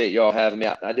appreciate y'all having me.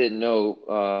 I didn't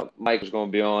know Mike was going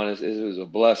to be on. It was a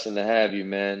blessing to have you,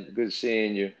 man. Good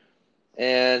seeing you.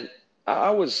 And I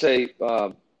would say,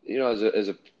 as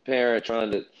a parent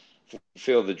trying to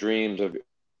fulfill the dreams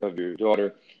of your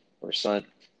daughter or son,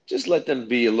 just let them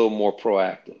be a little more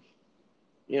proactive.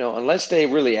 Unless they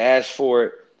really ask for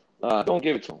it, don't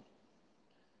give it to them.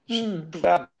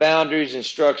 Provide boundaries and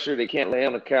structure. They can't lay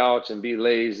on the couch and be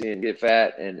lazy and get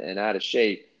fat and out of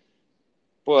shape.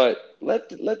 But let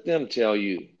them tell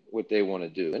you what they want to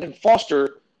do. And then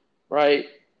foster, right,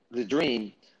 the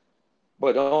dream,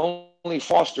 but only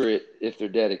foster it if they're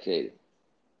dedicated.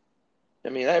 I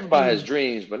mean, everybody has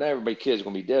dreams, but not everybody kid's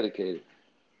going to be dedicated.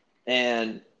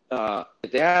 And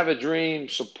if they have a dream,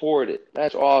 support it.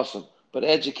 That's awesome. But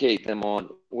educate them on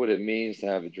what it means to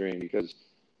have a dream, because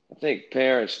I think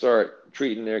parents start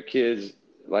treating their kids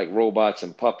like robots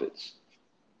and puppets,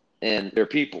 and they're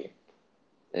people.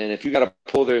 And if you got to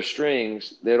pull their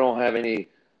strings, they don't have any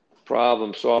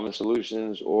problem-solving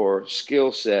solutions or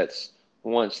skill sets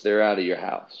once they're out of your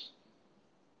house.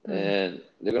 And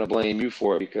they're going to blame you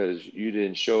for it because you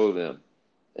didn't show them.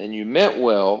 And you meant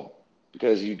well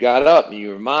because you got up and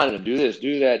you reminded them, do this,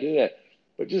 do that, do that.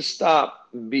 But just stop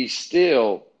and be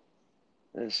still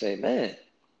and say, man,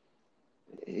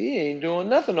 he ain't doing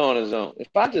nothing on his own. If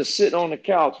I just sit on the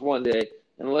couch one day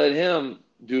and let him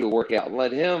do the workout, and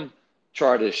let him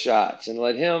chart his shots, and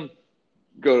let him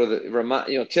go to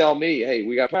the tell me, hey,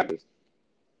 we got practice.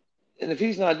 And if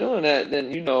he's not doing that,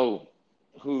 then you know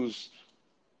who's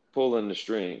pulling the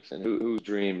strings and whose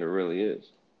dream it really is.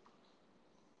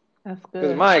 That's good.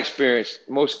 Because in my experience,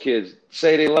 most kids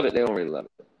say they love it, they don't really love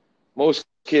it. Most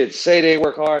kids say they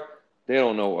work hard, they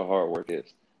don't know what hard work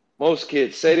is. Most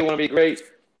kids say they want to be great.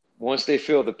 Once they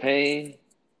feel the pain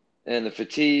and the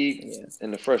fatigue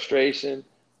and the frustration,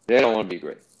 they don't want to be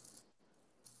great.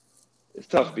 It's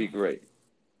tough to be great.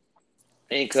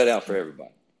 Ain't cut out for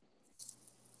everybody.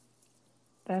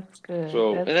 That's good.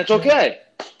 And that's okay.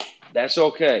 That's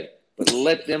okay. But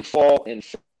let them fall and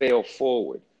fail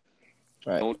forward.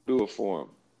 Right. Don't do it for them.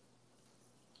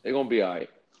 They're going to be all right.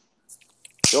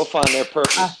 They'll find their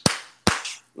purpose.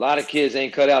 A lot of kids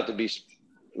ain't cut out to be.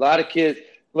 A lot of kids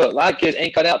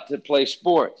ain't cut out to play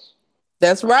sports.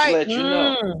 That's right. I'll let you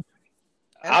know.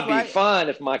 I'll be fine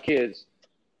if my kids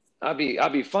I'd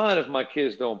be fine if my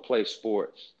kids don't play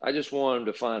sports. I just want them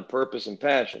to find purpose and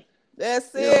passion.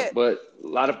 That's it. But a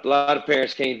lot of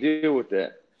parents can't deal with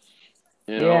that.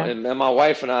 And my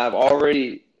wife and I have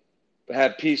already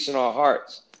had peace in our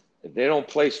hearts. If they don't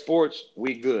play sports,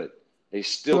 we good. They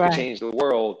still can change the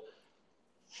world,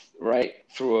 right?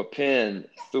 Through a pen,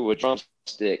 through a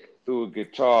drumstick, through a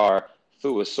guitar,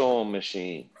 through a sewing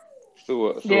machine, through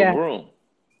a broom.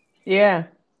 Yeah.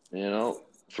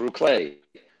 Through clay,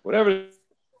 whatever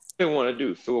they want to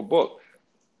do, through a book.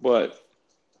 But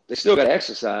they still got to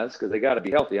exercise because they got to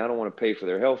be healthy. I don't want to pay for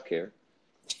their health care.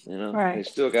 They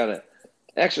still got to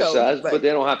exercise, but they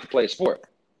don't have to play a sport.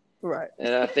 Right.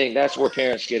 And I think that's where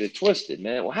parents get it twisted,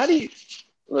 man. Well, how do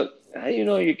you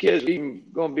know your kids are even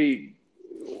going to be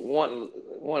want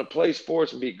to play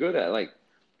sports and be good at it? Like,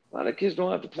 a lot of kids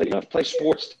don't have to play. You don't have to play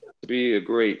sports to be a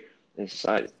great in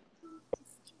society.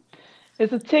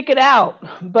 It's a ticket out,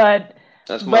 but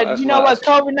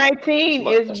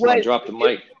COVID-19 is what drop the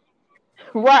mic.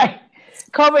 Right.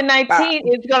 COVID-19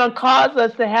 is going to cause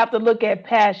us to have to look at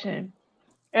passion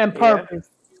and purpose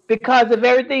because if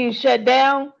everything is shut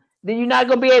down, then you're not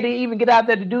going to be able to even get out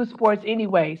there to do sports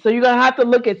anyway. So you're going to have to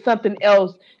look at something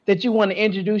else that you want to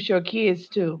introduce your kids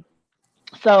to.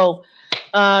 So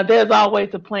there's always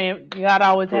a plan. God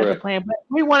always has a plan. But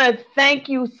we want to thank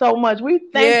you so much. We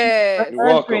thank you for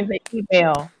answering the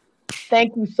email.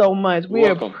 Thank you so much. We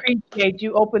appreciate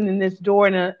you opening this door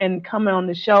and coming on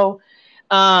the show.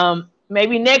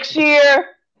 Maybe next year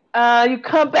you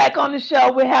come back on the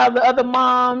show. We have the other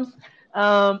moms.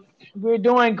 We're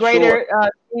doing greater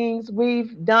things.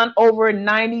 We've done over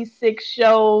 96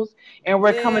 shows, and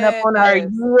we're coming up on our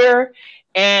year.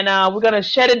 And we're going to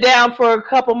shut it down for a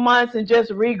couple months and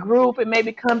just regroup and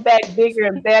maybe come back bigger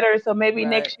and better. So maybe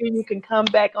next year you can come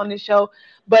back on the show.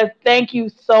 But thank you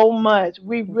so much.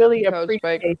 We really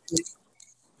appreciate it.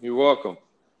 You're welcome.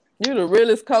 You're the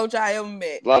realest coach I ever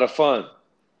met. A lot of fun.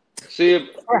 See you.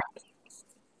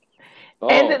 Oh,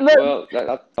 I'll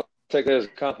take that as a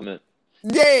compliment.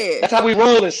 Yeah. That's how we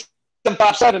roll in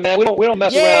 757, man. We don't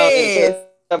mess around in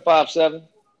 757.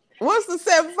 What's the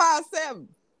 757?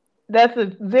 That's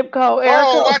a zip code. Erica.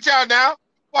 Oh, watch out now.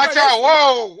 Watch out.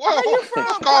 Whoa. What's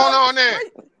going on there?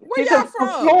 Where y'all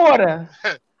from? Florida.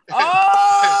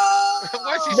 Oh.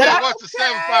 What she said, what's the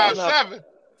 757?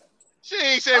 She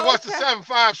ain't say what's the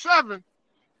 757.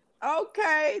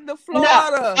 Okay, the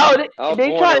Florida. No.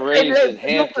 They try to say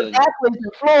Hampton. Athletes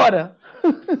in Florida.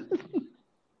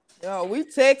 Yo, we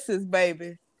Texas,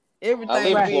 baby. Everything. I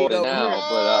live in Florida now,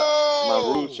 but my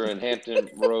roots are in Hampton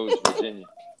Roads, Virginia.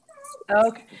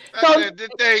 Okay. So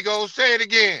there you go. Say it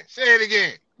again.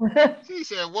 She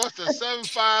said, what's the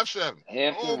 757?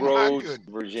 Hampton Roads,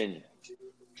 Virginia.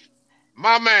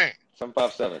 My man.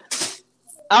 757.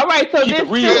 All right, so Keep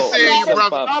this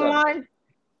online.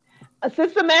 A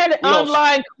systematic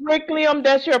online curriculum,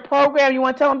 that's your program. You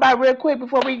want to tell them about it real quick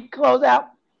before we close out?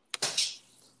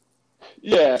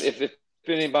 Yeah, if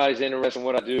anybody's interested in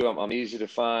what I do, I'm easy to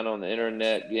find on the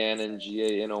internet. Gannon,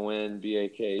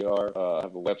 GANONBAKER. I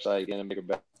have a website, Gannon Baker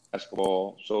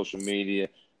Basketball, social media,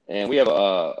 and we have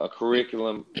a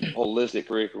curriculum, holistic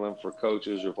curriculum for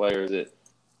coaches or players that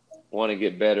want to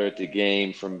get better at the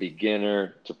game from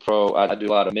beginner to pro. I do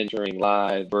a lot of mentoring,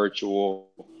 live, virtual.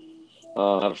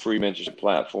 I have a free mentorship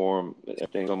platform.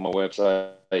 Everything's on my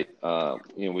website.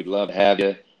 We'd love to have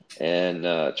you and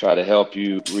try to help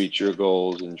you reach your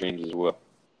goals and dreams as well.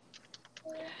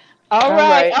 All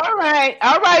right,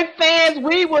 fans.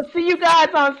 We will see you guys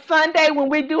on Sunday when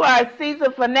we do our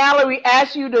season finale. We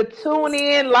ask you to tune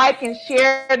in, like, and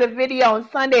share the video on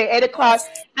Sunday at 8 o'clock.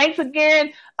 Thanks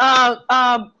again,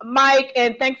 Mike,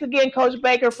 and thanks again, Coach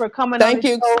Baker, for coming on the show. Thank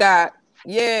you, Scott.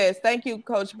 Yes, thank you,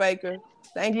 Coach Baker.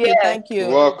 Thank you. You're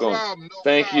welcome.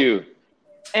 Thank you.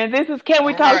 And this is Can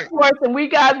We Talk Sports, and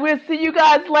we'll see you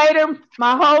guys later.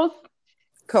 My host,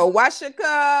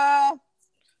 Kawashika.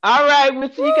 All right,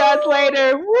 we'll see you guys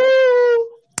later. Woo!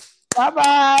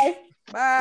 Bye-bye. Bye.